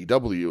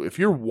AEW. If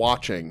you're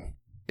watching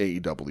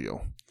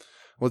AEW,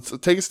 let's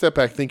take a step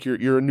back. Think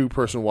you're a new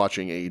person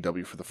watching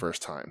AEW for the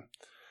first time,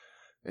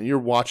 and you're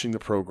watching the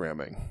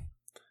programming,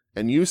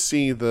 and you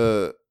see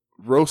the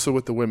Rosa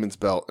with the women's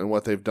belt and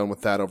what they've done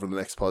with that over the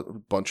next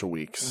bunch of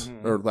weeks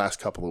or last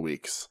couple of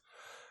weeks,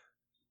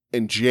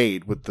 and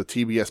Jade with the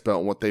TBS belt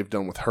and what they've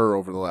done with her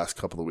over the last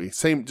couple of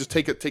weeks. Just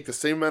take the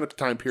same amount of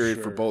time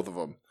period for both of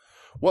them.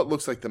 What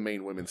looks like the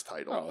main women's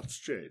title? Oh, it's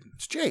Jade.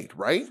 It's Jade,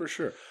 right? For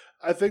sure.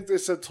 I think they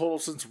said total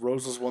since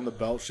Rosa's won the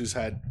belt, she's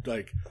had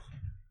like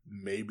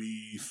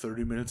maybe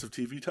 30 minutes of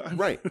TV time.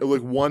 Right.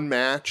 Like one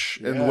match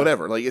and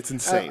whatever. Like it's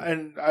insane.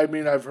 And I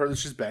mean, I've heard that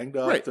she's banged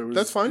up. Right.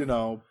 That's fine.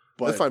 But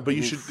that's fine. But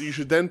you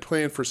should then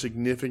plan for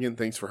significant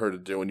things for her to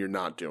do, and you're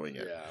not doing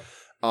it.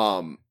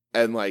 Yeah.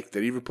 And like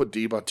they even put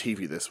Deeb on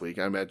TV this week.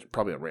 I imagine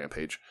probably on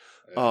Rampage.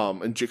 Yeah.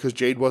 And because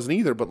Jade wasn't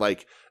either, but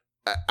like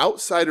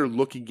outsider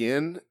looking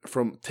in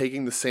from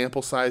taking the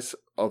sample size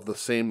of the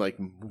same like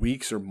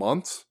weeks or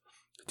months.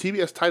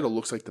 TBS title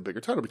looks like the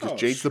bigger title because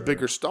Jade's the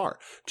bigger star.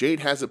 Jade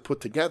has it put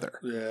together.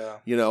 Yeah.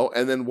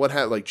 And then what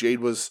happened, like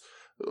Jade was,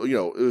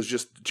 it was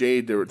just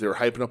Jade. They were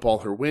hyping up all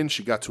her wins.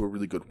 She got to a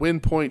really good win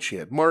point. She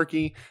had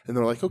Marky. And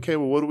they're like, okay,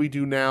 well, what do we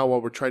do now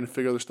while we're trying to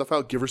figure other stuff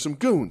out? Give her some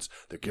goons.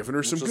 They're giving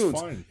her some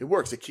goons. Fine. It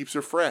works. It keeps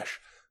her fresh.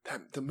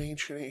 The main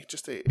shit,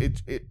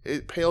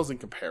 it pales in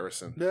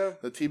comparison. Yeah.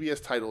 The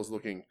TBS title is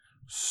looking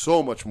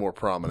so much more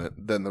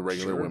prominent than the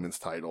regular women's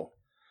title.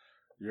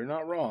 You're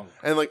not wrong.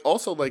 And like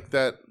also like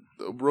that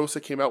Rosa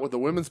came out with the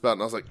women's belt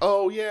and I was like,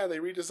 oh yeah, they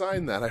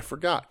redesigned that. I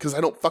forgot because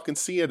I don't fucking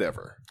see it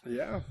ever.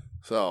 Yeah.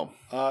 So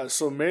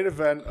main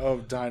event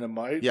of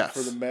Dynamite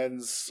for the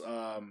men's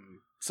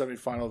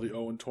semifinal of the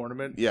Owen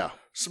tournament. Yeah.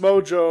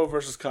 Samoa Joe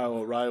versus Kyle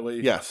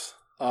O'Reilly. Yes.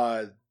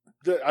 I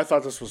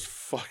thought this was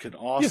fucking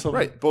awesome. Yeah,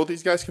 right. Both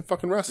these guys can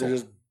fucking wrestle. They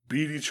just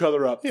beat each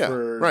other up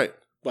for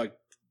like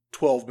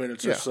 12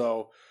 minutes or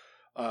so.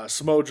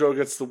 Samoa Joe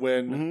gets the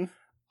win. Mm-hmm.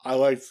 I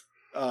liked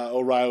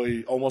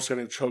O'Reilly almost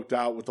getting choked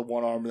out with the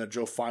one arm and then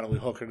Joe finally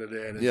hooking it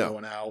in and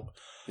going out.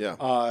 Yeah.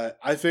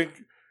 I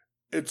think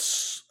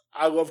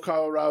I love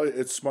Kyle O'Reilly.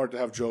 It's smart to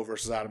have Joe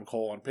versus Adam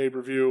Cole on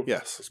pay-per-view.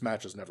 Yes. This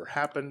match has never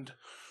happened.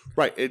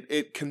 Right.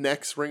 It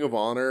connects Ring of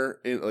Honor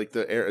in like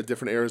the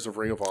different eras of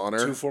Ring of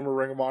Honor. Two former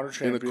Ring of Honor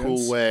champions. In a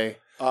cool way.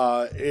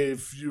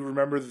 If you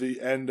remember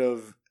the end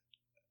of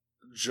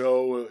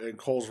Joe and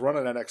Cole's run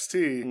in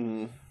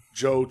NXT,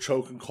 Joe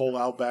choking Cole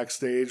out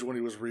backstage when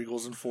he was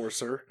Regal's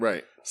enforcer.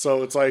 Right.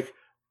 So it's like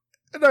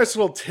a nice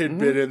little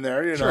tidbit in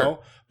there, you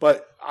know.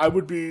 But I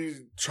would be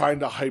trying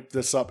to hype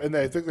this up. And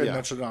I think they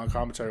mentioned it on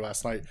commentary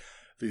last night.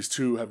 These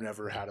two have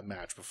never had a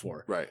match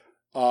before. Right.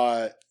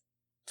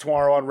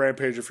 Tomorrow on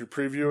Rampage, if you're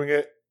previewing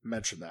it,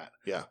 mention that.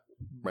 Yeah.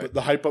 Right. But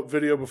the hype up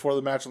video before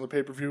the match on the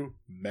pay-per-view,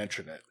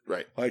 mention it.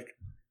 Right. Like,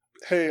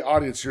 hey,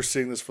 audience, you're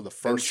seeing this for the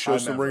first time ever.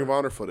 Show some Ring of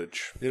Honor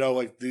footage. You know,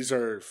 like, these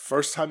are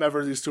first time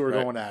ever these two are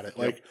going at it.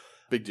 Like,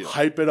 big deal.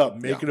 Hype it up.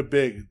 Make it a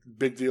big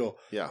deal.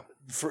 Yeah.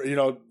 For,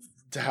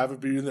 to have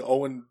it be in the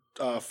Owen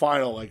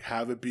final, like,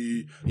 have it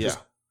be just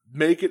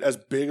make it as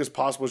big as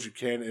possible as you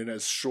can in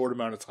as short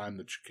amount of time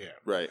that you can.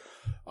 Right.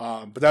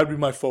 But that would be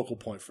my focal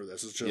point for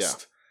this. It's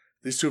just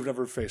these two have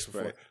never faced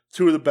before. Right.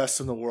 Two of the best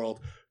in the world.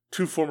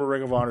 Two former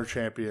Ring of Honor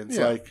champions.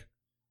 Yeah. Like,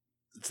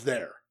 it's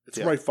there. It's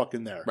right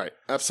fucking there. Right.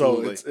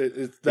 Absolutely. So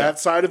it's that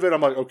side of it.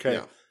 I'm like,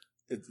 okay,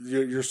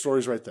 your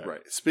story's right there.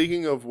 Right.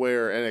 Speaking of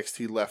where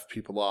NXT left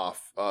people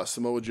off,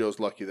 Samoa Joe's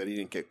lucky that he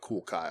didn't get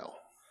Cool Kyle.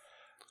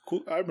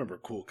 Cool. I remember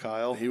Cool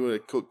Kyle.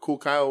 Cool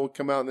Kyle would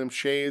come out in them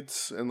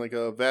shades and like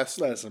a vest,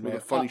 with a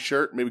funny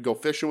shirt, maybe go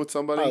fishing with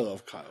somebody. I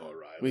love Kyle O'Reilly.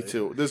 Me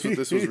too. This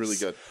was really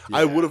good. Yeah.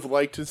 I would have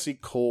liked to see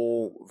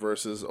Cole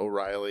versus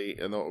O'Reilly,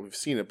 and we've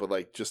seen it, but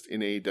like just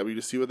in AEW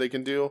to see what they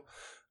can do.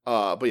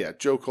 But yeah,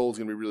 Joe Cole's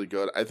gonna be really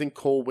good. I think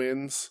Cole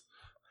wins.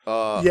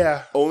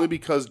 Only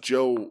because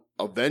Joe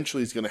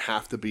eventually is gonna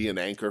have to be an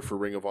anchor for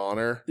Ring of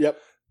Honor. Yep.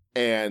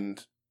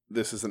 And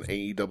this is an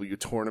AEW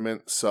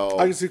tournament, so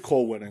I can see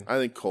Cole winning. I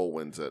think Cole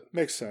wins it.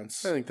 Makes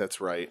sense. I think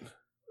that's right.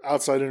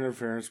 Outside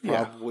interference,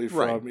 probably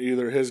from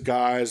either his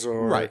guys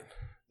or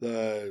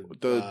the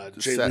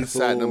Jay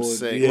Satnam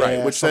Singh,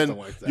 right? Which then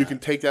like you can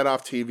take that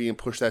off TV and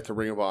push that to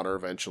Ring of Honor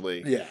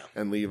eventually,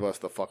 and leave us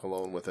the fuck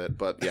alone with it.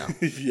 But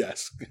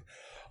yes,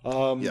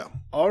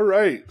 All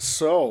right,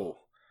 so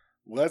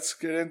let's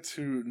get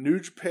into New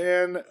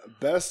Japan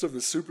Best of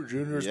the Super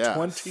Juniors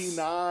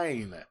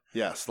 29.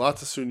 Yes,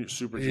 lots of Super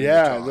Juniors.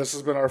 Yeah, talk. This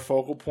has been our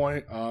focal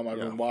point. I've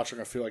been watching,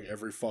 I feel like,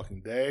 every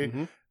fucking day,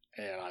 and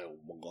I'm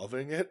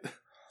loving it.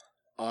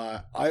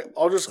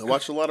 I'll just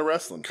watch a lot of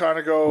wrestling. Kind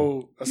of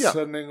go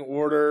ascending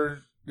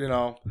order,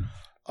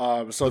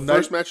 So the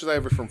first matches I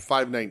have are from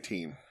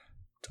 5/19.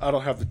 I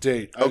don't have the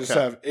date. I just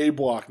have A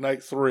Block,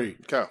 Night 3.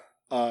 Okay.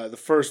 the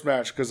first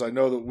match, because I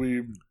know that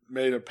we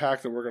made a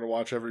pact that we're going to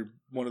watch every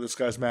one of this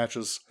guy's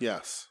matches.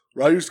 Yes.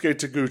 Ryusuke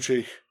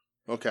Taguchi.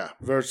 Okay.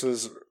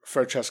 Versus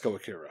Francesco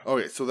Akira.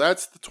 Okay, so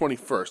that's the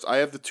 21st. I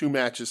have the 2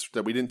 matches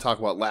that we didn't talk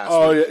about last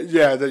week. Oh,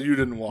 yeah, that you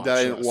didn't watch. That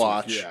I didn't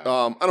watch. Yeah.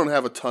 I don't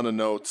have a ton of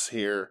notes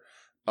here.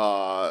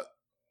 Titan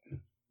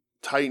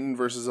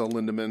versus El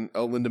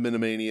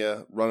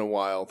Lindamania, Running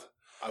Wild.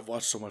 I've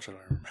watched so much I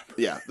don't remember.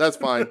 Yeah, that's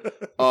fine.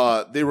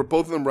 They were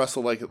both of them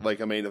wrestle like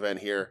a main event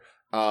here.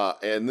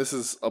 And this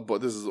is a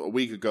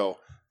week ago.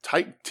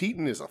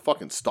 Titan is a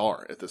fucking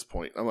star at this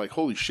point. I'm like,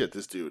 holy shit,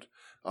 this dude.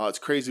 It's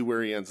crazy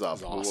where he ends up.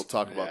 Awesome. We'll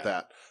talk about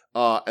that.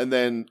 And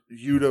then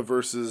Yuta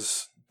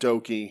versus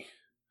Doki.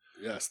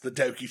 Yes, the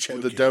Doki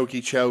Choki. The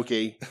Doki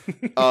Choki.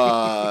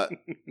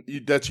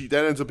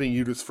 That ends up being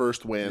Yuta's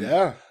first win.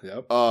 Yeah.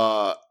 Yep.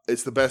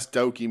 It's the best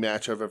Doki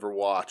match I've ever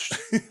watched.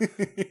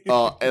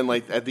 And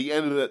like at the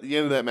end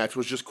of that match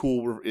was just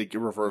cool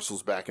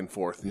reversals back and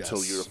forth until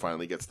Yuta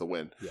finally gets the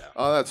win. Yeah.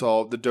 That's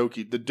all. The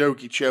Doki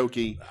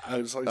Choki. I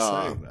was like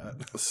saying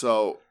that.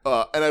 So,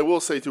 and I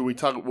will say too, we'll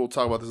talk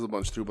about this a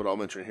bunch too, but I'll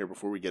mention it here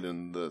before we get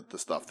into the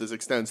stuff. This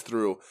extends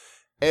through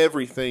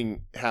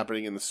everything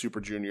happening in the Super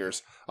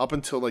Juniors up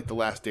until like the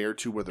last day or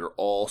two where they're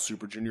all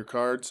Super Junior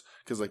cards.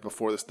 Because like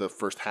before this, the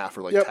first half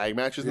are like tag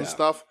matches and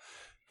stuff.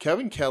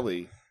 Kevin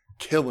Kelly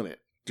killing it.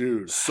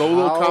 Dude.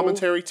 Solo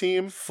commentary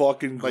team.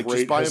 Fucking great. Like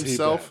just by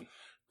himself.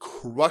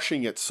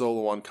 Crushing it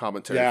solo on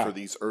commentary for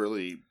these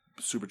early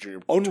Super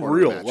Junior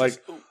Unreal.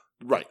 Like,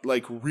 right.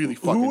 Like really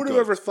fucking Who would have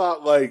ever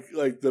thought like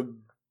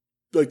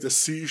the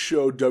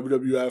C-Show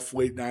WWF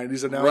late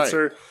 90s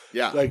announcer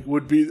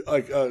would be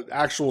like an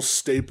actual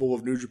staple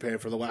of New Japan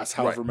for the last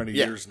however many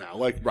years now.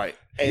 Like,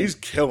 he's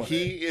killing it.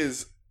 He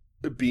is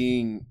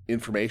being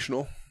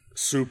informational.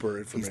 Super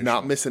informational. He's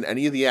not missing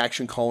any of the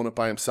action, calling it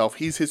by himself.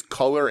 He's his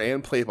color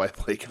and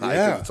play-by-play guy.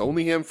 Yeah. It's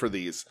only him for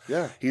these.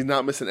 Yeah. He's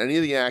not missing any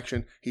of the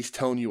action. He's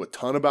telling you a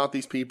ton about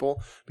these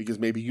people because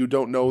maybe you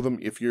don't know them.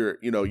 If you're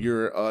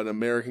an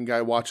American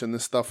guy watching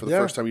this stuff for the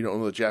first time, you don't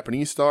know the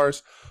Japanese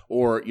stars,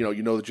 or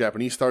you know the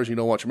Japanese stars, you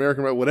don't watch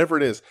American, whatever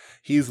it is.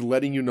 He's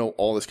letting you know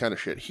all this kind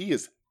of shit. He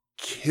is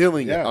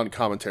killing it on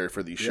commentary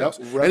for these shows.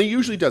 And he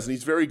usually does, and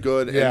he's very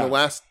good. And the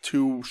last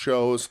 2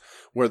 shows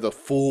where the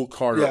full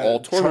card are all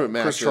tournament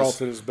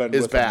matches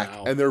is back.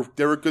 And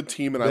they're a good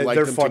team, and I like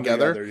them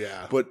together.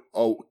 But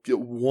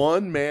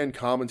one-man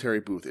commentary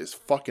booth is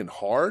fucking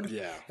hard.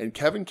 Yeah. And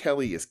Kevin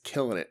Kelly is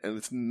killing it. And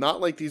it's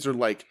not like these are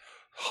like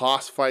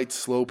Haas fights,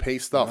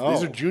 slow-paced stuff. No.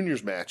 These are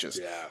juniors matches.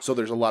 Yeah. So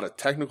there's a lot of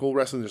technical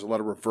wrestling. There's a lot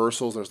of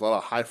reversals. There's a lot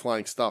of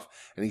high-flying stuff.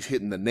 And he's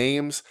hitting the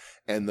names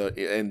and the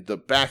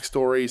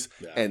backstories.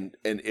 Yeah. And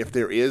if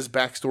there is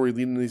backstory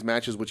leading to these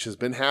matches, which has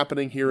been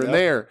happening here and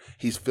there,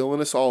 he's filling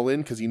us all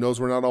in because he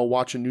knows we're not all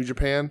watching New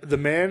Japan. The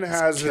man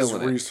has his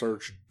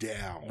research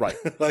down. Right.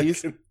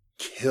 He's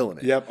killing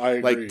it. Yep, I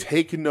agree. Like,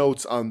 take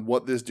notes on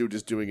what this dude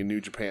is doing in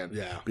New Japan.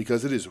 Yeah.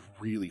 Because it is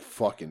really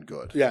fucking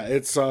good. Yeah,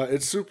 it's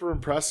super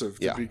impressive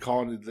to be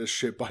calling this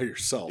shit by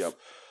yourself. Yep.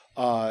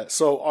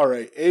 So, all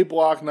right, A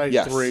Block Night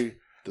 3.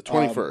 The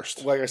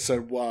 21st. Like I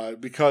said,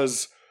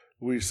 because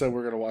we said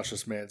we're going to watch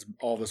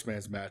all this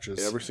man's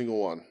matches. Every single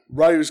one.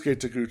 Ryusuke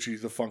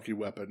Taguchi, the Funky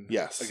Weapon.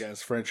 Yes.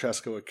 Against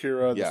Francesco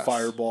Akira, the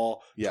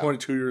Fireball.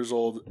 22 years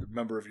old,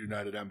 member of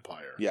United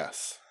Empire.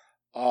 Yes.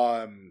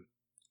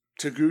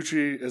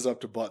 Taguchi is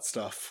up to butt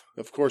stuff.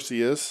 Of course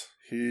he is.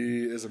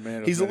 He is a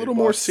man of He's a little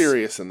butts. more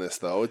serious in this,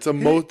 though.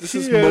 This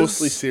is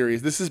mostly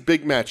serious. This is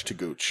big match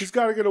Taguchi. He's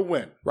got to get a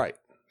win. Right.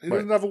 He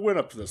doesn't have a win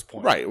up to this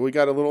point. Right. We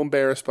got a little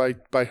embarrassed by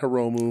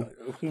Hiromu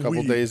a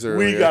couple days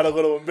earlier. We got a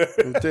little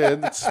embarrassed. We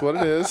did. That's what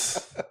it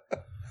is.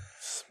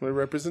 It's my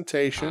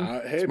representation.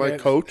 It's my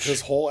coach.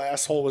 His whole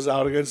asshole was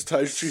out against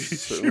Taichi.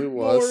 Certainly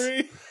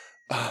was.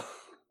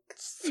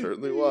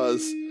 Certainly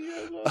was.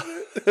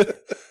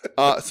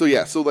 So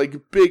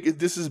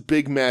this is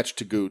big match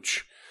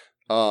Taguchi.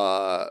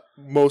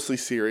 Mostly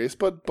serious,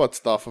 but butt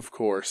stuff, of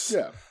course.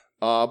 Yeah.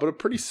 But a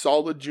pretty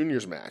solid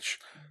juniors match.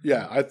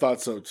 Yeah, I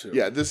thought so too.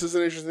 Yeah, this is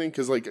an interesting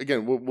because, like,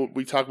 again,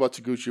 we talk about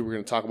Taguchi. We're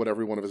going to talk about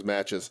every one of his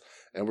matches,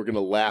 and we're going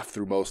to laugh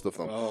through most of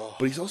them. Oh.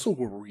 But he's also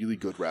a really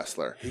good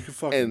wrestler. He can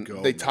fucking go.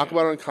 And they talk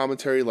about it on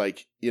commentary,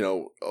 like,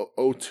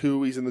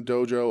 02 he's in the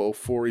dojo,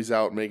 04 he's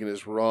out making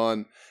his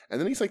run, and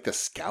then he's like the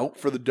scout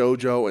for the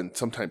dojo and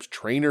sometimes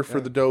trainer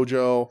for the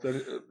dojo.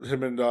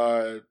 Him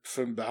and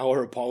Finn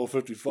Balor, Apollo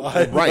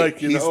 55. Right. Like,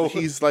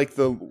 he's like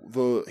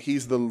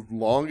he's the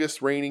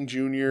longest reigning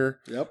junior.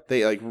 Yep.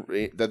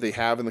 That they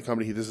have in the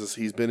company.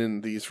 He's been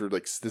in these for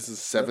this is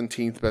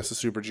 17th best of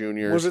Super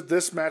Juniors. Was it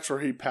this match where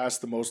he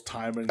passed the most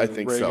time in I the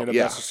think ring so. in a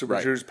best of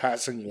Super Juniors,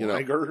 passing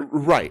Liger?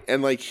 Right.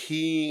 And like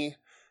he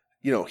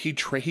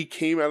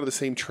came out of the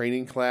same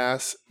training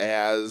class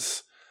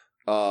as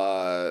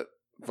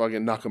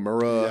fucking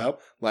Nakamura.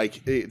 Yep.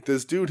 Like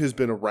this dude has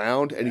been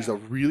around and he's a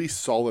really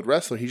solid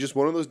wrestler. He's just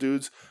one of those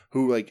dudes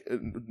who like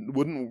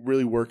wouldn't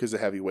really work as a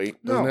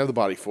heavyweight. Doesn't have the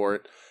body for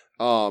it.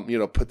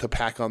 Put to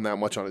pack on that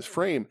much on his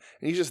frame.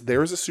 And he's just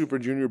there as a Super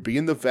Junior,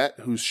 being the vet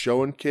who's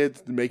showing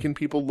kids, making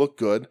people look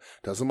good,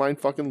 doesn't mind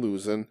fucking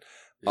losing.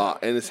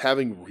 and is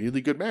having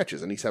really good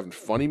matches, and he's having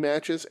funny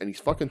matches, and he's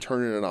fucking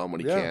turning it on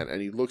when he can,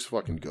 and he looks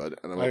fucking good.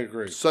 And I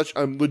agree.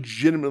 I'm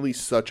legitimately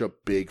such a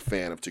big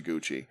fan of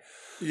Taguchi.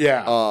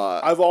 Yeah,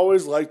 I've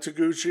always liked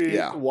Taguchi.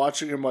 Yeah.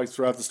 Watching him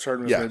throughout this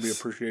tournament made me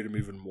appreciate him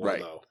even more.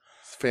 Though,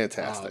 it's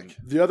fantastic.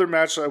 The other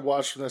match I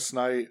watched from this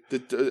night,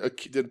 did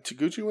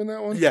Taguchi win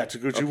that one? Yeah,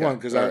 Taguchi won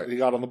because he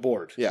got on the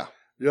board. Yeah.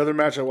 The other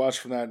match I watched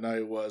from that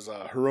night was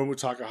Hiromu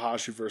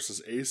Takahashi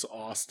versus Ace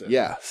Austin.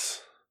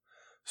 Yes.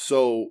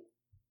 So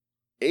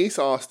Ace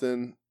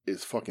Austin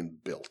is fucking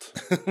built.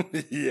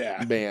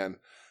 Yeah, man.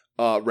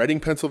 Reading,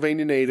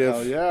 Pennsylvania native.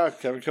 Oh yeah,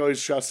 Kevin Kelly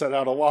shouts that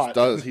out a lot.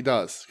 He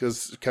does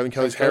because Kevin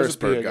Kelly's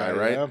Harrisburg guy,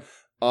 right?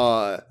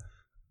 Yeah.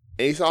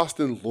 Ace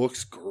Austin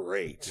looks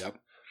great.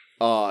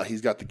 Yep.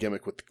 He's got the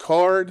gimmick with the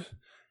card.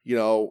 You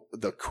know,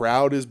 the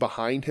crowd is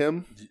behind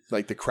him.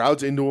 Like the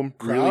crowd's into him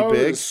really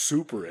big. Is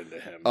super into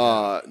him.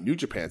 New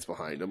Japan's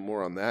behind him.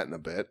 More on that in a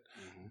bit.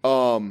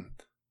 Mm-hmm.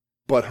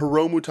 But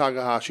Hiromu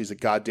Takahashi's a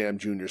goddamn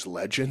juniors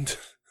legend.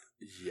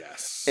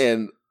 Yes.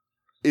 And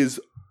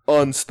is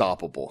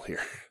unstoppable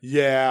here.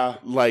 Yeah.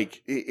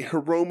 Like,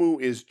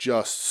 Hiromu is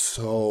just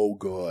so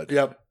good.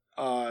 Yep.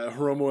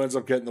 Hiromu ends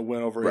up getting the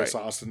win over Ace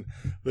Austin.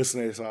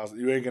 Listen, Ace Austin,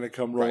 you ain't going to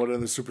come rolling in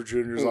the Super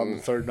Juniors on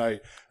the third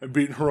night and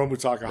beating Hiromu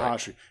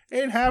Takahashi.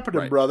 Ain't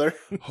happening, brother.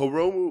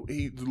 Hiromu,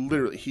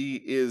 he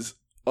is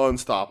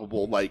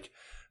unstoppable. Like,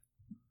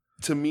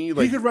 to me,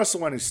 like, he could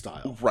wrestle any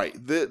style. Right.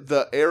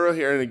 The era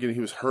here, and again,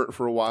 he was hurt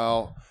for a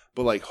while.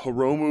 But like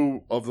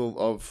Hiromu of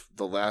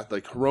the last,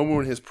 like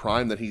Hiromu in his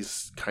prime that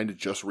he's kind of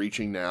just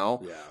reaching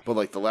now. Yeah. But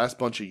like the last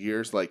bunch of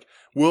years, like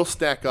will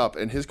stack up,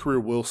 and his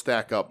career will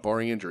stack up,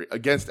 barring injury,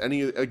 against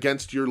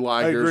your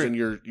Ligers and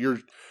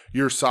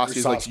your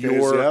Sasuke's, like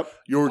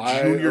your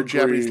junior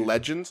Japanese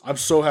legends. I'm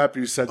so happy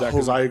you said that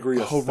because I agree.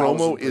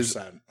 Hiromu is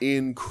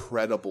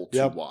incredible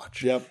to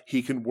watch. Yep.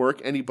 He can work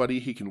anybody.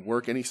 He can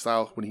work any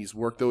style. When he's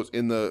worked those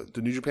in the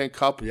New Japan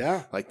Cup,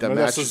 like the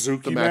match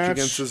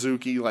against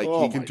Suzuki, like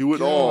he can do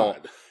it all.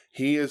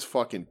 He is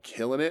fucking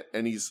killing it,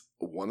 and he's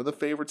one of the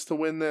favorites to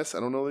win this. I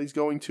don't know that he's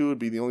going to. It'd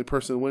be the only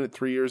person to win it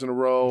 3 years in a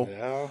row.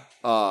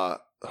 Yeah.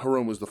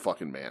 Hiromu's the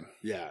fucking man.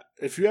 Yeah.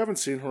 If you haven't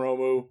seen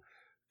Hiromu,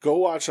 go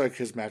watch like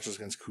his matches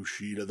against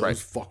Kushida.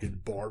 Those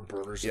fucking barn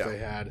burners that they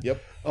had.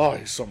 Yep. Oh,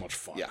 he's so much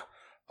fun. Yeah.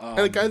 And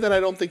a guy that I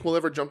don't think will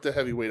ever jump to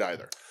heavyweight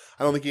either.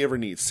 I don't think he ever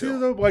needs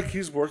to. Like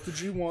he's worked the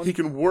G1. He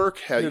can work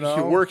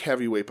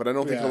heavyweight, but I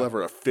don't think he'll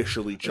ever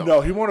officially jump. No,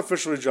 he won't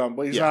officially jump,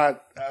 but he's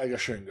not like a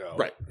Shingo.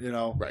 Right. You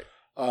know? Right.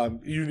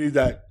 You need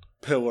that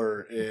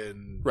pillar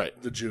in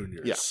the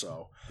juniors.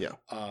 Yeah.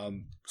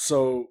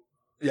 So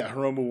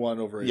Hiromu won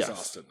over Ace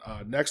Austin.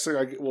 Next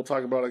thing we'll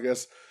talk about, I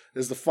guess,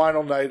 is the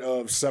final night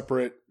of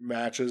separate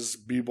matches,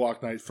 B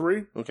Block Night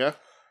 3. Okay.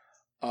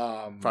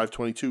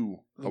 522.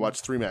 I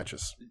watched 3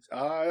 matches.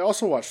 I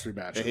also watched 3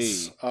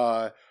 matches.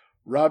 Hey.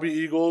 Robbie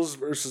Eagles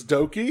versus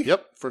Doki.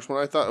 Yep. First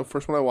one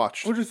I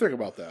watched. What did you think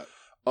about that?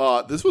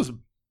 This was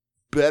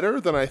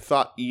better than I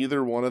thought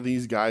either one of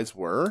these guys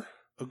were.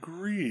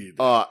 Agreed.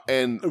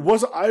 And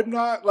I'm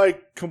not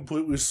like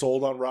completely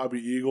sold on Robbie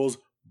Eagles.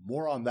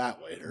 More on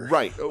that later.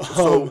 Right.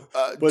 So,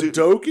 but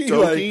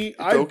Doki,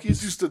 I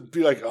used to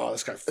be like, oh,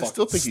 this guy fucking I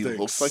still think stinks. He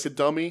looks like a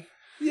dummy.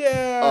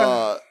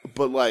 Yeah.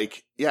 But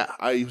like,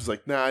 I was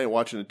like, nah, I ain't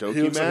watching a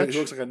Doki match. He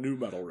looks like a new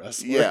metal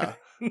wrestler. Yeah.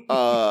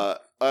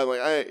 I'm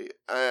like,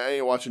 I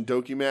ain't watching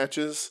Doki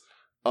matches.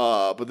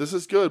 But this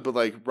is good. But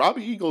like,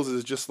 Robbie Eagles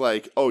is just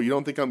like, oh, you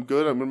don't think I'm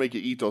good? I'm gonna make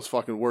you eat those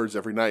fucking words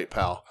every night,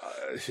 pal.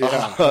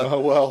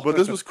 Well, but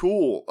this was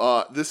cool.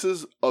 This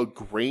is a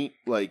great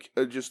I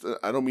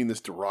don't mean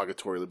this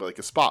derogatorily, but like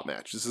a spot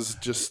match. This is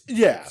just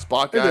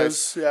spot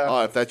guys.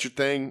 If that's your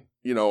thing,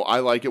 I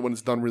like it when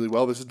it's done really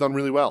well. This is done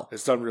really well.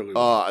 It's done really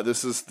well.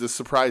 This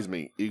surprised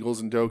me. Eagles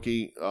and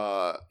Doki.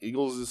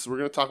 Eagles is we're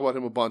gonna talk about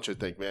him a bunch. I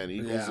think, man.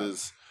 Eagles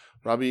is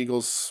Robbie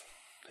Eagles.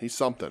 He's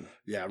something.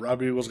 Yeah,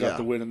 Robbie Eagles got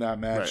the win in that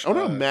match. Right. I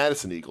wonder how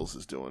Madison Eagles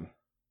is doing.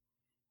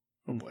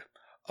 Oh, boy.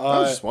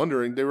 I was just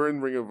wondering. They were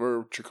in Ring of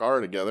Chikara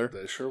together.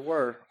 They sure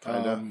were.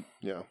 Kind of.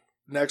 Yeah.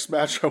 Next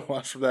match I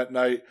watched from that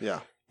night.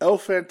 Yeah. El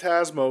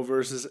Phantasmo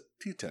versus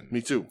Titan.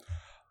 Me too.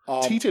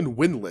 Titan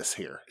winless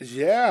here.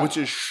 Yeah. Which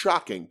is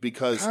shocking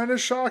because... Kind of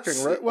shocking,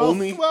 right? Well,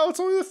 it's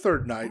only the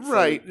third night.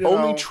 Right.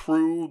 Only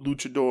true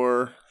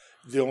luchador...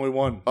 The only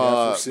one.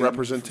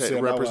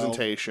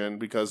 Representation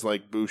because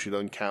like Bushi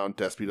doesn't count,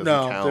 Despy doesn't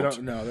count.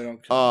 They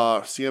don't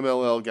count.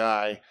 CMLL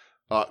guy.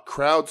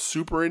 Crowd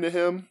super into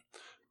him.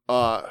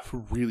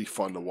 Really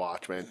fun to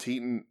watch, man.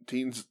 Teens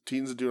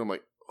a dude. I'm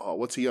like, oh,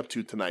 what's he up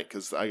to tonight?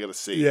 Because I gotta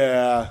see.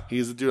 Yeah,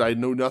 he's a dude I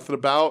know nothing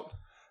about.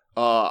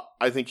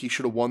 I think he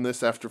should have won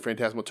this after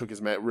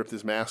Phantasmo ripped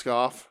his mask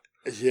off.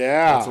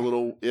 Yeah, it's a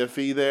little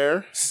iffy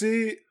there.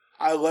 See.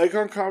 I like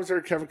on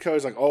commentary, Kevin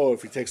Kelly's like, oh,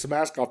 if he takes the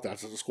mask off,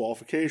 that's a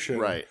disqualification.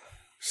 Right.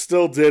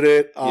 Still did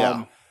it.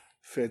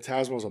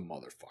 Phantasmo's a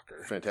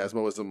motherfucker.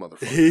 Phantasmo is a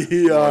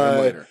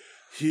motherfucker.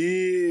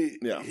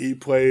 He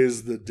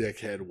plays the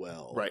dickhead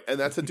well. Right. And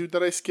that's a dude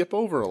that I skip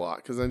over a lot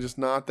because I'm just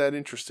not that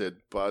interested,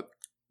 but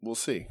we'll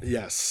see.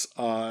 Yes.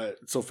 So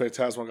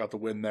Phantasmo got the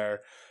win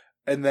there.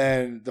 And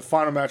then the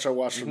final match I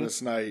watched from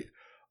this night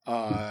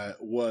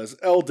was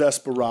El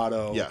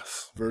Desperado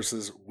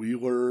versus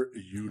Wheeler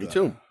Yuta. Me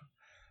too.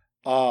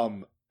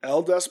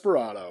 El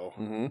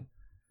Desperado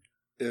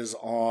is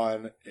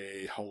on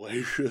a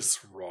hellacious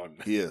run.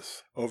 He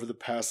is. Over the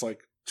past,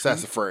 like,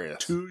 Sassafras.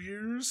 2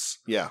 years?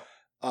 Yeah.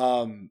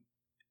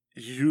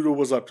 Yuta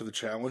was up to the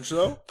challenge,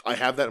 though. I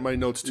have that in my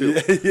notes, too.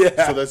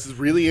 Yeah. So this is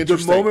really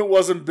interesting. The moment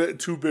wasn't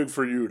too big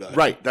for Yuta.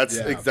 Right. That's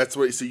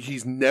what you see.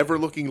 He's never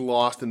looking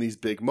lost in these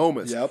big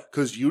moments. Yep.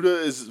 Because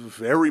Yuta is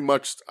very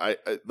much,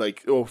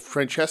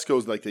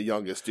 Francesco's like the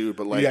youngest dude,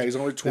 but like, yeah, he's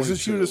only 22.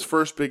 This is Yuta's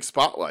first big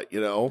spotlight,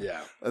 you know?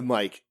 Yeah. And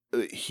like,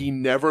 he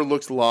never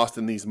looks lost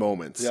in these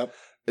moments. Yep.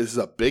 This is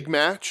a big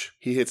match.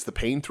 He hits the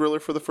pain thriller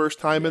for the first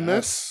time in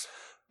this.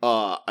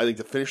 I think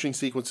the finishing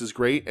sequence is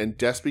great, and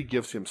Despy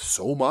gives him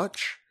so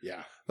much.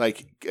 Yeah.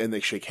 Like, and they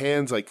shake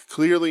hands. Like,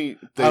 clearly,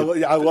 I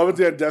love it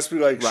that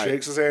Despy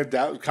shakes his hand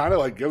down, kind of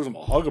like gives him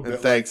a hug a bit.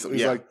 And thanks.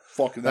 He's like,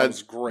 fucking, that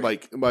was great.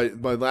 Like,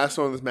 my last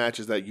one on this match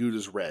is that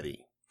Yuta's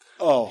ready.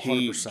 Oh, 100%.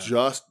 He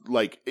just,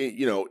 like,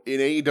 you know,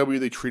 in AEW,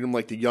 they treat him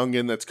like the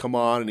youngin that's come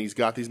on, and he's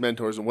got these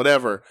mentors and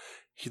whatever.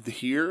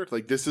 Here,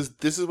 like, this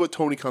is what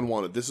Tony Khan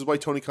wanted. This is why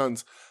Tony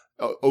Khan's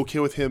okay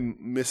with him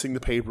missing the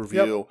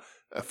pay-per-view.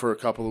 For a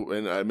couple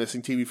and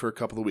missing TV for a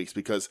couple of weeks,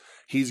 because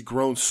he's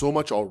grown so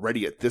much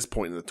already at this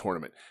point in the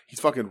tournament.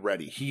 He's fucking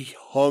ready. He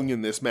hung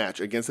in this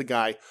match against a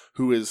guy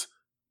who is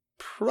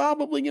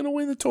probably going to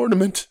win the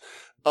tournament.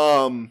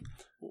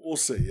 We'll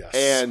see, yes.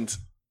 And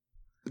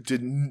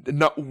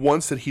not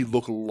once did he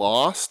look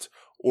lost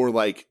or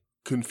like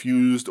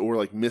confused or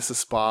like miss a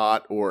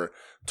spot or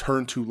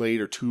turn too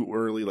late or too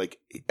early. Like,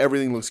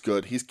 everything looks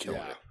good. He's killing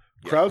it. Yeah.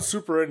 Crowd's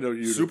super into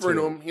you. Super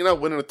into him. You're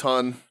not winning a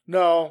ton.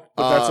 No,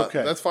 but that's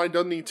okay. That's fine.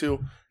 Doesn't need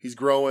to. He's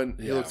growing.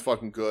 He looks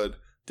fucking good.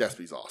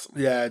 Despy's awesome.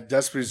 Yeah,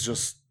 Despy's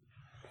just...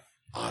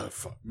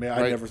 man,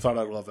 I never thought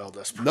I'd love El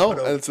Desperado.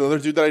 No, and it's another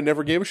dude that I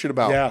never gave a shit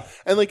about. Yeah.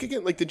 And like,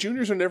 again, like, the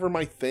juniors are never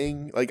my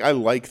thing. Like, I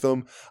like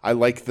them. I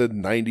like the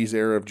 90s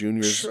era of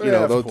juniors. Sure, you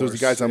know, those are the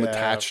guys I'm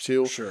attached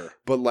to. Sure.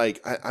 But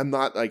like, I'm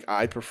not like,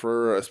 I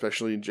prefer,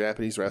 especially in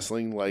Japanese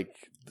wrestling, like,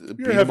 beat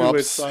Your 'em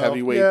ups, style.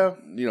 heavyweight, Yeah.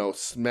 you know,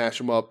 smash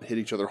them up, hit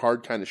each other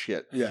hard kind of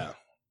shit. Yeah.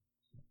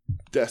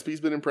 Despy's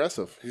been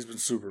impressive. He's been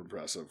super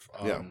impressive.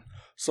 Yeah.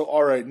 So,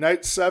 all right,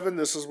 night 7,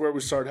 this is where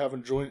we start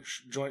having joint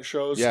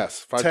shows. Yes,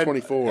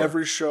 524.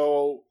 Every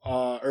show,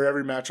 or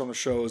every match on the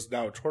show is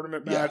now a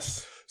tournament match.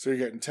 Yes. So you're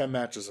getting 10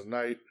 matches a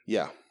night.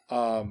 Yeah.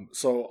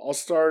 So I'll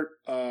start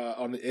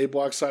on the A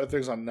block side of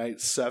things on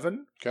night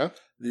 7. Okay.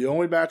 The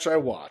only match I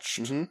watched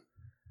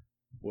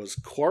was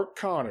Clark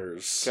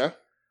Connors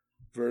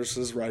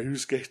versus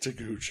Ryusuke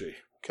Taguchi.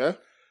 Okay.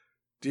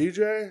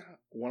 DJ,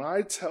 when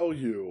I tell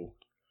you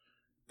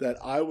that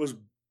I was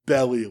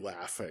belly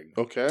laughing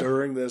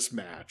during this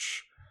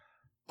match,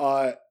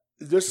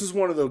 this is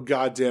one of the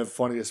goddamn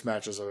funniest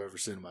matches I've ever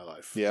seen in my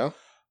life. Yeah.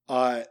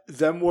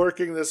 Them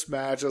working this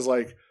match as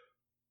like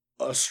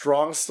a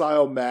strong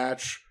style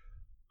match,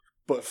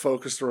 but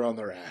focused around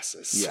their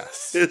asses.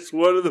 Yes. It's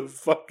one of the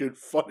fucking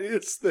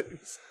funniest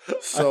things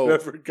I've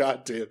ever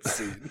goddamn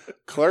seen.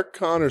 Clark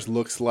Connors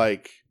looks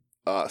like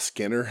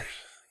Skinner.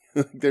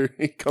 There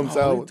he comes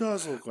out. He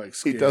does look like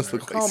Skinner. He does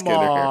look like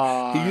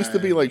Skinner. He used to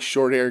be like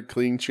short haired,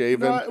 clean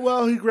shaven.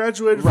 Well, he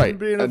graduated from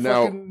being a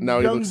fucking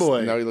young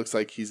boy. Now he looks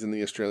like he's in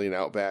the Australian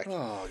outback.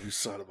 Oh, you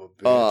son of a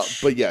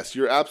bitch. But yes,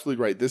 you're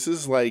absolutely right. This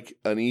is like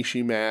an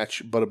Ishii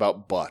match, but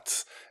about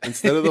butts.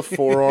 Instead of the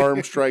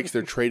forearm strikes,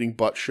 they're trading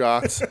butt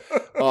shots.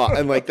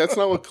 And like, that's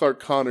not what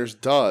Clark Connors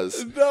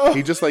does. No.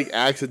 He just like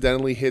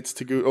accidentally hits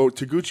Taguchi. Oh,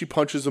 Taguchi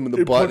punches him in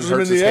the butt and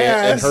hurts his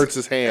hand. And hurts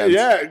his hands.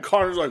 Yeah, and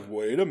Connors like,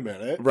 wait a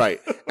minute.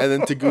 Right. And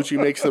then Taguchi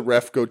makes the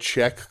ref go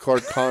check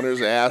Clark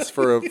Connors' ass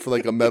for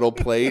like a metal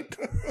plate.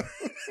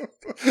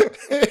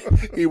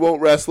 He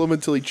won't wrestle him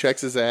until he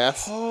checks his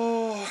ass.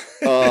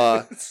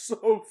 It's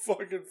so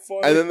fucking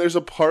funny. And then there's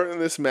a part in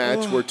this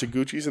match where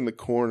Taguchi's in the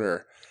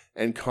corner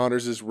and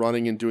Connors is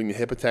running and doing the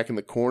hip attack in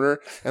the corner,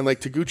 and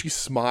like Taguchi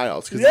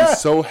smiles because he's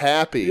so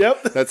happy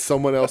that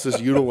someone else is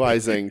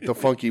utilizing the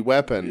funky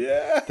weapon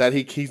that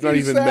he's not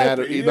even mad.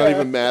 He's not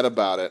even mad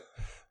about it.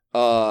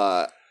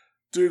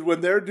 Dude,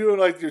 when they're doing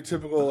like your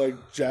typical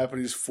like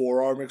Japanese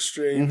forearm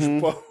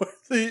exchange, but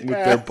with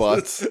their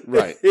butts,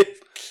 right? It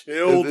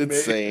killed me.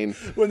 Insane.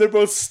 When they're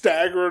both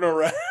staggering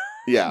around.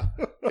 Yeah,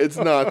 it's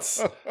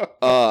nuts.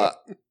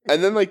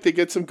 And then like they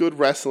get some good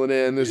wrestling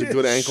in. There's a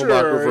good ankle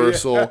lock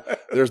reversal. Yeah.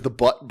 There's the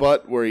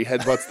butt where he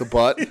headbutts the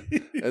butt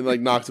and like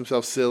knocks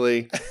himself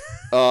silly.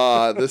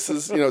 This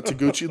is,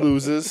 Taguchi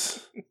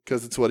loses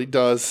because it's what he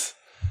does.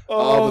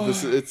 But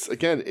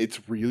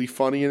it's really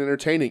funny and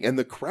entertaining, and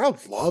the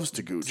crowd loves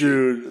Taguchi.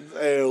 Dude,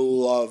 they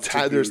love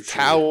Taguchi. There's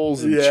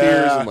towels and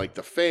cheers, and like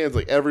the fans,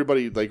 like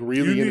everybody, like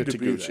really into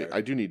Taguchi.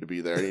 I do need to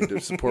be there. I need to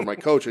support my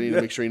coach. I need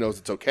to make sure he knows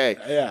it's okay.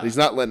 Yeah, he's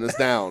not letting us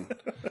down.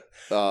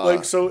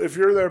 So if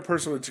you're there in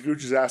person when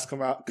Taguchi's ass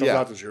comes out,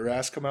 does your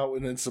ass come out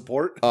in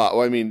support?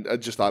 Well, I mean,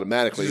 just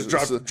automatically.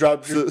 Just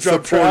drop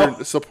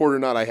support or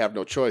not, I have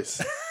no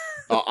choice.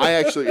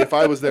 If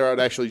I was there,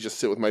 I'd actually just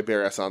sit with my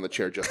bare ass on the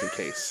chair just in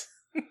case.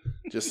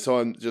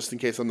 just in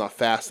case I'm not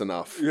fast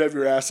enough. You have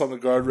your ass on the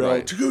guardrail.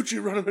 Right.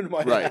 Taguchi, run him into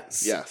my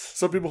ass. Yes.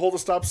 Some people hold a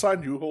stop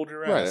sign. You hold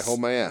your ass. Right. I hold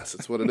my ass.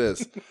 That's what it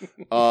is.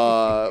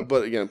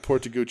 But again, poor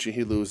Taguchi,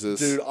 he loses.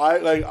 Dude,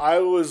 I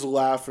was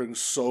laughing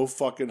so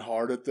fucking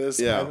hard at this.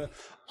 Yeah.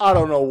 I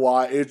don't know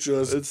why. It's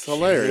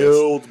hilarious.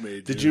 Killed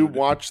me, dude. Did you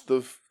watch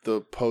the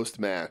post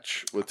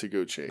match with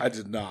Taguchi? I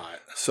did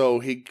not. So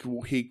he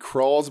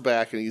crawls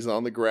back and he's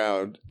on the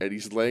ground and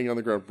he's laying on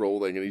the ground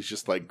rolling and he's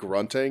just like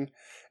grunting,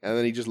 and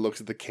then he just looks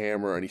at the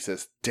camera and he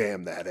says,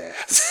 "Damn that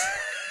ass."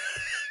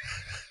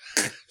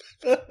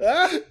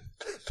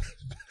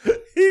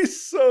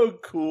 He's so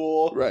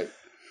cool. Right.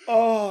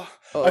 Oh,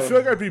 I feel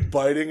like I'd be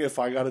biting if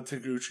I got a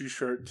Taguchi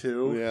shirt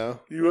too. Yeah.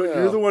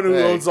 You're the one who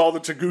owns all the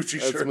Taguchi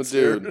shirts. That's my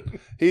dude.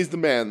 He's the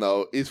man,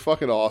 though. He's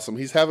fucking awesome.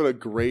 He's having a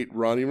great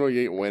run, even though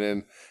he ain't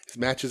winning. His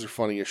matches are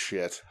funny as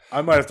shit.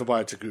 I might have to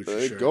buy a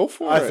Taguchi shirt. Go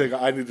for it. I think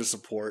I need to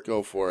support.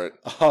 Go for it.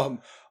 All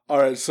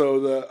right, so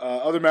the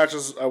other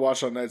matches I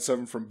watched on Night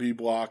 7 from B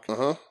Block.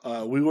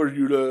 We were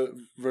Yuta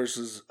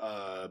versus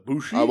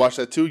Bushi. I watched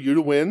that too.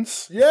 Yuta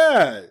wins.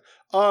 Yeah.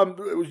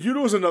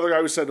 Yuta was another guy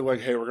who said,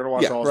 like, hey, we're going to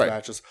watch all his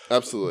matches.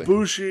 Absolutely.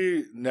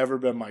 Bushi, never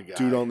been my guy.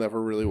 Dude, I'll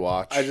never really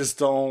watch. I just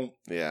don't.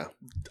 Yeah.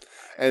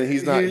 And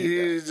he's not.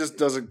 He just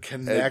doesn't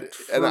connect.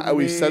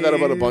 We've said that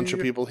about a bunch of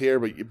people here,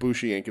 but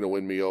Bushi ain't going to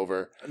win me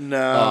over.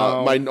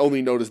 No. My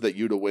only note is that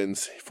Yuta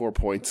wins 4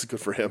 points.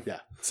 Good for him. Yeah,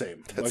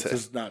 same. That's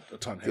there's not a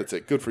ton here. That's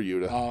it. Good for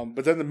Yuta.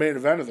 But then the main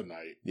event of the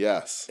night.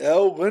 Yes.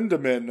 El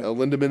Lindaman. El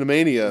Lindaman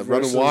Mania.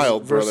 Running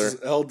wild, brother.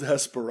 El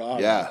Desperado.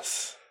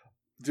 Yes.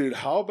 Dude,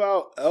 how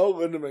about El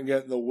Lindaman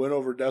getting the win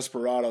over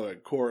Desperado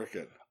at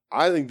Korakuen?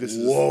 I think this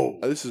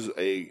is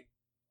a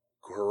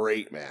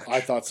great match.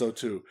 I thought so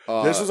too.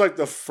 This was like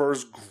the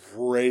first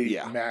great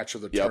match of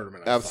the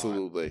tournament.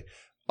 Absolutely.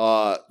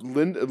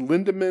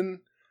 Lindaman,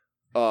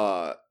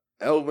 El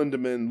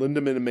Lindaman,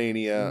 Lindaman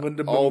Mania,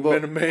 all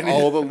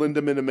the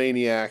Lindaman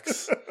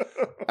maniacs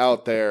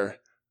out there.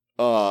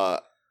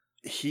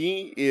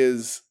 He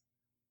is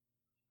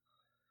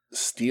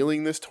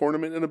stealing this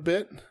tournament in a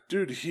bit.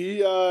 Dude, he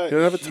doesn't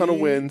have a ton of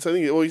wins. I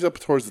think he's up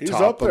towards the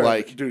top. Up there. But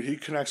like, dude, he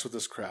connects with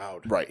this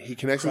crowd. Right. He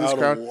connects with this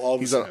crowd.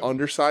 He's an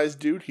undersized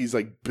dude. He's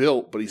like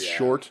built, but he's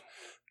short.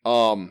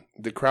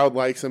 The crowd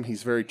likes him.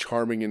 He's very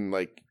charming and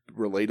like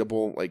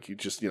relatable. Like he's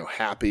just,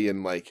 happy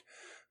and like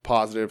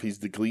positive. He's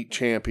the GLEAT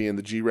champion,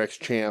 the G-Rex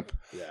champ.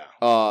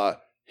 Yeah.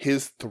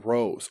 His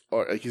throws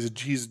are like he's a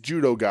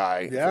judo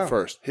guy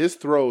first. His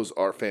throws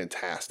are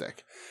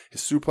fantastic. His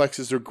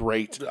suplexes are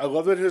great. I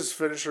love that his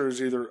finisher is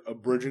either a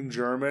bridging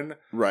German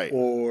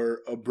or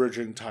a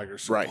bridging tiger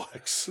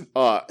suplex.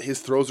 Right. His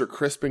throws are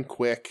crisp and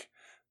quick.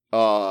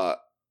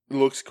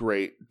 Looks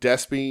great.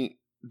 Despy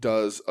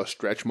does a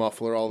stretch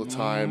muffler all the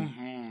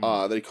time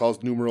that he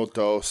calls numero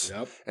dos.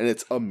 Yep. And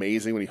it's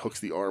amazing when he hooks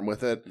the arm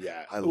with it.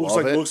 Yeah. I love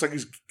it. It looks like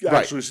he's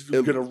actually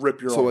going to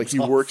rip your arm. So like he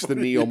works the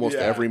knee almost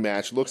every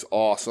match. Looks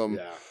awesome.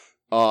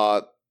 Yeah.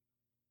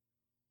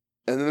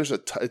 And then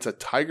it's a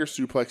tiger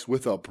suplex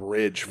with a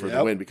bridge for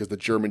the win because the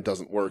German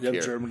doesn't work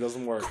here. German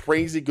doesn't work.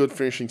 Crazy good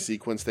finishing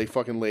sequence. They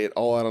fucking lay it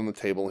all out on the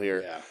table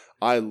here. Yeah.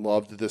 I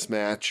loved this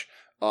match.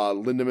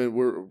 Lindaman,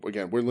 we're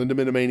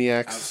Lindaman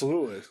maniacs.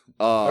 Absolutely.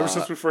 Ever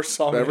since we first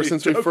saw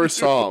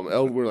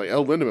him. We're like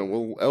El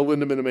Lindaman. El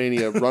Lindaman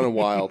mania running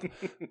wild.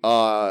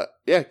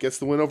 Gets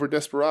the win over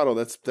Desperado.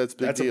 That's big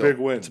deal. That's a big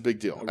win. It's a big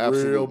deal.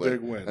 Absolutely. Real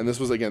big win. And this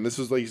was like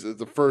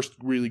the first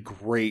really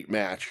great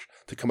match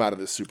to come out of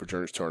this Super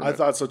Juniors tournament. I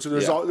thought so too.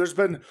 There's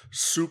been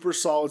super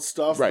solid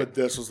stuff, but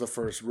this was the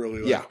first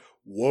really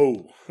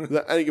whoa. And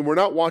again, we're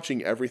not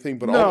watching everything,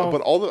 but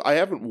I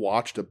haven't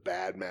watched a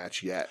bad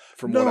match yet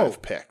from what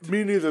I've picked.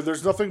 Me neither.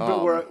 There's nothing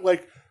where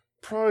like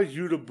probably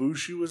Yuta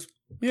Bushi was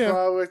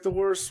probably like the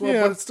worst one,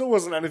 but it still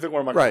wasn't anything where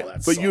I'm like,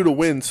 but Yuta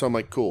wins, so I'm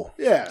like, cool.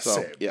 Yeah, so,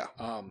 same. Yeah.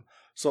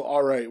 So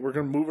all right, we're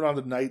gonna move on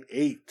to night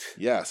 8.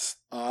 Yes.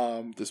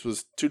 This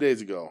was 2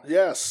 days ago.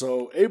 Yeah.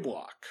 So A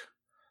Block,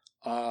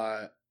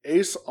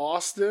 Ace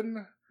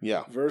Austin.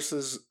 Yeah.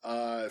 Versus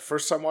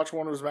first time watching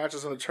one of his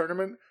matches in the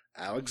tournament,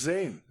 Alex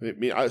Zane.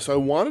 So I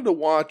wanted to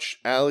watch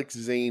Alex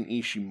Zane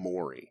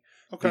Ishimori.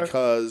 Okay.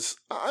 Because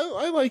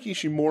I like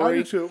Ishimori. I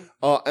do too.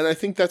 And I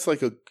think that's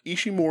like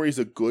Ishimori's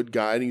a good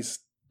guy, and he's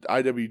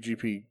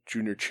IWGP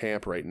Junior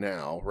champ right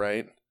now,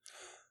 right?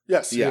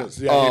 Yes, he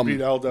is. Yeah, he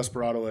beat El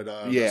Desperado at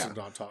Wrestling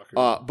Don Talker.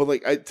 But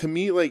like to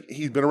me, like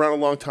he's been around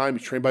a long time.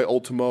 He's trained by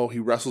Ultimo. He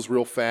wrestles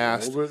real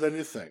fast. Older than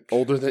you think.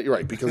 You're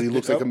right, because he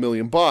looks like $1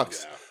 million. Yeah.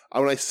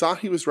 When I saw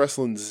he was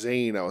wrestling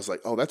Zayn, I was like,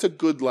 oh, that's a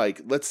good,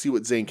 like, let's see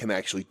what Zayn can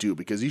actually do.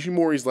 Because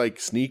Ishimori's, like,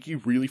 sneaky,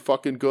 really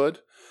fucking good.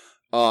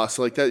 So,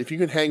 like, that, if you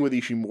can hang with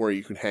Ishimori,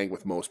 you can hang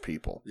with most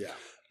people. Yeah.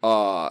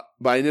 But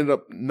I ended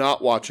up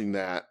not watching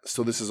that.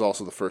 So this is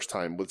also the first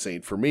time with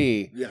Zayn for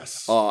me.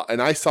 Yes.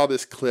 And I saw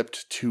this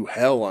clipped to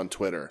hell on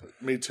Twitter.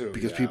 Me too.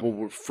 Because people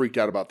were freaked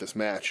out about this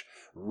match.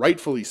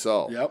 Rightfully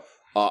so. Yep.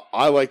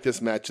 I like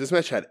this match. This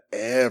match had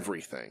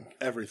everything.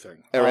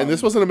 Everything. And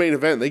this wasn't a main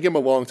event. They gave him a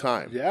long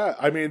time. Yeah.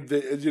 I mean,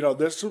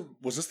 this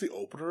was this the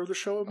opener of the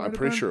show? I'm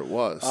pretty sure it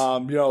was.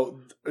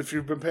 If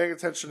you've been paying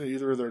attention to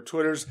either of their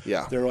Twitters,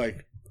 they're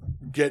like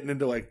getting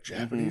into like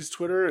Japanese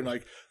Twitter, and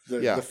like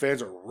the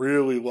fans are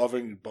really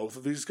loving both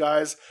of these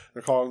guys.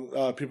 They're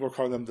calling people are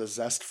calling them the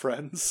Zest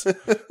Friends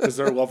because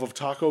their love of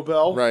Taco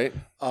Bell. Right.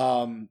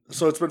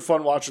 So it's been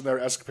fun watching their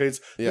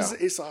escapades. This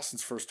is Ace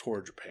Austin's first tour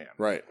of Japan.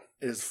 Right.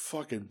 Is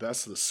fucking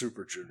best of the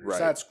Super Juniors. Right.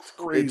 That's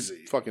crazy.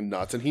 It's fucking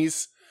nuts. And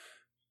he's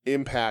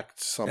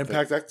Impact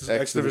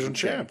X Division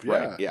champ. Yeah.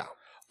 Right. Yeah.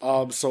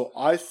 So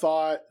I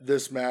thought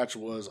this match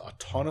was a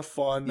ton of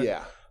fun.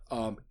 Yeah.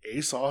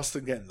 Ace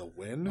Austin getting the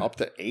win. Up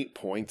to 8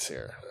 points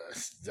here.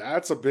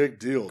 That's a big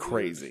deal.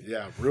 Crazy. Dude.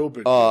 Yeah, real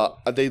big deal.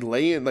 They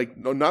lay in, like,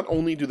 not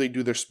only do they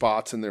do their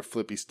spots and their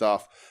flippy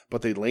stuff,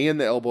 but they lay in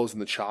the elbows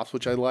and the chops,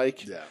 which I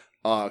like. Yeah.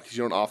 Because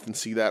you don't often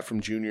see that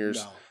from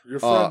juniors. No. Your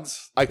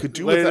friends. I could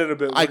do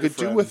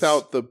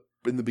without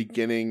in the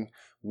beginning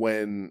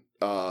when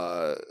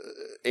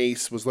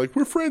Ace was like,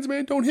 "We're friends,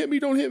 man. Don't hit me,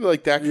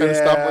 like that kind of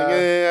stuff. Like,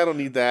 I don't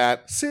need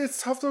that. See,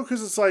 it's tough though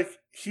because it's like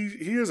he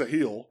is a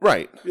heel,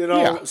 right?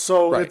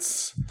 So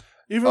it's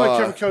even like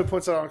Kevin Kelly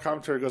points out on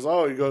commentary.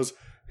 He goes,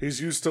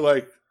 he's used to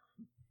like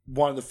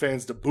wanting the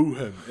fans to boo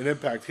him in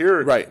Impact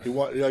here, right?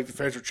 The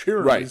fans are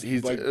cheering, right?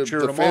 He's like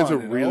cheering the fans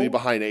on, are really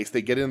behind Ace.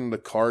 They get in the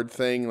card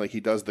thing, like he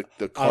does the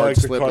card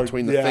slip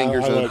between the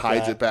fingers and then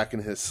hides it back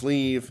in his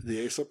sleeve. The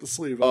Ace up the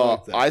sleeve.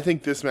 I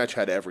think this match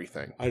had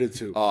everything. I did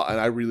too, and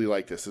I really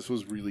like this. This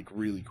was really,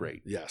 really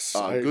great. Yes,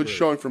 good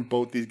showing from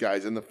both these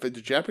guys, and the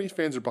Japanese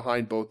fans are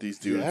behind both these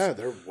dudes. Yeah,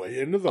 they're way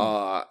into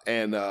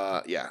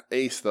them.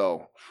 Ace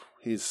though,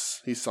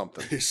 he's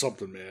something. He's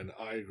something, man.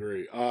 I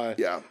agree.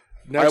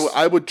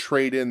 I would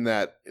trade in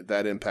that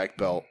Impact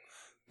belt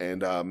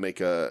and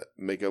make a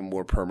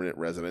more permanent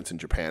residence in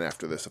Japan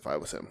after this if I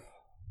was him.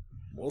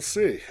 We'll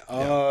see.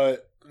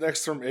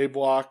 Next from A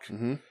Block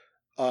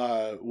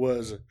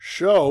was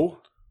Show.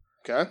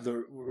 Okay. What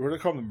do they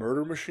call them? The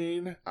Murder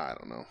Machine? I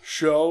don't know.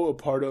 Show, a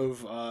part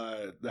of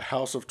the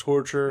House of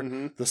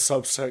Torture, the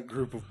subset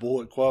group of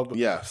Bullet Club.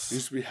 Yes.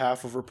 Used to be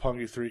half of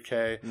Roppongi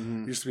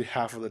 3K. Used to be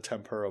half of the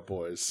Tempura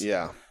Boys.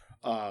 Yeah.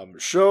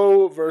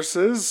 Show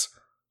versus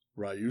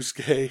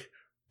Ryusuke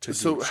Taguchi.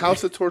 So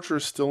House of Torture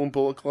is still in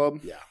Bullet Club?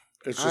 Yeah.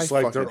 It's just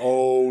like their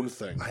own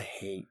thing. I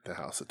hate the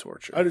House of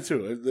Torture. I do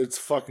too. It's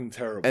fucking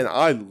terrible. And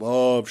I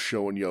love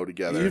Show and Yo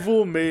together.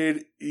 Evil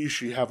made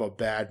Ishii have a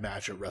bad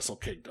match at Wrestle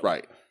Kingdom.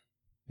 Right.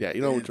 Yeah,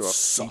 you know what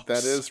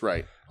that is?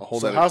 Right.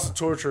 House of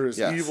Torture is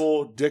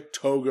Evil, Dick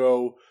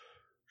Togo,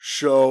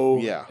 Show,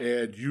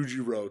 and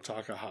Yujiro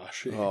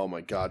Takahashi. Oh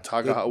my God,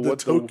 Takahashi! The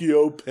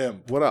Tokyo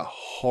Pimp. What a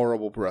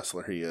horrible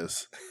wrestler he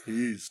is.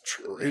 He's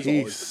always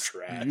been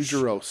trash.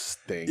 Yujiro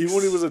stinks. Even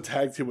when he was a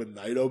tag team with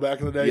Naito back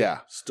in the day,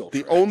 still.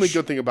 The only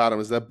good thing about him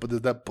is that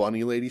does that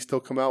bunny lady still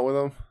come out with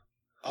him?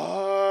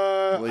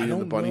 Lady in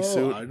the bunny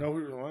suit. I know.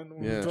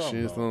 She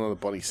is not a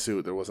bunny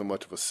suit. There wasn't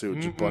much of a suit,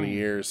 just bunny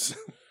ears.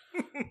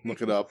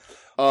 Look it up.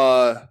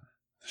 Does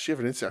she have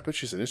an Instagram? I bet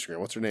she's an Instagram.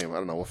 What's her name? I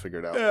don't know. We'll figure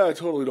it out. Yeah, I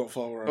totally don't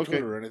follow her on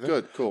Twitter or anything.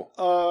 Good, cool.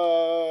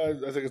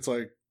 I think it's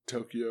like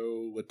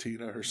Tokyo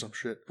Latina or some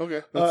shit.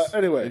 Okay.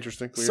 Anyway.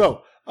 Interesting. Weird.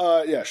 So,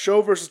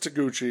 Show versus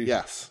Taguchi.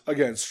 Yes.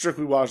 Again,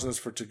 strictly watching this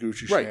for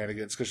Taguchi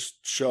shenanigans because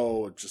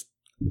Show just...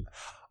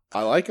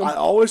 I like him. I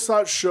always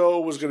thought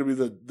Show was going to be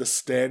the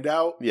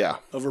standout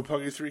of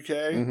Roppongi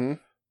 3K. Mm-hmm.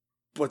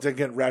 But then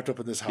getting wrapped up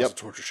in this House of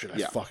Torture shit, I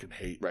fucking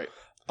hate. Right.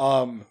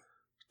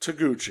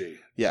 Taguchi.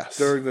 Yes.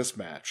 During this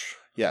match.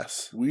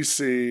 Yes. We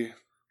see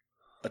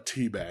a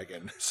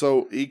teabagging.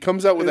 So he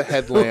comes out with a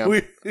headlamp.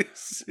 We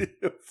see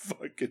a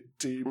fucking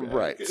teabagging.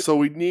 Right. So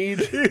we need...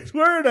 He's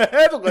wearing a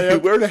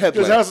headlamp.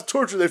 Because House of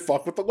Torture, they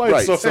fuck with the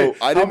lights. Right. So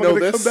I didn't know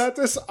this. Combat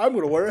this, I'm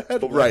going to wear a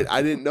headlamp. Right.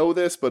 I didn't know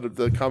this, but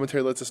the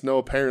commentary lets us know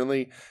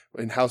apparently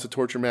in House of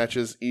Torture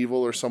matches,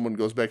 Evil or someone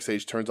goes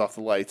backstage, turns off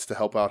the lights to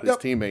help out his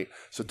teammate.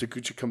 So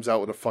Taguchi comes out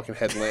with a fucking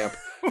headlamp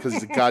because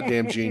he's a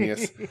goddamn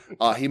genius.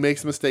 He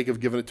makes the mistake of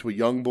giving it to a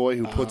young boy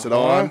who puts it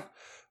on.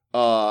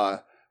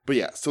 But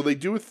yeah, so they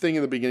do a thing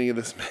in the beginning of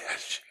this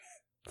match.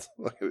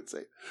 What can I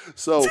say?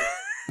 So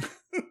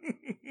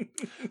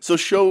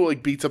Show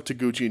like beats up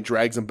Taguchi and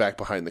drags him back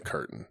behind the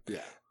curtain. Yeah.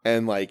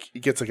 And like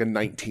he gets like a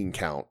 19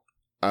 count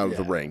out of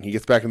the ring. He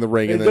gets back in the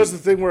ring and then does the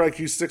thing where like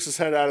he sticks his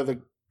head out of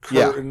the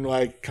curtain,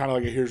 like kind of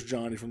like a Here's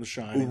Johnny from The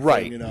Shining.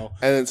 Right. Thing, you know.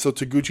 And then so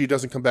Taguchi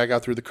doesn't come back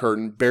out through the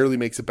curtain, barely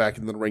makes it back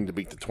into the ring to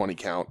beat the 20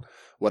 count,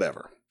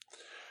 whatever.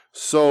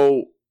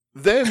 So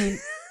then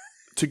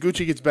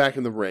Taguchi gets back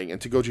in the ring, and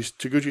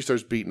Taguchi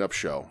starts beating up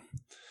Show.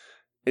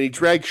 And he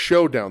drags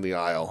Show down the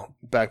aisle,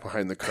 back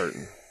behind the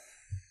curtain.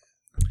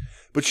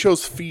 But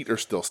Show's feet are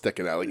still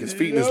sticking out. Like, his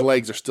feet and his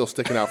legs are still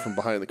sticking out from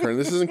behind the curtain.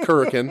 This isn't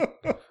Kurikan,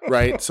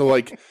 right? So,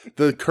 like,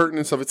 the curtain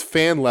and stuff, it's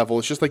fan level.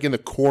 It's just, like, in the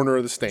corner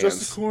of the stands.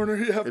 Just the corner,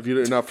 yeah. If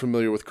you're not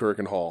familiar with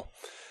Kurikan Hall.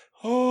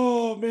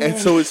 Oh, man. And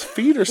so his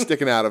feet are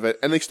sticking out of it,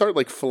 and they start,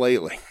 like,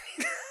 flailing.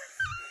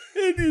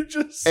 And you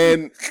just...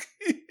 And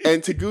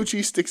And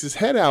Taguchi sticks his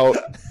head out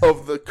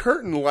of the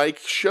curtain like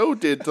Sho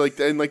did, like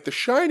the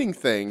Shining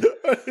thing.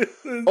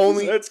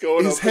 Only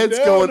his head's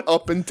going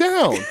up and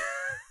down.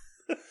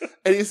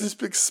 And he has this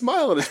big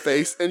smile on his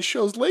face, and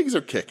Sho's legs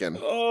are kicking.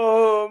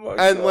 Oh my god!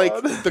 And like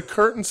the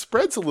curtain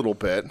spreads a little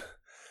bit,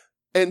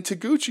 and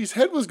Taguchi's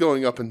head was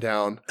going up and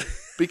down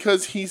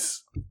because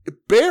he's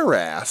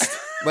bare-assed.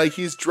 Like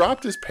he's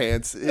dropped his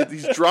pants,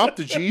 he's dropped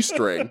the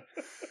G-string,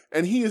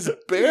 and he is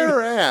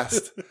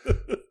bare-assed,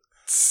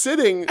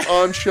 sitting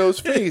on Sho's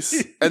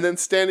face, and then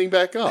standing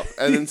back up,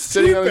 and then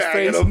sitting on his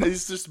face, and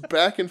he's just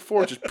back and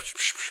forth, just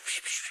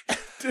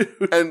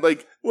dude. And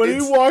like when he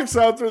walks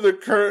out through the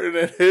curtain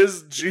and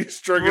his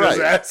G-string and his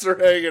ass are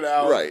hanging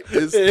out, right?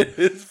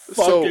 It's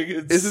fucking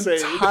insane. His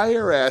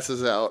entire ass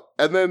is out,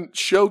 and then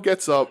Sho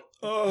gets up,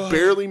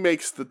 barely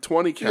makes the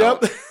 20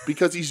 count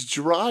because he's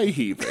dry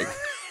heaving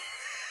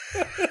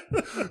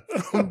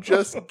from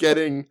just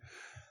getting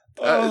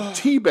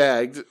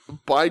teabagged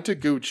by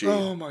Taguchi.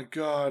 Oh my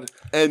god!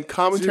 And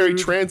commentary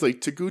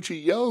translate.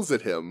 Taguchi yells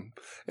at him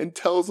and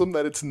tells him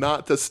that it's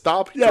not to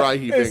stop dry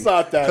heaving. It's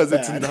not that bad. Because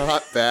it's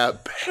not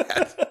that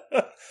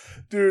bad.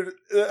 Dude,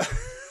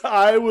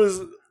 I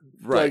was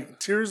like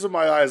tears in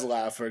my eyes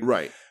laughing.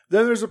 Right.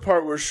 Then there's a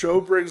part where Sho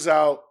brings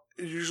out,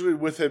 usually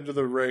with him to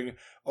the ring,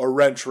 a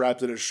wrench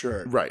wrapped in his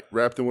shirt. Right.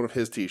 Wrapped in one of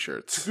his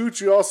t-shirts.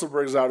 Taguchi also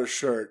brings out a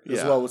shirt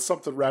as well with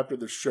something wrapped in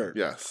the shirt.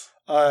 Yes.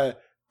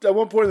 At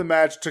one point in the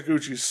match,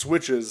 Taguchi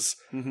switches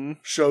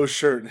Sho's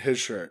shirt and his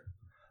shirt.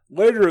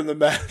 Later in the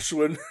match,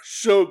 when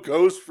Sho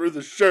goes for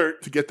the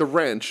shirt to get the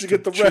wrench,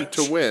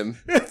 to win,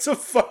 it's a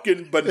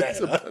fucking banana. It's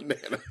a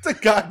banana. It's a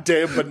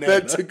goddamn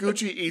banana that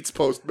Taguchi eats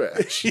post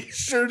match. He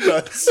sure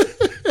does.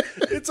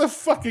 It's a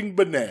fucking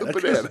banana.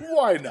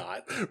 Why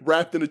not?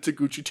 Wrapped in a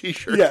Taguchi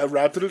t-shirt. Yeah,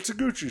 wrapped in a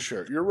Taguchi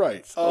shirt. You're right.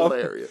 It's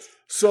hilarious.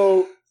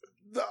 So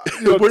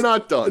we're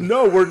not done.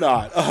 No, we're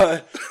not.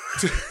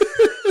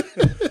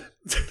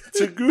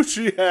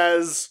 Taguchi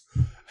has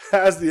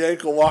the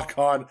ankle lock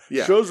on.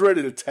 Yeah. Sho's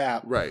ready to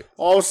tap. Right.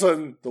 All of a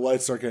sudden, the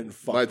lights start getting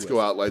fucked Lights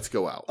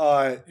go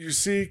out. You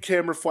see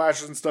camera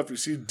flashes and stuff. You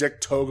see Dick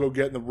Togo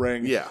get in the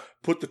ring. Yeah.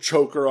 Put the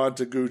choker on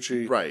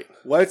Taguchi. Right.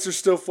 Lights are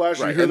still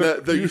flashing.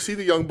 Right. You see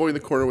the young boy in the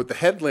corner with the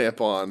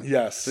headlamp on.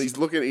 Yes. And he's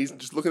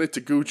just looking at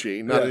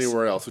Taguchi, not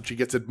anywhere else, which he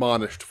gets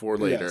admonished for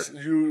later. Yes.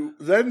 You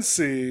then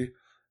see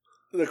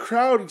the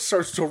crowd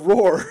starts to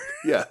roar.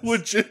 Yeah.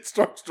 Legit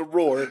starts to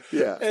roar.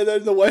 Yeah. And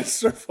then the lights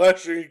start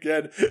flashing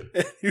again.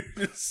 And you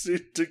just see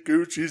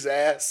Taguchi's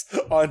ass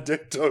on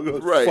Dick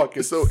Togo's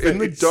fucking face. In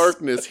the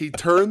darkness, he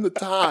turned the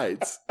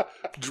tides,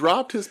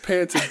 dropped his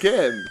pants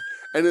again,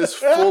 and is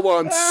full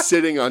on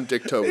sitting on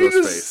Dick Togo's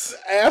face.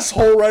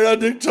 Asshole right on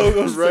Dick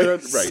Togo's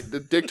face. Right. The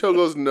Dick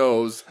Togo's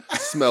nose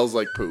smells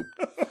like poop.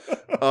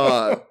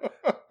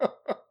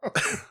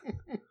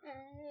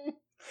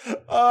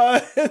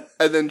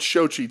 And then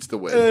Sho cheats to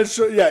win.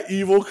 And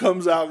Evil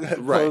comes out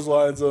and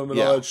clotheslines him and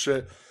all that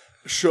shit.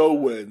 Sho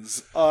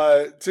wins.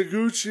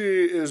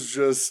 Taguchi is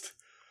just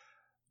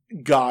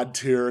god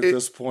tier at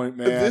this point,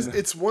 man.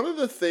 It's one of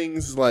the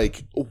things,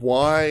 like,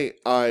 why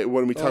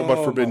when we talk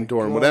about Forbidden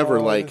Door and whatever,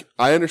 like,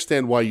 I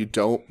understand why you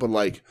don't, but,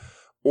 like,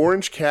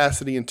 Orange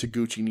Cassidy and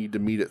Taguchi need to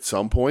meet at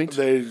some point.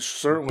 They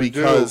certainly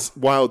do. Because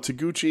while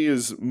Taguchi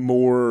is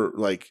more,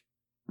 like,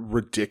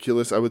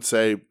 ridiculous, I would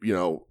say,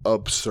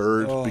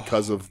 absurd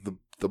because of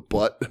the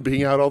butt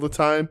being out all the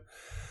time.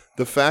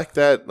 The fact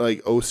that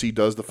like OC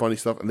does the funny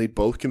stuff and they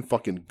both can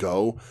fucking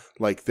go,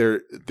 like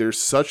they're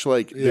such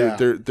like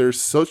they're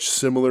such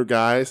similar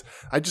guys.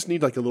 I just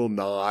need like a little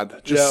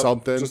nod,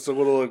 something, just a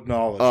little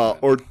acknowledgement,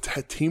 or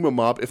team them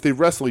up. If they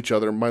wrestle each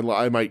other,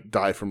 I might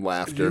die from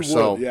laughter.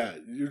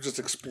 You just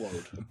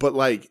explode. But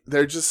like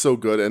they're just so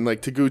good, and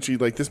like Taguchi,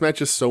 like this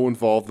match is so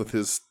involved with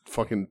his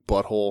fucking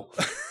butthole.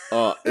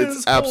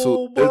 It's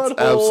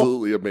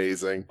absolutely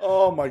amazing.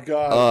 Oh my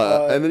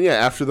god! And then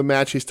after the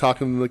match, he's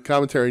talking to the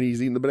commentary and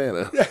he's eating the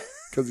banana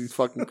because he's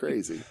fucking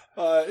crazy.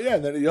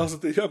 And then he yells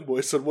at the young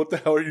boy, said, "What the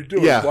hell are you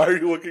doing? Why are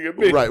you looking at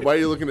me? Right? Why are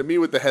you looking at me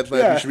with the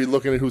headlamp? You should be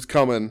looking at who's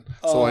coming,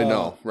 so I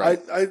know." Right?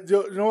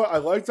 You know what? I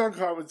liked on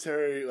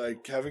commentary,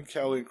 like Kevin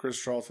Kelly and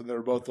Chris Charlton. They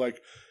were both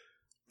like,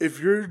 if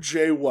you're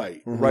Jay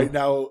White right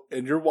now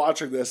and you're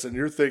watching this and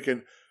you're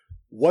thinking,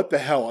 what the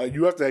hell?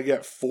 You have to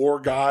get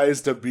 4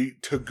 guys to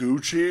beat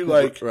Taguchi?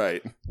 Like,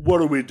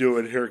 what are we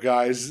doing here,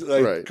 guys?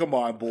 Like, come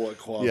on, Bullet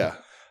Club. Yeah.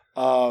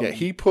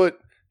 He put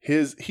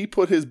his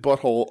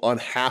butthole on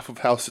half of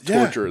House of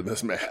Torture in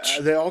this match.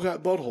 They all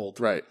got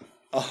buttholed. Right.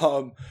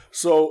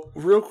 So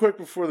real quick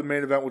before the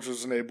main event, which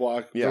was an A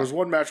block, there was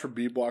one match for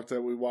B block that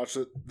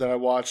I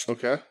watched.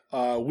 Okay.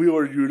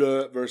 Wheeler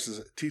Yuta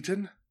versus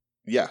Titan.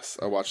 Yes,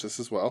 I watched this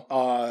as well.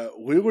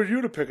 Wheeler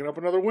Yuta picking up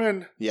another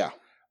win. Yeah.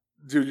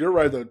 Dude, you're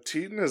right though.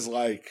 Titan is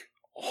like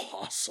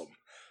awesome.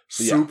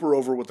 Super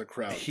over with the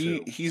crowd.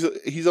 He's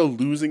a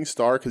losing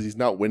star because he's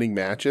not winning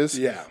matches.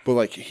 Yeah. But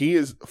like he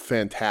is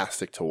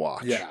fantastic to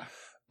watch. Yeah.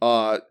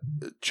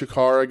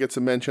 Chikara gets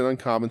a mention on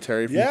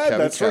commentary from Kevin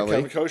that's Kelly. Right.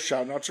 Kevin Kelly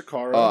shouting out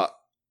Chikara.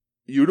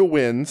 Yuta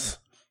wins.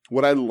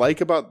 What I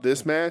like about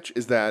this match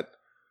is that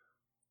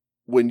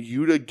when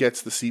Yuta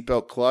gets the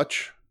seatbelt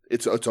clutch,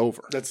 it's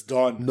over. That's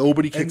done.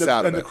 Nobody kicks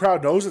out of it. And the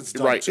crowd knows it's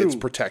done, right, too. it's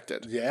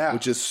protected. Yeah.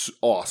 Which is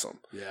awesome.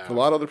 Yeah. A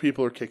lot of other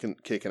people are kicking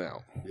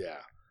out. Yeah.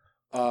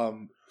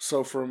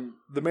 So from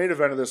the main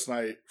event of this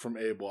night from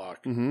A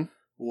Block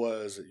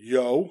was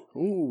Yo.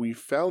 Ooh, we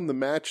found the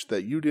match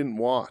that you didn't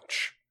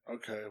watch.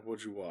 Okay,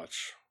 what'd you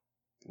watch?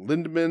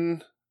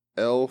 Lindaman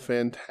El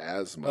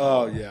Phantasmo.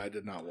 Oh, yeah, I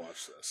did not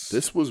watch this.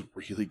 This was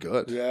really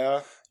good.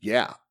 Yeah?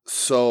 Yeah.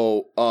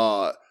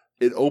 So,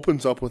 it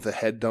opens up with a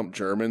head dump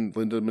German.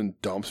 Lindaman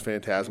dumps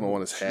Phantasmo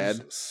on his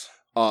head.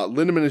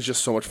 Lindaman is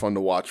just so much fun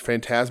to watch.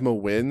 Phantasmo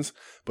wins,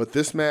 but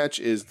this match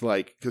is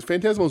like, because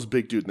Phantasmo's a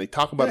big dude, and they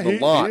talk about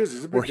it a lot,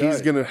 where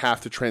he's going to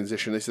have to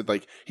transition. They said,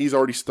 like, he's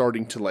already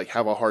starting to, like,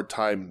 have a hard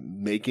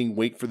time making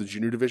weight for the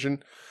junior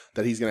division,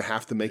 that he's going to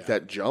have to make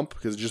that jump,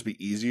 because it'd just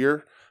be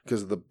easier,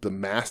 because of the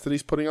mass that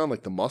he's putting on,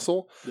 like, the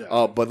muscle.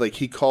 Yeah. But, like,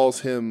 he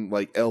calls him,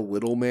 like, El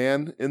Little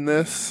Man in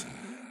this.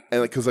 And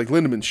like, cause like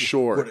Lindaman's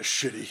short. What a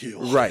shitty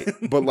heel. Right.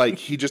 But like,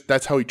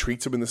 that's how he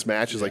treats him in this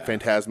match is like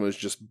Phantasmo is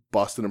just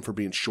busting him for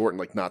being short and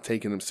like not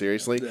taking him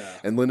seriously. Yeah.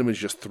 And Lindaman's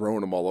just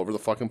throwing him all over the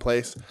fucking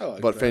place.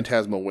 But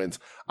Phantasmo wins.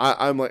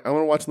 I'm like, I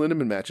want to watch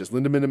Lindaman matches.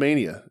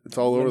 Lindaman-mania. It's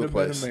all over the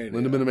place.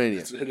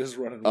 Lindaman-mania. It is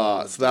running.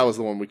 So that was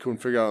the one we couldn't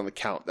figure out on the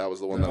count. That was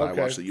the one that I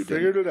watched that you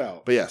figured it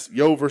out. But yes,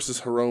 Yo versus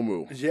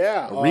Hiromu.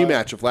 Yeah. A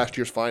rematch of last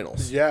year's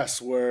finals.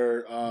 Yes, where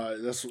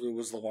it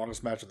was the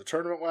longest match of the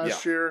tournament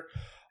last year.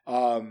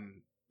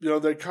 You know,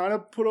 they kind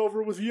of put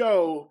over with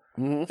Yo,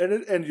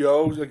 and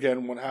Yo,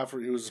 again,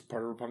 he was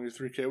part of Roppongi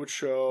 3K with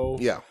Show.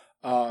 Yeah.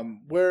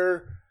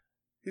 Where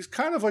he's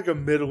kind of like a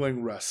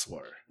middling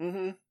wrestler.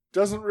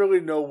 Doesn't really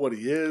know what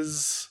he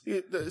is.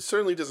 He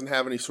certainly doesn't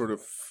have any sort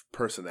of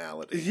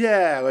personality.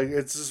 Yeah, like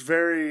it's just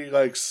very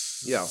like,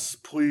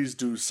 please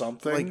do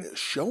something. Like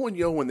Show and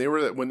Yo when they were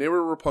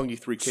Roppongi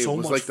 3K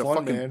was like the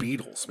fucking man.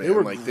 Beatles, man. They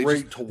were like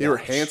great to watch. They were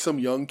handsome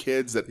young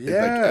kids that like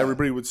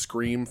everybody would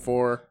scream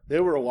for. They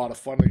were a lot of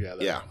fun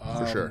together. Yeah,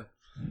 for sure.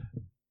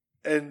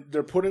 And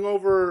they're putting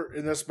over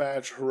in this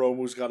match.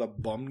 Hiromu's got a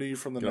bum knee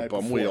from the night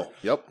before. Wheel.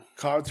 Yep.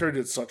 Commentary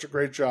did such a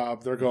great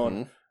job. They're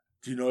going.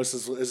 Do you notice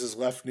is his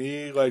left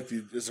knee, like,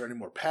 is there any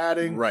more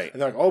padding? Right.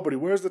 And they're like, oh, but he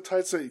wears the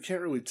tights that you can't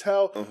really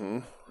tell.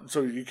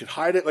 So you can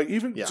hide it. Like,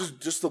 even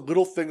just the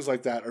little things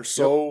like that are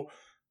so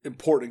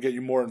important to get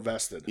you more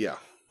invested. Yeah.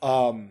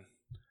 Up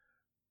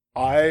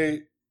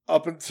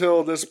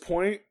until this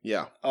point,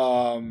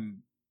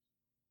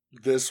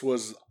 this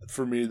was,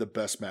 for me, the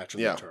best match of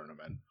the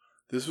tournament.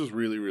 This was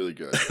really, really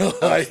good.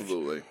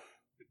 Absolutely.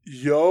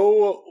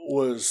 Yo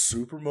was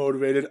super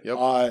motivated.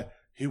 Yep.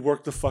 He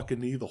worked the fucking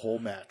knee the whole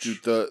match.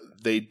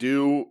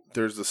 Dude,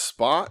 there's a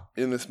spot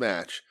in this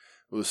match.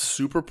 It was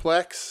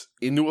superplex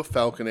into a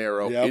Falcon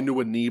Arrow,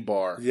 into a knee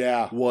bar.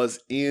 Yeah. Was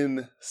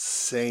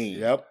insane.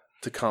 Yep.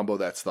 To combo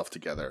that stuff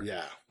together.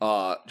 Yeah.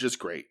 Just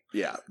great.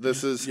 Yeah.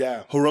 This is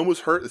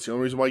Hiromu's hurt. That's the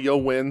only reason why Yo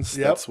wins.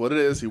 Yep. That's what it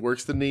is. He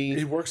works the knee.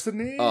 But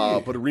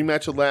a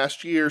rematch of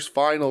last year's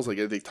finals, like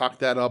they talked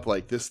that up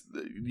like this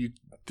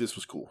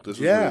was cool. This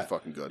was really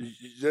fucking good.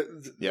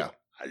 Yeah.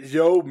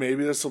 Yo,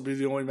 maybe this will be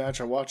the only match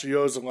I watch.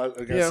 Yo's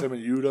against him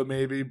and Yuta,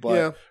 maybe,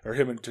 but or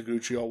him and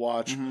Taguchi I'll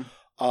watch.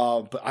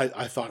 But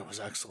I thought it was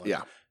excellent.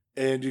 Yeah,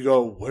 and you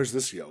go, where's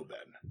this Yo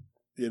been?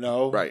 You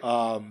know, right?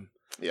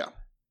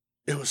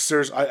 It was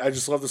serious. I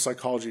just love the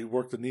psychology. He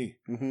worked the knee.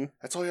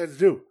 That's all he had to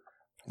do.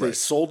 They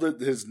sold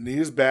it. His knee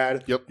is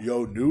bad. Yep.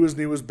 Yo knew his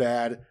knee was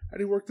bad, and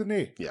he worked the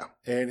knee. Yeah,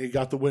 and he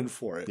got the win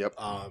for it. Yep.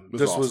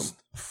 This awesome. Was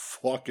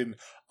fucking.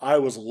 I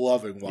was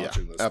loving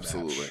watching this.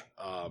 Absolutely.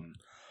 Match.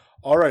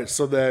 All right,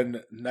 so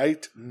then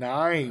night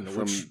 9,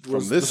 which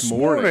was this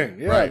morning.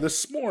 Yeah,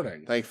 this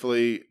morning.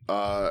 Thankfully,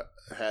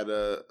 had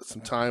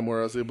some time where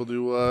I was able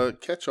to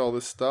catch all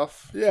this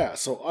stuff. Yeah,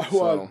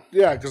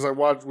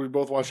 because we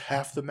both watched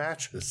half the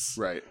matches.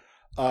 Right.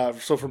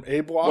 So from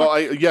A Block.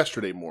 Well,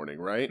 yesterday morning,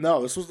 right?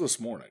 No, this was this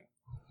morning.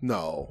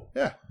 No.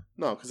 Yeah.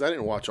 No, because I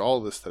didn't watch all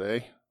of this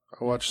today.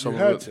 I watched some of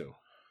it. You had to.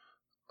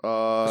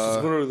 This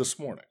is literally this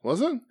morning.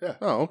 Was it? Yeah.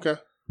 Oh, okay.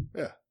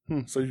 Yeah.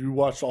 So you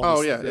watched all this.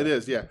 Oh, yeah, it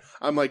is, yeah.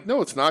 I'm like,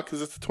 no, it's not,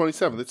 because it's the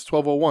 27th. It's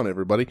 12:01,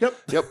 everybody.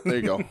 Yep, there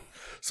you go.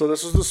 So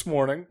this was this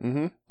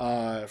morning.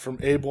 From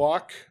A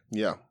Block.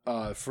 Yeah.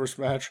 First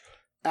match,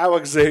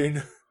 Alex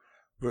Zane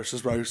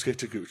versus Ryusuke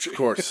Taguchi. Of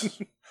course.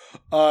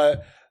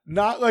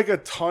 Not like a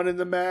ton in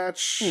the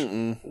match,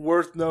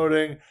 worth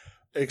noting,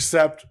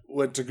 except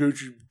when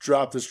Taguchi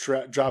dropped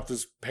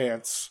his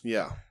pants.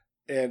 Yeah.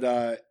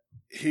 And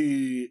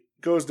he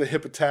goes to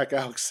hip attack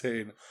Alex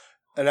Zane.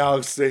 And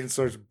Alex Zane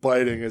starts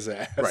biting his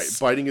ass. Right,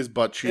 biting his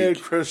butt cheek. And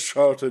Chris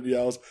Charlton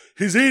yells,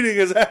 he's eating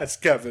his ass,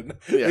 Kevin.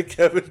 Yeah. And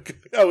Kevin,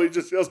 he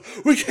just yells,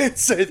 we can't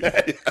say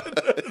that.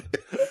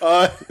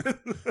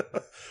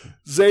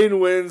 Zane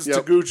wins.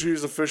 Yep.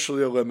 Taguchi's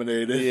officially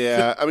eliminated.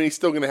 Yeah, I mean, he's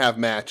still going to have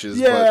matches.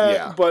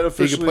 But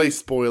officially. He can play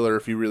spoiler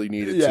if he really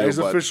needed to. Yeah, he's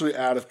officially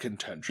out of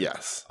contention.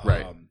 Yes,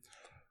 right.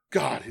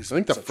 God, I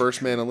think the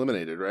first man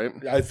eliminated, right?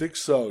 I think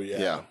so,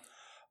 yeah.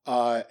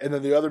 And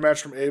then the other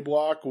match from A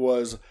Block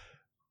was...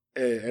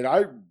 And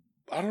I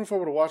I don't know if I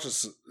would have watched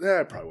this.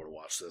 I probably would have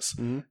watched this.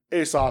 Mm-hmm.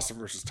 Ace Austin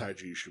versus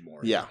Taiji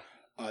Ishimori. Yeah.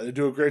 They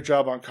do a great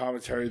job on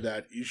commentary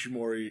that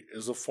Ishimori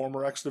is a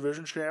former X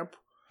Division champ.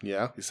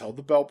 Yeah. He's held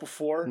the belt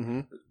before.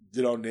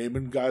 Mm-hmm.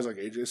 Naming guys like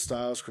AJ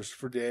Styles,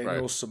 Christopher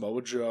Daniels, right.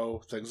 Samoa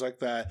Joe, things like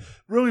that.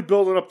 Really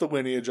building up the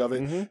lineage of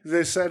it. Mm-hmm.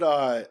 They said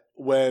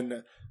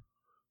when,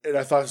 and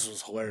I thought this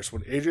was hilarious,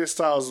 when AJ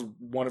Styles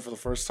won it for the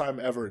first time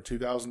ever in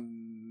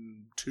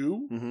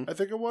 2002, mm-hmm. I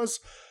think it was,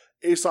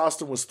 Ace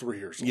Austin was 3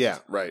 years old. Yeah,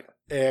 right.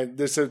 And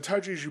they said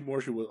Taiji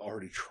Ishimori was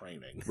already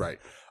training. Right.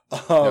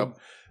 Yep.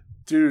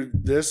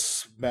 Dude,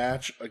 this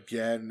match,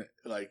 again,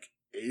 like,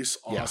 Ace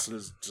Austin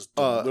is just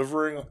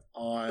delivering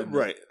on...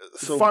 Right.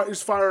 So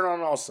he's firing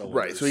on all cylinders.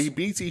 Right, so he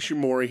beats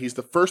Ishimori. He's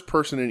the first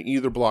person in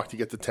either block to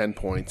get to 10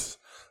 points.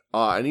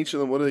 And each of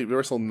them, what do they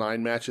wrestle?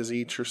 9 matches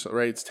each, or so,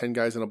 right? It's 10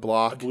 guys in a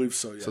block. I believe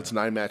so, yeah. So it's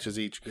 9 matches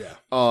each.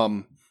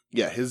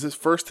 Yeah. His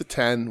first to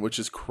 10, which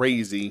is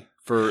crazy.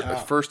 For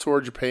his first tour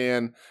of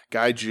Japan,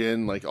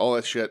 Gaijin, like all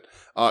that shit.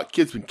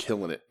 Kid's been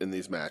killing it in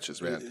these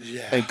matches, man.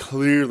 Yeah. And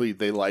clearly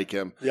they like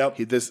him. Yep.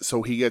 He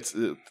gets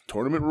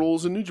tournament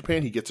rules in New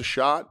Japan. He gets a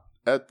shot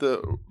at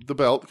the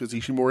belt because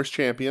Ishimori's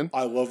champion.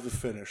 I love the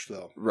finish,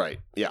 though. Right,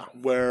 yeah.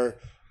 Where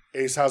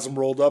Ace has him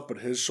rolled up, but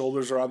his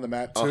shoulders are on the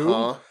mat, too.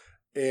 Uh-huh.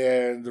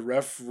 And the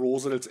ref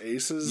rules that it's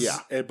Ace's. Yeah.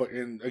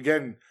 And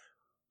again,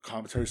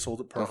 commentary sold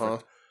it perfect.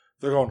 Uh-huh.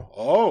 They're going,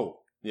 oh.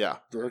 Yeah.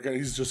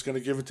 He's just going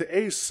to give it to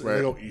Ace. And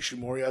they go,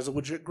 Ishimori has a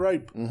legit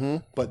gripe. Mm-hmm.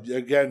 But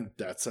again,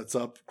 that sets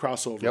up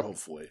crossover,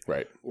 hopefully.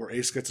 Right. Or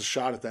Ace gets a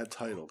shot at that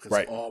title.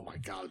 Right. Oh my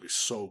God, it'd be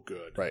so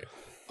good. Right.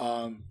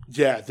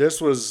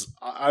 This was,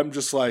 I'm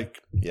just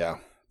like. Yeah.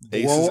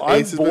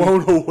 I'm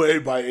blown away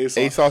by Ace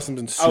Austin. Ace Austin's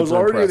been super I was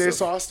already impressive. an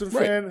Ace Austin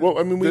fan. Right. Well,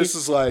 I mean, this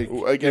is like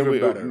again,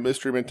 better.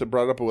 Mystery Minta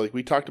brought it up. Like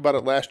we talked about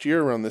it last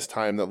year around this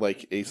time that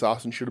like Ace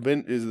Austin should have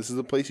been. This is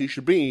the place he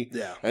should be.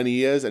 Yeah, and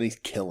he is, and he's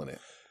killing it.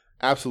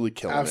 Absolutely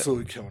killing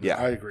it. Yeah,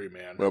 I agree,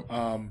 man.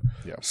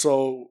 Yep.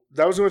 So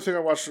that was the only thing I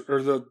watched,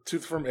 or the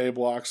Tooth from A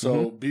block.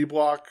 So B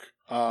block,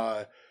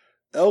 El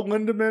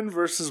Lindaman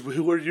versus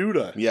Wheeler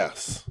Yuta.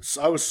 Yes,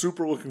 So I was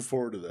super looking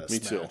forward to this. Me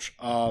too. Match.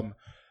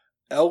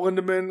 El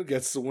Lindaman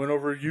gets the win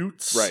over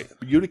Utes. Right.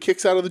 Yuta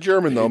kicks out of the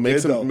German though.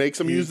 Makes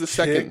him use the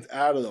second.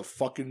 Out of the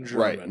fucking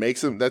German. Right.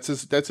 Makes him. That's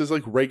his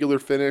like regular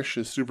finish.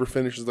 His super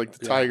finish is like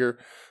the Tiger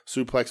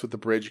suplex with the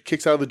bridge. He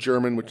kicks out of the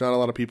German, which not a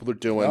lot of people are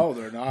doing. No,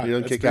 they're not. He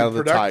doesn't kick out of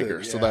the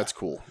Tiger, so that's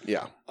cool.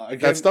 Yeah. Again,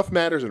 that stuff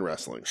matters in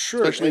wrestling.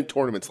 Sure. Especially in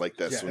tournaments like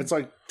this. Yeah, it's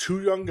like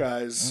 2 young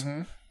guys.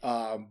 Mm-hmm.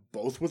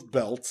 Both with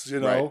belts,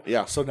 Right,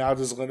 yeah. So now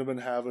does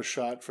Lindaman have a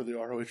shot for the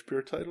ROH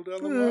Pure title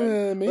down the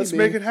line? Maybe. Let's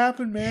make it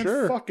happen, man.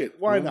 Sure. Fuck it.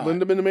 Why not?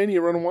 Lindaman and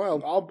Mania running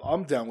wild.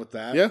 I'm down with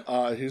that.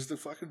 Yeah. He's the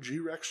fucking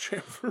G-Rex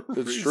champ for a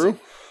It's reason. true.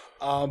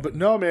 But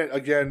no, man,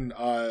 again,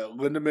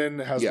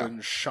 Lindaman has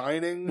been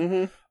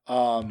shining.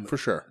 Mm-hmm. For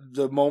sure.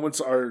 The moments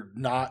are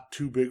not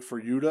too big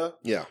for Yuta.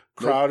 Yeah.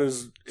 Crowd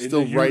is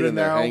still into right Yuta in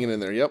there, now. hanging in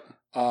there. Yep.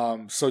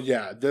 So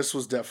yeah, this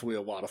was definitely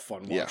a lot of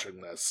fun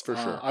watching this. For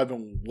sure. I've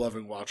been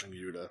loving watching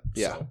Yuta.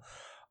 Yeah.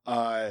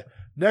 So.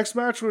 Next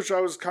match, which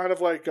I was kind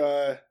of like,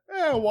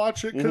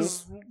 watch it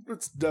because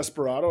it's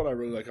Desperado, and I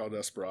really like El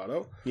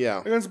Desperado.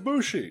 Yeah. Against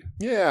Bushi.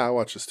 Yeah, I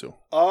watch this too.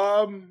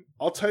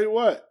 I'll tell you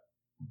what.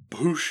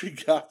 Bushi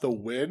got the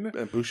win.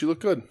 And Bushi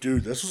looked good.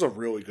 Dude, this was a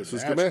really good match. This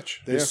was a good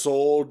match. They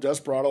sold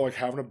Desperado like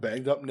having a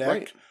banged up neck.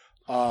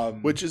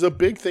 Right. Which is a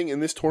big thing in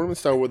this tournament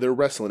style where they're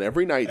wrestling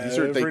every night.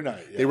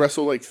 They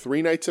wrestle like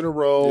 3 nights in a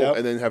row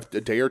and then have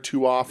a day or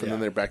 2 off and then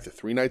they're back to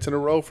 3 nights in a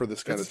row for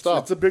this kind of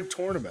stuff. It's a big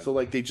tournament. So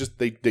like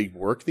they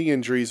work the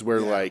injuries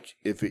where like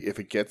if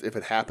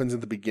it happens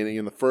at the beginning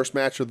in the first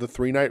match of the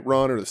 3-night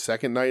run or the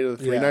second night of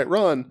the 3-night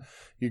run,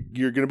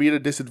 you're going to be at a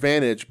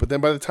disadvantage. But then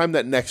by the time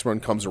that next run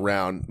comes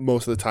around,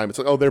 most of the time it's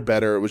like, oh, they're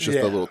better. It was just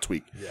a little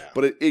tweak. Yeah.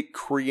 But it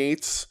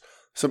creates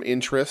some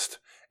interest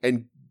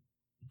and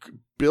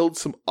build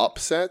some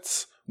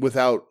upsets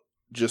without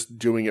just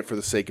doing it for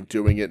the sake of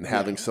doing it and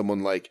having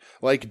someone like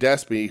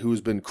Despy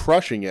who's been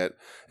crushing it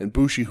and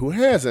Bushi who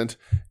hasn't.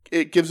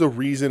 It gives a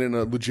reason and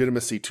a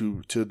legitimacy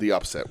to the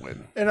upset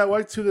win. And I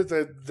like too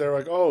that they're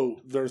like,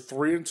 oh, they're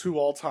 3-2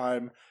 all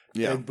time,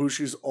 and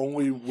Bushi's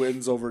only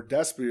wins over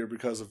Despy are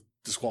because of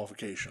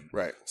disqualification.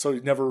 Right. So he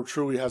never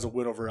truly has a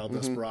win over El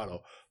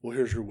Desperado. Well,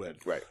 here's your win.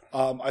 Right.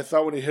 I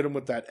thought when he hit him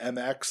with that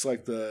MX,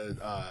 like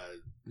the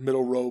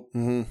middle rope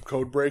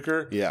code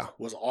breaker,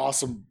 was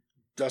awesome.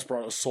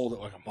 Desperado sold it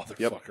like a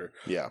motherfucker.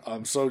 Yep.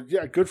 Yeah. So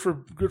yeah, good for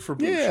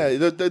Bushi. Yeah,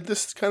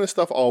 this kind of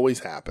stuff always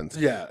happens.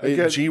 Yeah.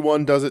 Again,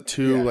 G1 does it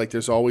too. Yeah. Like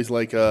there's always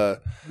like these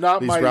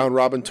round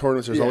robin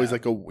tournaments. There's always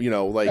like when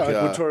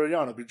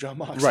Toriano beat John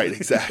Moxley. Right.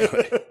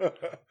 Exactly.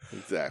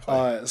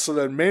 Exactly. So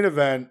then main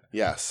event.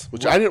 Yes,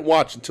 which I didn't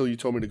watch until you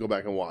told me to go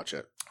back and watch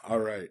it. All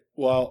right.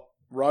 Well,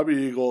 Robbie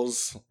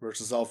Eagles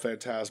versus El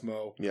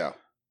Phantasmo. Yeah.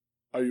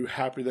 Are you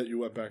happy that you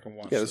went back and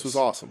watched this? Yeah, this was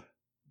awesome.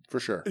 For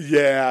sure.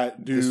 Yeah,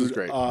 dude. This was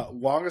great.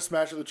 Longest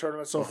match of the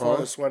tournament so far.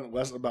 This went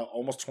about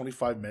almost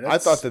 25 minutes. I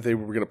thought that they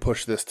were going to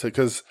push this to,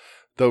 because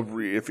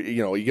if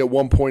you get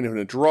 1 point in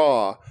a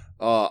draw,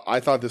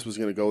 I thought this was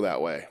going to go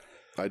that way.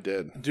 I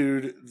did.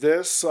 Dude,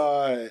 this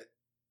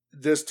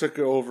took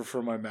it over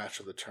for my match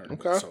of the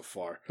tournament so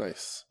far.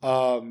 Nice.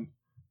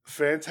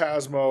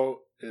 Phantasmo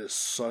is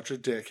such a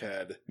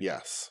dickhead.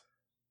 Yes.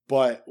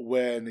 But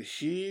when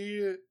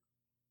he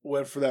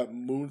went for that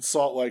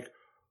moonsault, like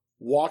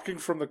walking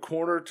from the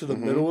corner to the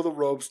middle of the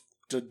ropes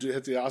to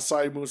hit the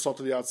outside moonsault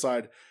to the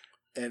outside,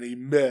 and he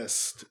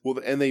missed. Well,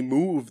 and they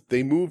moved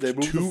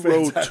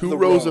two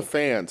rows of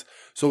fans.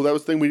 So that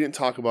was the thing we didn't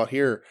talk about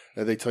here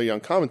that they tell you on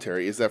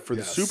commentary is that for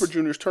the Super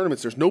Juniors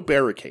tournaments, there's no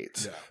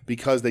barricades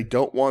because they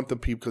don't want the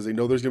people, because they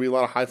know there's going to be a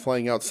lot of high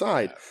flying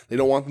outside. Yeah. They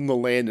don't want them to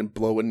land and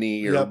blow a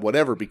knee or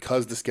whatever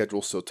because the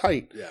schedule's so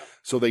tight. Yeah.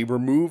 So they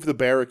remove the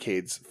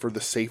barricades for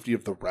the safety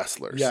of the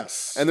wrestlers.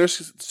 Yes. And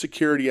there's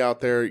security out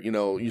there. You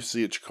know, you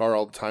see at Chikara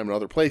all the time and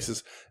other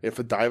places. If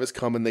a dive is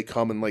coming, they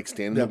come and like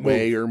stand in the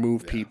way or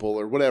move people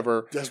or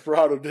whatever.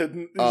 Desperado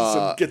didn't. He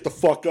said, get the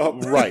fuck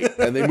up. Right.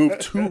 And they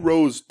moved 2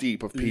 rows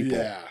deep of people.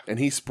 Yeah. And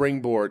he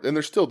springboard. And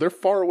they're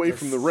far away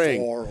from the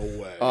ring. Far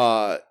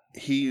away.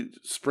 He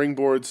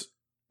springboards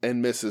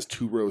and misses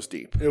 2 rows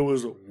deep. It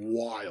was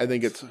wild. And then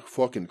gets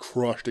fucking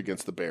crushed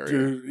against the barrier.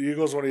 Dude,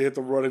 Eagles, when he hit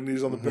the running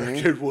knees on the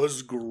barricade,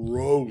 was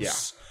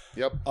gross.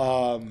 Yeah.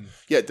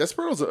 Yep.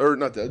 Desperado's, or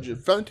not,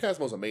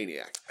 Phantasmo's a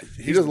maniac.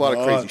 He does a lot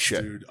of crazy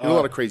shit. Dude. He does a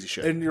lot of crazy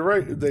shit. And you're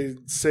right. They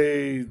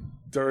say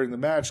during the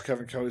match,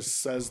 Kevin Kelly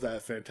says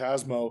that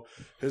Phantasmo,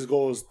 his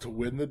goal is to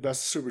win the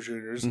Best of Super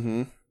Juniors,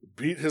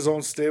 beat his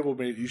own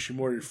stablemate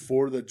Ishimori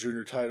for the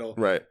junior title,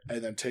 right,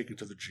 and then take it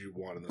to the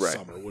G1 in the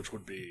summer, which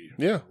would be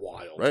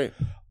wild. Right.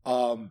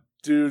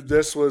 Dude,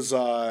 this was,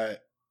 to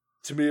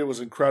me, it was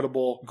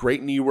incredible.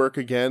 Great knee work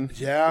again.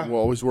 Yeah. We're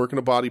always working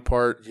a body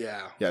part.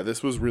 Yeah. Yeah,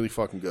 this was really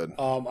fucking good.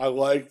 I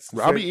liked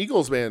Robbie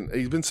Eagles, man.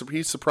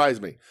 He's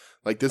surprised me.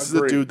 Like, this is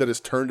a dude that has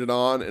turned it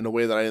on in a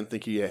way that I didn't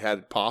think he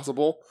had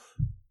possible.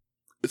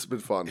 It's been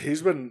fun.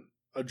 He's been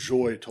a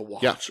joy to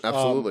watch. Yeah,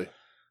 absolutely.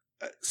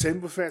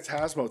 Same with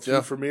Phantasmo, too.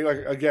 Yeah. For me,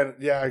 like, again,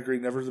 I agree.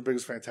 Never the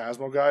biggest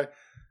Phantasmo guy.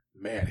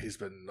 Man, he's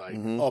been, like,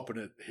 up in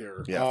it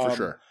here. Yeah, for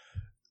sure.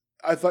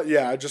 I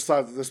just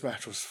thought that this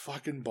match was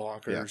fucking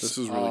bonkers. Yeah, this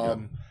was really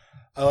good.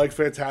 I like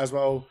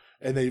Phantasmo,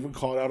 and they even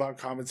called out on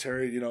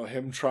commentary,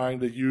 him trying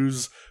to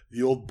use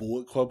the old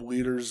Bullet Club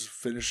leaders'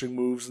 finishing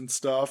moves and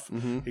stuff.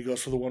 He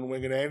goes for the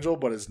one-winged angel,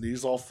 but his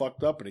knee's all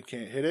fucked up and he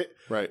can't hit it.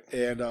 Right.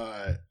 And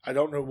I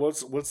don't know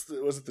is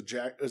it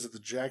the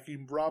Jackie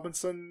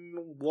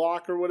Robinson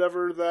lock or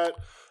whatever that?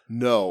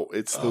 No,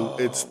 it's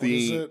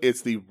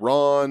the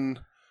Ron.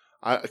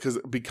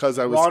 Because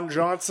I was Ron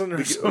Johnson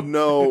or something?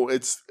 No,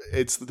 it's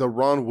the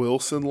Ron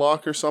Wilson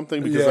lock or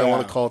something because I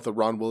want to call it the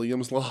Ron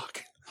Williams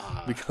lock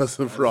because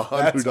of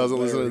Ron who doesn't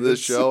listen to this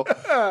show.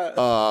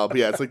 But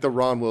yeah, it's like the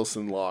Ron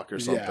Wilson lock or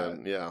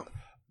something. Yeah.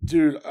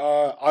 Dude,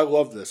 I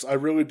love this. I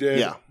really did.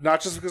 Yeah.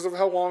 Not just because of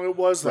how long it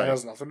was. That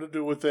has nothing to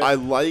do with it. I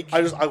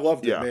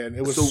loved it, man.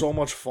 It was so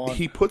much fun.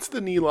 He puts the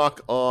knee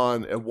lock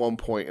on at one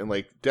point, and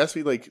like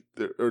Despy,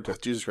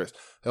 Jesus Christ,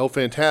 El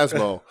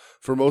Phantasmo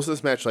for most of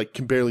this match, like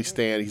can barely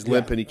stand. He's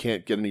limping. He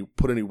can't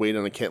put any weight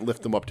on it. Can't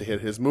lift him up to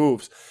hit his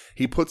moves.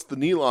 He puts the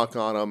knee lock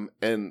on him,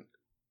 and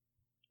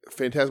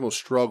Phantasmo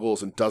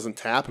struggles and doesn't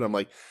tap, and I'm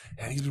like,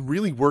 man, he's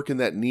really working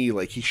that knee.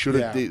 Like he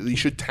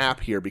should tap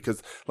here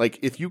because like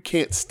if you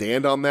can't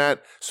stand on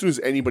that, as soon as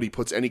anybody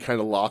puts any kind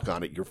of lock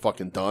on it, you're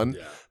fucking done.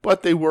 Yeah.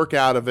 But they work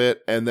out of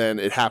it, and then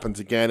it happens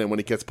again. And when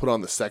it gets put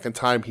on the second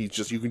time, you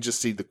can just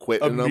see the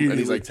quit in him, and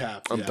he's like,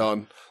 I'm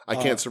done. I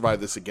can't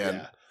survive this again.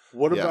 Yeah.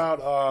 What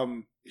about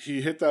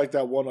he hit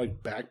that one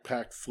like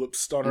backpack flip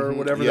stunner or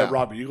whatever that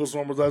Robbie Eagles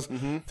normally does.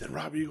 Then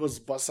Robbie Eagles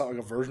busts out like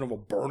a version of a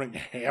burning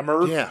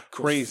hammer. Yeah,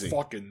 crazy,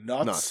 fucking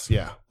nuts.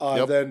 Yeah.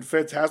 Then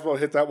Phantasmo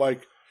hit that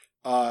like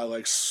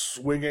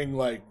swinging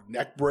like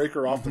neck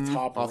breaker off the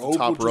top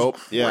rope.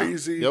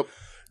 Crazy. Yep.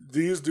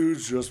 These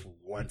dudes just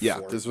went for it. Yeah,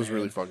 this was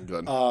really fucking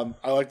good.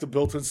 I like the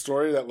built-in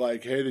story that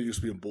like, hey, they used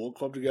to be in Bullet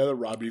Club together.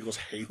 Robbie Eagles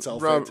hates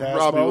El Phantasmo.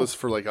 Robbie was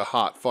for like a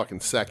hot fucking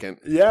second.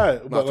 Yeah.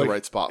 Not the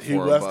right spot for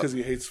him. He left because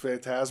he hates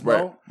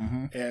Phantasmo.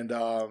 Right. And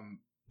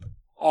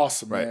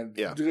awesome, man.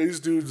 Yeah. These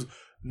dudes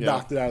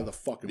knocked it out of the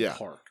fucking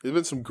park. There's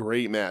been some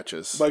great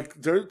matches. Like,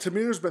 to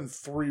me, there's been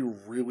 3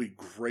 really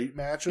great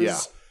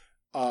matches.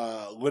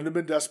 Yeah.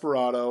 Lindemann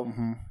Desperado,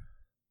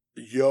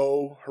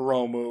 Yo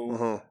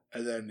Hiromu,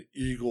 and then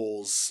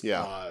Eagles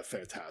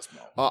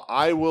Phantasmo.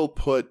 I will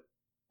put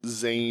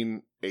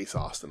Zayn Ace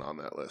Austin on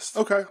that list.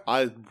 Okay.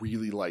 I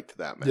really liked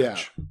that match. Yeah.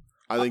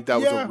 I think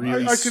that was a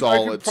really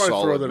solid match.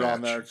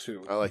 On there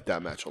too. I like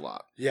that match a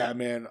lot. Yeah,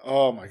 man.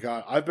 Oh my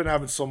god, I've been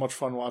having so much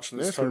fun watching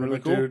this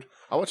tournament, really cool. Dude.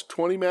 I watched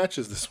 20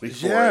 matches this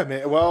week. Yeah,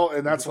 man. Well,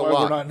 and that's why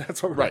we're not.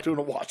 That's why we're not doing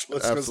a watch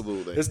list.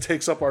 Absolutely, this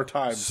takes up our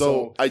time.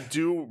 So I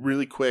do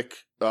really quick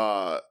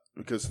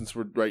because since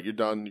you're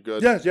done, you're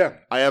good. Yeah.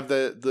 I have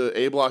the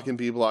A block and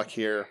B block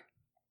here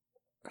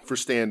for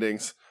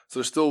standings. So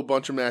there's still a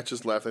bunch of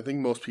matches left. I think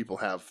most people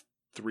have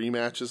 3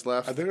 matches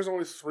left. I think there's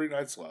only 3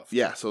 nights left.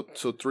 Yeah, so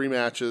 3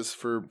 matches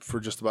for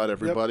just about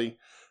everybody.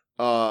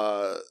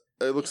 And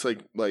it looks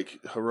like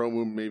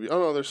Hiromu maybe. Oh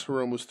no, there's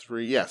Hiromu's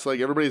 3. Yeah, so like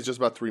everybody's just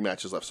about 3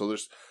 matches left. So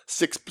there's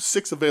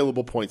six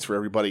available points for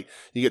everybody.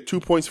 You get 2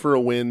 points for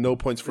a win, no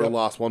points for a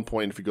loss, 1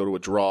 point if you go to a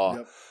draw.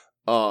 Yep.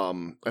 I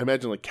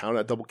imagine like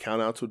double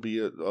countouts would be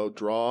a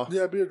draw.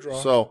 Yeah, it'd be a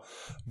draw. So,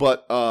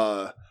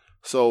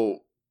 so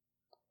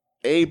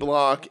A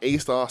block,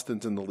 Ace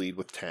Austin's in the lead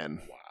with 10.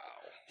 Wow.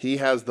 He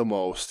has the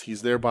most.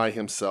 He's there by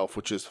himself,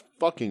 which is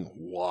fucking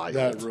wild.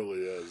 That really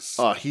is.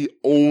 He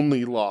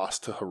only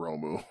lost to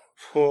Hiromu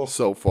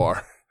so far.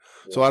 Wow.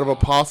 So out of a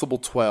possible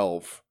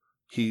 12,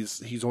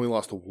 he's only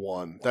lost to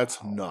 1.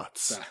 That's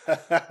nuts.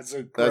 That's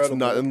incredible. That's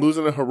nuts. And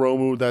losing to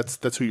Hiromu,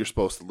 that's who you're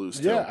supposed to lose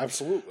to. Yeah,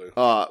 absolutely.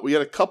 We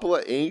had a couple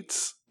of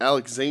 8s.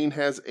 Alex Zane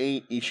has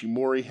 8.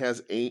 Ishimori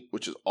has 8,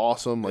 which is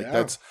awesome. Like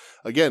that's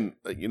again,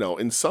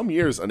 in some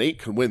years an 8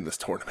 can win this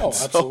tournament. Oh,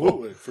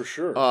 absolutely, for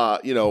sure.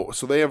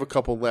 So they have a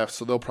couple left,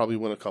 so they'll probably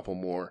win a couple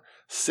more.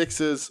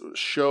 6s,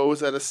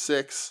 Shows at a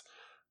 6.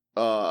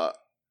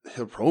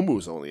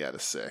 Hiromu's only at a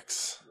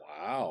 6.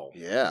 Wow.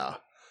 Yeah.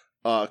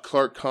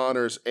 Clark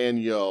Connors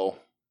and Yo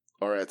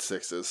are at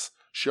 6s.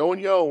 Show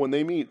and Yo when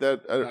they meet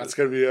that's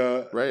gonna be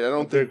right. I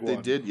don't think they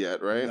did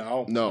yet, right?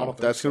 No.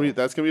 That's gonna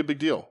be a big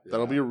deal. Yeah.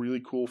 That'll be a really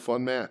cool,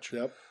 fun match.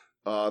 Yep.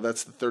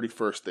 That's the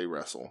 31st they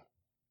wrestle.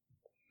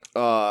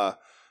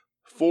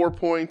 4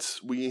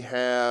 points. We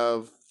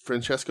have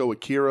Francesco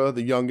Akira,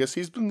 the youngest.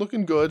 He's been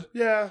looking good.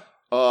 Yeah.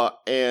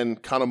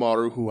 And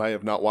Kanemaru, who I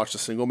have not watched a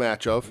single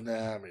match of.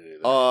 Nah, me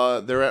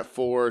neither. They're at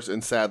 4s,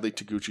 and sadly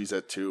Taguchi's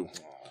at 2.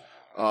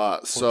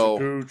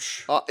 So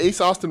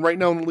Ace Austin right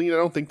now in the lead. I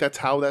don't think that's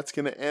how that's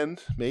going to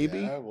end. Maybe.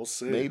 Yeah, we'll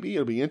see. Maybe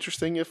it'll be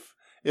interesting if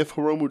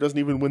Hiromu doesn't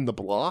even win the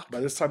block. By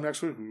this time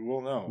next week, we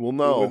will know. We'll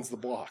know who wins the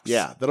blocks.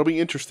 Yeah, that'll be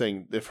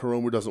interesting if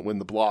Hiromu doesn't win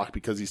the block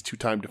because he's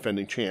 2-time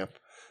defending champ.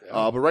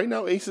 Yeah. But right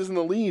now Ace is in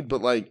the lead.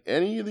 But like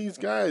any of these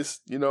guys,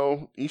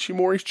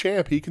 Ishimori's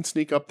champ. He can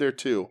sneak up there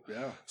too.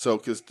 Yeah. So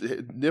because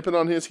nipping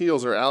on his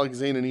heels are Alex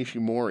Zane and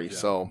Ishimori. Yeah.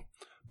 So,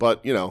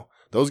 but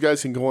those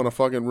guys can go on a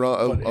fucking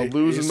run, a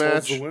losing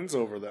match. The wins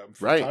over them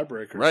for right,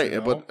 tiebreakers.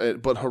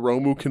 Right, but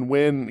Hiromu can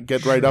win,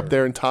 get right up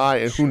there and tie,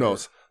 and who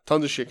knows?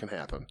 Tons of shit can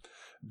happen.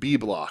 B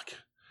block.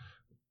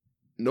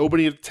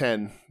 Nobody at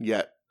 10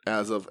 yet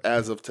as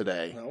of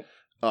today.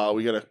 Nope.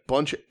 We got a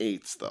bunch of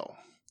 8s though.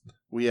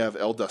 We have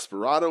El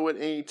Desperado at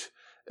 8,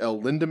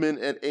 El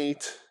Lindemann at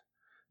 8,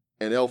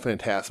 and El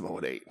Phantasmo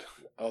at 8.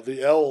 Oh,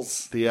 the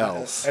L's. The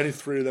L's. Any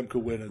 3 of them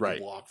could win in the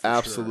block. For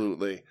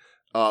absolutely.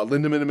 Sure.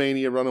 Lindemann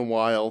Mania running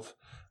wild.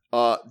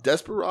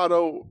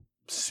 Desperado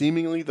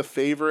seemingly the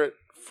favorite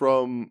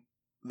from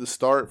the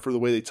start for the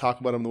way they talk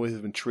about him, the way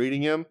they've been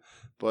treating him.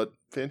 But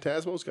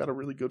Phantasmo's got a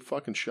really good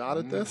fucking shot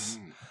at this.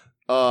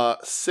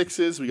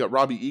 6s, we got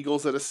Robbie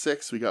Eagles at a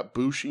 6. We got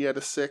Bushi at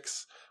a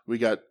 6. We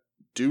got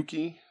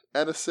Dookie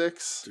at a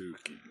 6.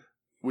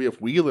 We have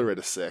Wheeler at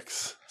a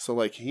 6. So,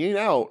 like, he ain't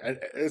out. And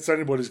it's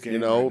anybody's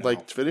game.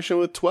 Finishing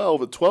with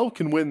 12. A 12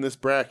 can win this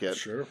bracket.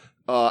 Sure.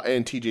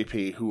 And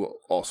TJP, who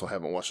also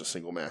haven't watched a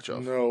single match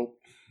of. No.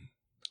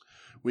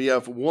 We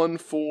have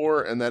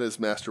 1-4, and that is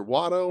Master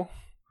Wato.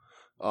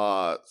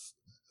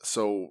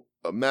 So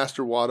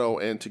Master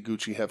Wato and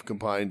Taguchi have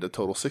combined a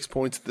total 6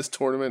 points at this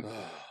tournament.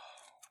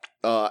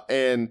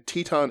 And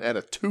Teton at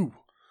a 2.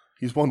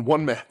 He's won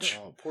 1 match.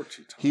 Oh, poor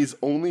Teton. He's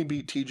only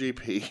beat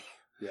TJP.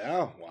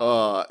 Yeah.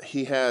 Wow.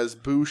 He has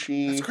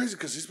Bushi. That's crazy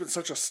because he's been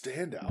such a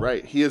standout.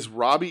 Right. He has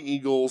Robbie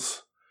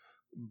Eagles,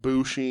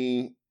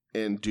 Bushi,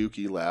 and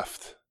Dookie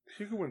left.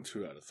 He can win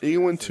 2 out of 3. He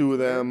can win 2 of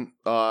them.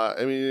 He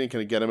ain't going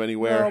to get him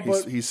anywhere.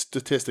 No, he's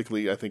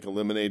statistically, I think,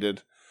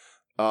 eliminated.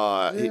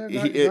 Not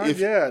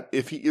yet.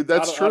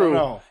 That's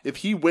true. If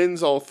he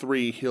wins all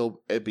 3,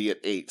 he'll be at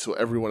 8. So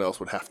everyone else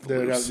would have to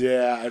lose.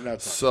 And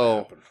that's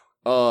not going to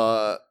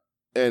happen.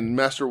 And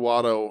Master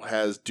Wato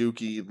has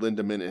Dookie,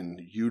 Lindemann,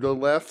 and Yuta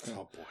left.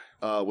 Oh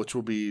boy. Which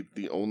will be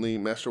the only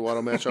Master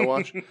Wato match I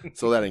watch.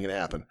 So that ain't going to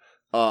happen.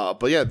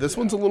 But yeah, this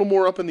one's a little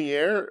more up in the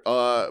air.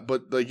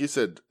 But like you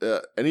said,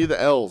 any of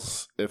the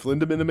L's, if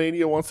Lindemann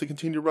Mania wants to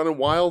continue running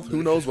wild,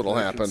 who knows what'll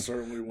happen.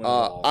 Certainly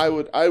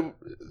win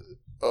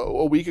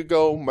a week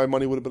ago, my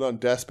money would have been on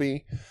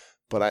Despy,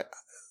 but I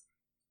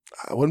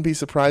wouldn't be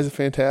surprised if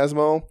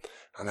Phantasmo,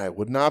 and I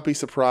would not be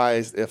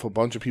surprised if a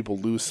bunch of people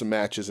lose some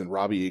matches and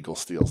Robbie Eagle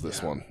steals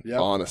this one. Yep.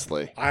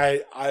 Honestly.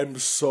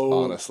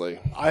 Honestly.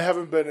 I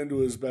haven't been into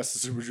his Best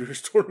of Super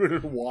Juniors tournament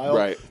in a while.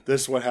 Right.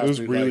 This one has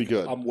to be really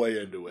good. I'm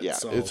way into it. Yeah,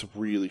 so it's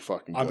really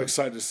fucking good. I'm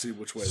excited to see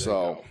which way they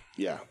go.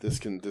 Yeah, this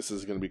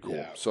is going to be cool.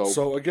 Yeah.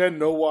 So again,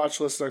 no watch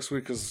list next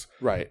week because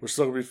we're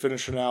still going to be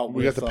finishing out.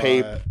 We got the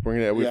pape.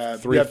 We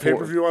have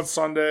pay-per-view on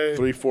Sunday.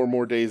 3-4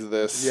 more days of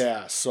this.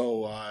 Yeah,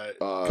 so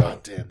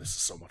God damn, this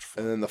is so much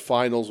fun. And then the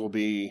finals will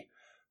be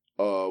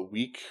a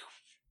week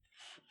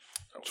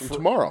from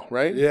tomorrow,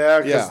 right?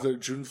 Yeah, because they're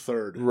June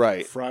 3rd.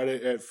 Right.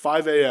 Friday at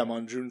 5 a.m.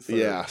 on June 3rd.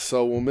 Yeah,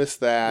 so we'll miss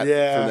that for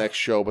the next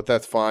show, but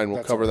that's fine.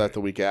 We'll cover that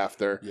the week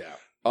after. Yeah.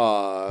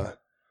 But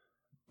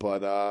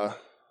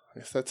I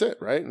guess that's it,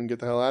 right? And get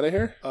the hell out of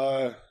here.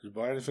 You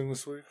buy anything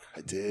this week?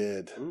 I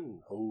did.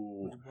 Ooh.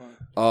 Oh.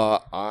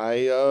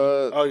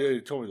 Oh yeah,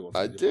 you told me the one.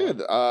 I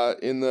did.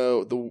 In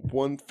the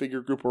one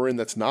figure group we're in,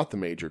 that's not the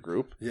major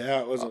group.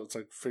 Yeah, it was. It's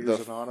like Figures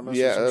Anonymous.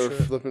 Yeah, or some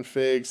shit. Flipping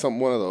Fig,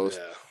 one of those.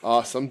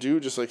 Yeah. Some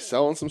dude just like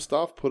selling some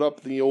stuff. Put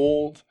up the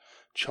old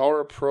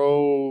Chara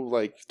Pro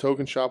like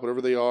token shop,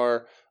 whatever they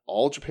are.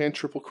 All Japan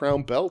Triple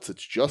Crown belts.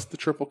 It's just the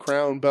Triple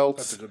Crown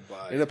belts. That's a good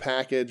buy. In a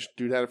package.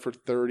 Dude had it for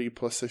 $30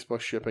 plus $6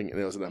 shipping, and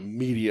it was an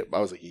immediate. I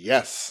was like,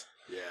 yes.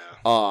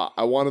 Yeah.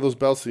 I wanted those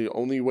belts. The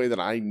only way that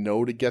I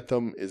know to get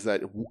them is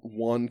that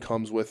one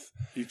comes with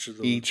each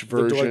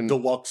version. The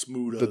deluxe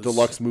Mudas. The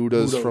deluxe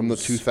Mudas from the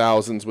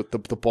 2000s with the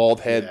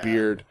bald head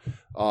beard.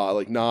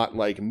 Like not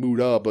like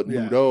Muda, but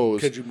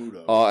Mudos. Keiji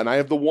Mudo. And I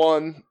have the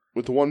one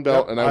with the one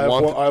belt, and I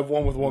have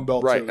one with one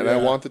belt right, too, and I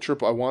wanted the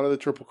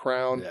Triple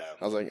Crown. Yeah.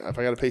 I was like, if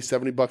I got to pay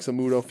 $70 a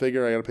Mudo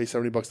figure, I got to pay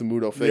 $70 a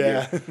Mudo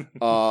figure.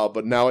 Yeah.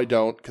 But now I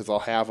don't because I'll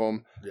have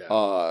them.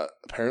 Yeah.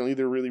 Apparently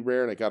they're really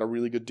rare, and I got a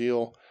really good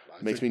deal.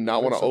 Makes me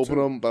not want to open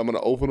them, but I'm going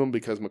to open them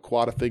because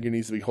Maquata figure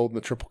needs to be holding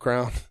the Triple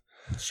Crown.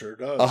 Sure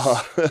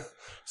does.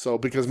 So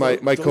because my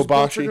those Kobashi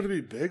belts are going to be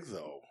big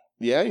though.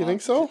 Yeah, you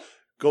think so?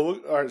 Go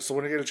look. All right, so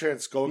when you get a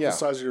chance, go look at the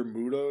size of your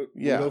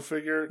Mudo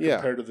figure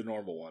compared to the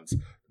normal ones.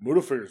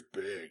 Mudo figure is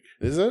big.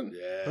 Is it?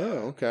 Yeah. Oh,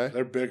 okay.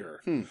 They're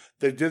bigger.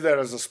 They did that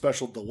as a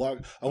special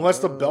deluxe. Unless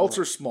the belts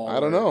are smaller. I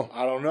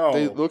don't know.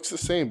 It looks the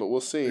same, but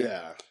we'll see.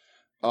 Yeah.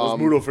 Those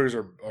Mudo figures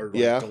are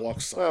like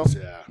deluxe size.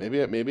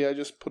 Well, maybe I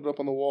just put it up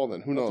on the wall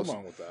then. Who knows? Nothing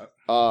wrong with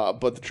that.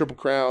 But the Triple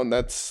Crown,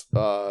 that's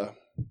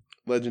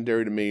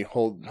legendary to me.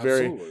 Hold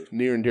very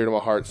near and dear to my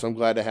heart. So I'm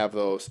glad to have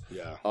those.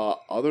 Yeah.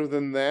 Other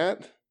than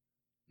that,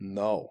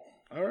 no.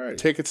 All right.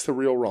 Tickets to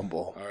Real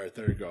Rumble. All right,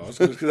 there you go.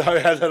 I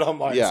had that on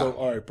mine. Yeah. So,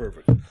 all right,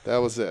 perfect. That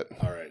was it.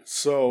 All right.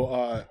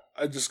 So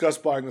I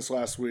discussed buying this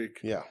last week.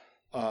 Yeah.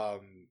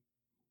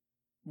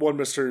 One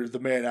Mr. The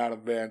Man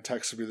Adam Van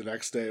texted me the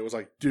next day. It was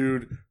like,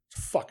 dude,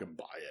 fucking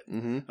buy it.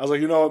 Mm-hmm. I was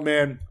like, you know what,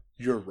 man?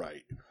 You're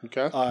right.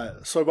 Okay.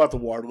 So I bought the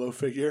Wardlow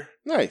figure.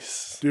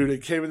 Nice. Dude,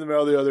 it came in the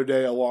mail the other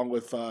day along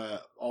with my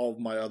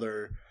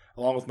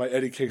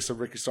Eddie Kingston,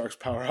 Ricky Starks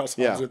Powerhouse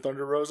Hanzo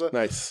Thunder Rosa.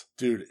 Nice.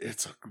 Dude,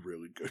 it's a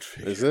really good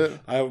figure. Is it?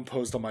 I have him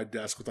posed on my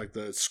desk with like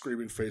the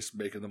screaming face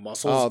making the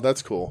muscles. Oh,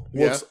 that's cool.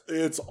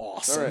 It's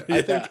awesome. All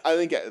right. I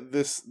think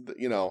this,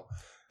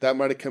 that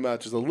might have come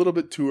out just a little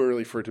bit too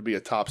early for it to be a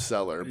top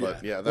seller,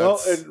 but that's... Well,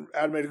 and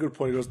Adam made a good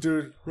point. He goes,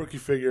 dude, rookie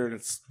figure, and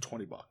it's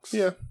 $20.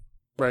 Yeah.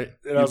 Right.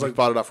 And I was like,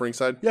 bought it off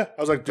Ringside? Yeah.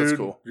 I was like, dude, that's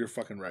cool. You're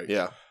fucking right.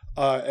 Yeah.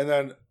 And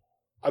then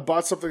I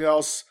bought something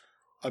else.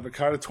 I've been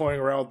kind of toying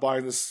around with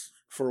buying this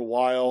for a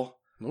while.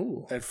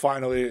 Ooh. And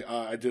finally,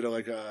 I did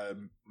a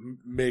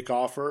make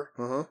offer.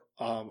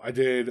 Uh-huh. I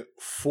did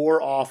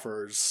 4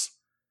 offers,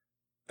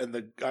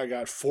 and I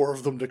got 4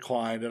 of them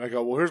declined. And I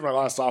go, well, here's my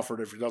last offer.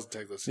 And if he doesn't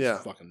take this, he's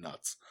fucking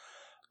nuts.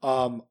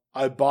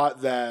 I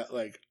bought that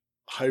like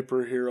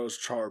Hyper Heroes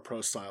Char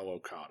Pro style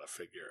Okada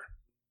figure.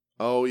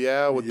 Oh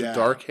yeah, with the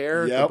dark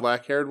hair, the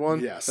black haired one.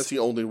 Yes, that's the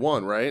only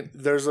one, right?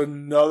 There's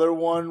another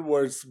one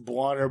where it's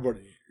blonde hair, but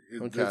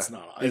it's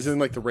not. He's in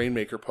like the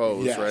Rainmaker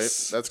pose, right?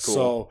 That's cool.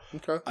 So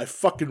I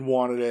fucking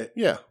wanted it.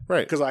 Yeah,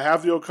 right. Because I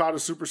have the Okada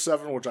Super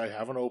 7, which I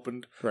haven't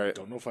opened. Right.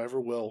 Don't know if I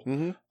ever will.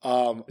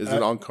 Mm-hmm. Is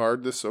it on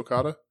card, this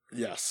Okada?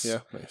 Yes. Yeah.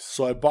 Nice.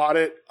 So I bought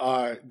it.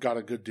 Got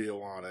a good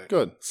deal on it.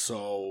 Good.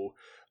 So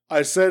I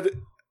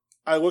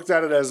looked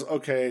at it as,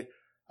 okay,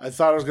 I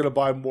thought I was going to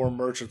buy more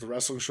merch at the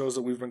wrestling shows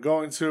that we've been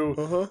going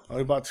to.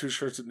 I bought 2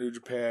 shirts at New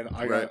Japan.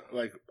 I got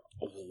like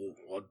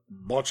a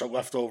bunch of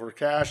leftover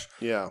cash.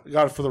 Yeah. I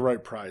got it for the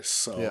right price.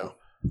 So,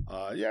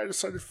 I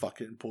decided fuck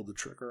it and pulled the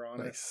trigger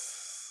on it.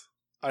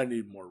 I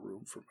need more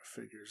room for my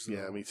figures.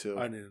 Yeah, me too.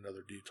 I need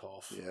another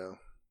Detolf. Yeah.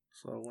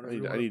 So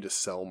I need to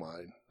sell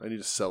mine. I need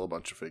to sell a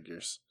bunch of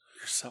figures.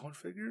 You're selling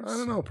figures? I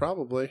don't know,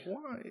 probably.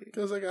 Why?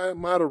 Because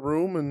I'm out of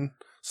room, and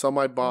some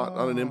I bought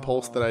on an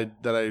impulse that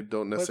I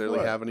don't necessarily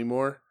have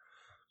anymore.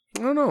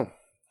 I don't know.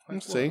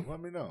 We'll see.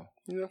 Let me know.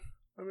 Yeah.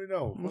 Let me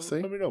know. We'll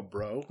see. Let me know,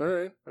 bro. All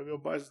right. Maybe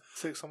I'll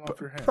take some off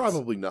your hands.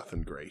 Probably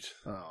nothing great.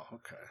 Oh,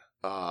 okay.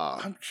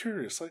 I'm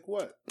curious. Like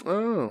what? I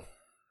don't know.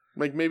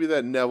 Like maybe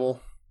that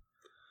Neville.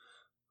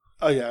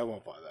 Oh yeah, I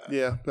won't buy that.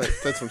 Yeah,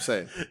 that's what I'm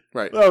saying.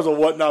 Right. That was a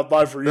what not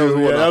buy for you.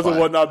 That was a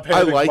what not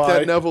panic I like buy.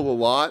 that Neville a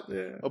lot.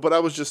 Yeah. But I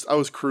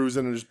was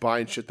cruising and just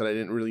buying shit that I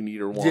didn't really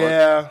need or want.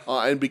 Yeah.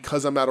 And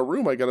because I'm out of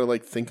room, I got to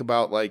think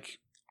about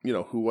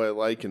who I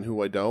like and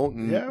who I don't,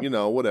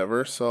 and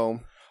whatever. So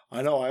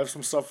I know I have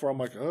some stuff where I'm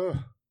like, where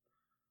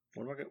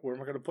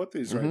am I going to put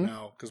these right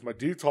now? Because my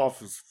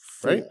Detolf is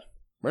full.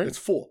 Right. It's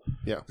full.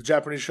 Yeah. The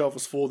Japanese shelf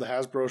is full. The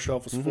Hasbro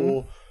shelf is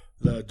full.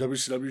 The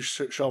WCW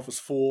shelf is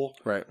full.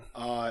 Right.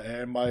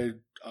 And my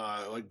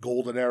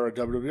golden era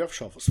WWF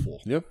shelf is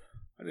full. Yep.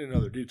 I need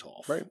another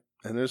Detolf. Right.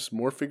 And there's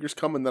more figures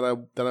coming that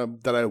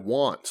I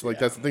want. So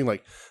that's the thing.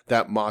 Like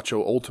that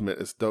Macho Ultimate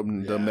is the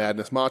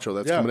Madness Macho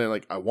that's coming in.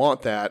 Like I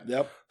want that.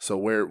 Yep. So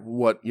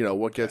what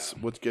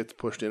gets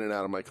pushed in and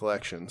out of my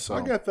collection. So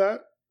I get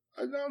that.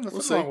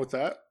 Nothing wrong with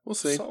that. We'll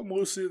see. Saw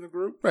Lucy in the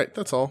group. Right,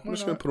 that's all. I'm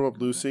just going to put him up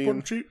Lucy. Put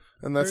him cheap.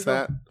 And that's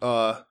that.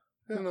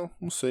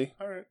 We'll see.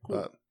 All right,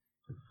 cool.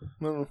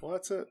 No. Well,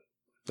 that's it.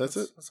 That's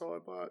it? That's all I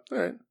bought. All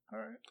right.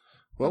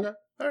 Well, okay.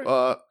 All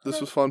right. This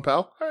was fun,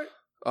 pal. All right.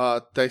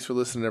 Thanks for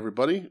listening,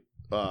 everybody.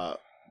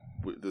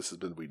 This has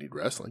been We Need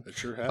Wrestling. It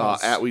sure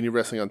has. At We Need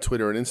Wrestling on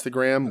Twitter and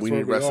Instagram. We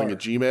Need Wrestling at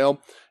Gmail.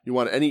 You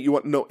want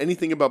to know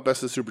anything about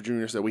Best of Super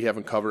Juniors that we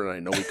haven't covered, and I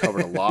know we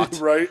covered a lot.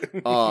 Right.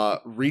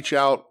 Reach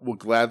out. We'll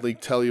gladly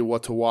tell you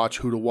what to watch,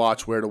 who to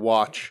watch, where to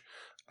watch,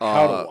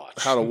 how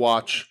to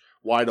watch,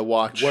 why to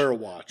watch, where to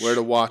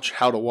watch,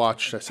 how to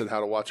watch. I said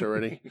how to watch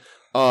already.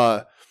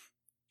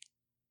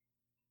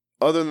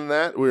 Other than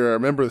that, we are a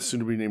member of the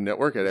Soon to Be Named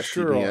Network at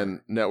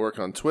STBN Network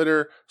on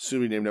Twitter,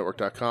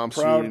 soon-to-be-named-network.com,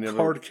 proud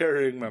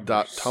card-carrying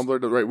members.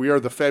 Tumblr. Right, we are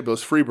the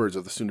fabulous freebirds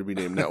of the Soon to Be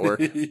Named Network.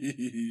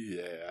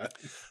 Yeah.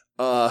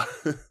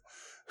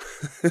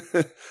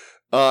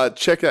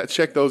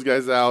 Check those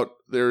guys out.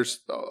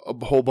 There's a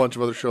whole bunch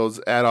of other shows.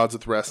 At Odds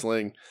with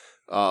Wrestling,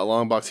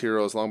 Longbox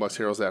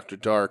Heroes After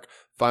Dark,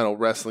 Final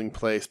Wrestling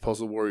Place,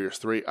 Puzzle Warriors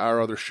 3, our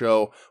other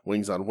show,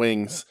 Wings on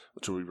Wings,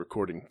 which we'll be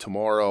recording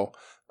tomorrow.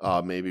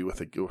 Maybe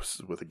with a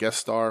guest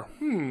star.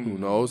 Who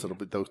knows?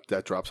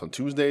 That drops on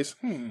Tuesdays.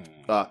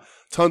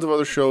 Tons of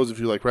other shows.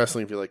 If you like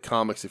wrestling, if you like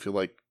comics, if you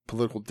like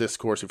political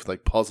discourse, if you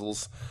like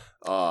puzzles,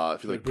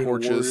 if you like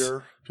porches,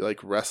 if you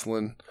like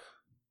wrestling,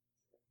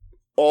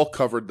 all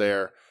covered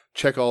there.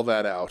 Check all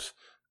that out.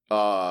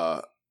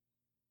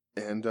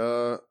 And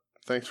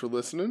thanks for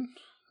listening.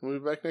 We'll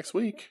be back next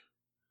week.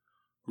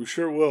 We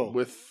sure will.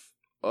 With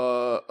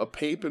a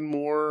pape and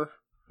more.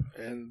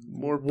 And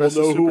more we'll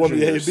know who won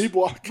the A&B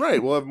block.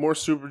 Right. We'll have more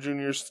Super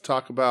Juniors to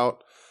talk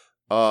about.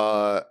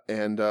 Yeah.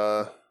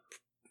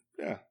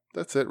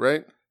 That's it,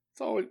 right?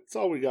 That's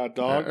all we got,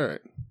 dog. All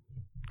right.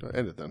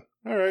 End it then.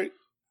 All right.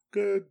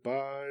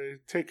 Goodbye.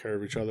 Take care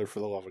of each other for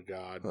the love of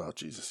God. Oh,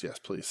 Jesus. Yes,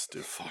 please.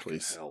 Do.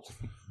 Please. Hell.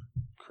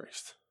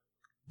 Christ.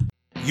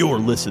 You're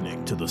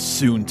listening to the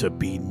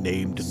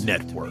soon-to-be-named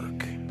network,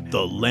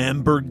 the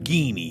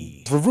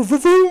Lamborghini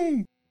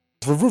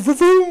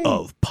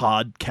of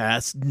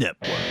podcast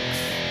networks.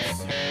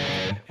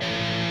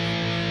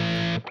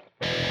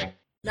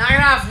 Knock it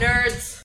off, nerds!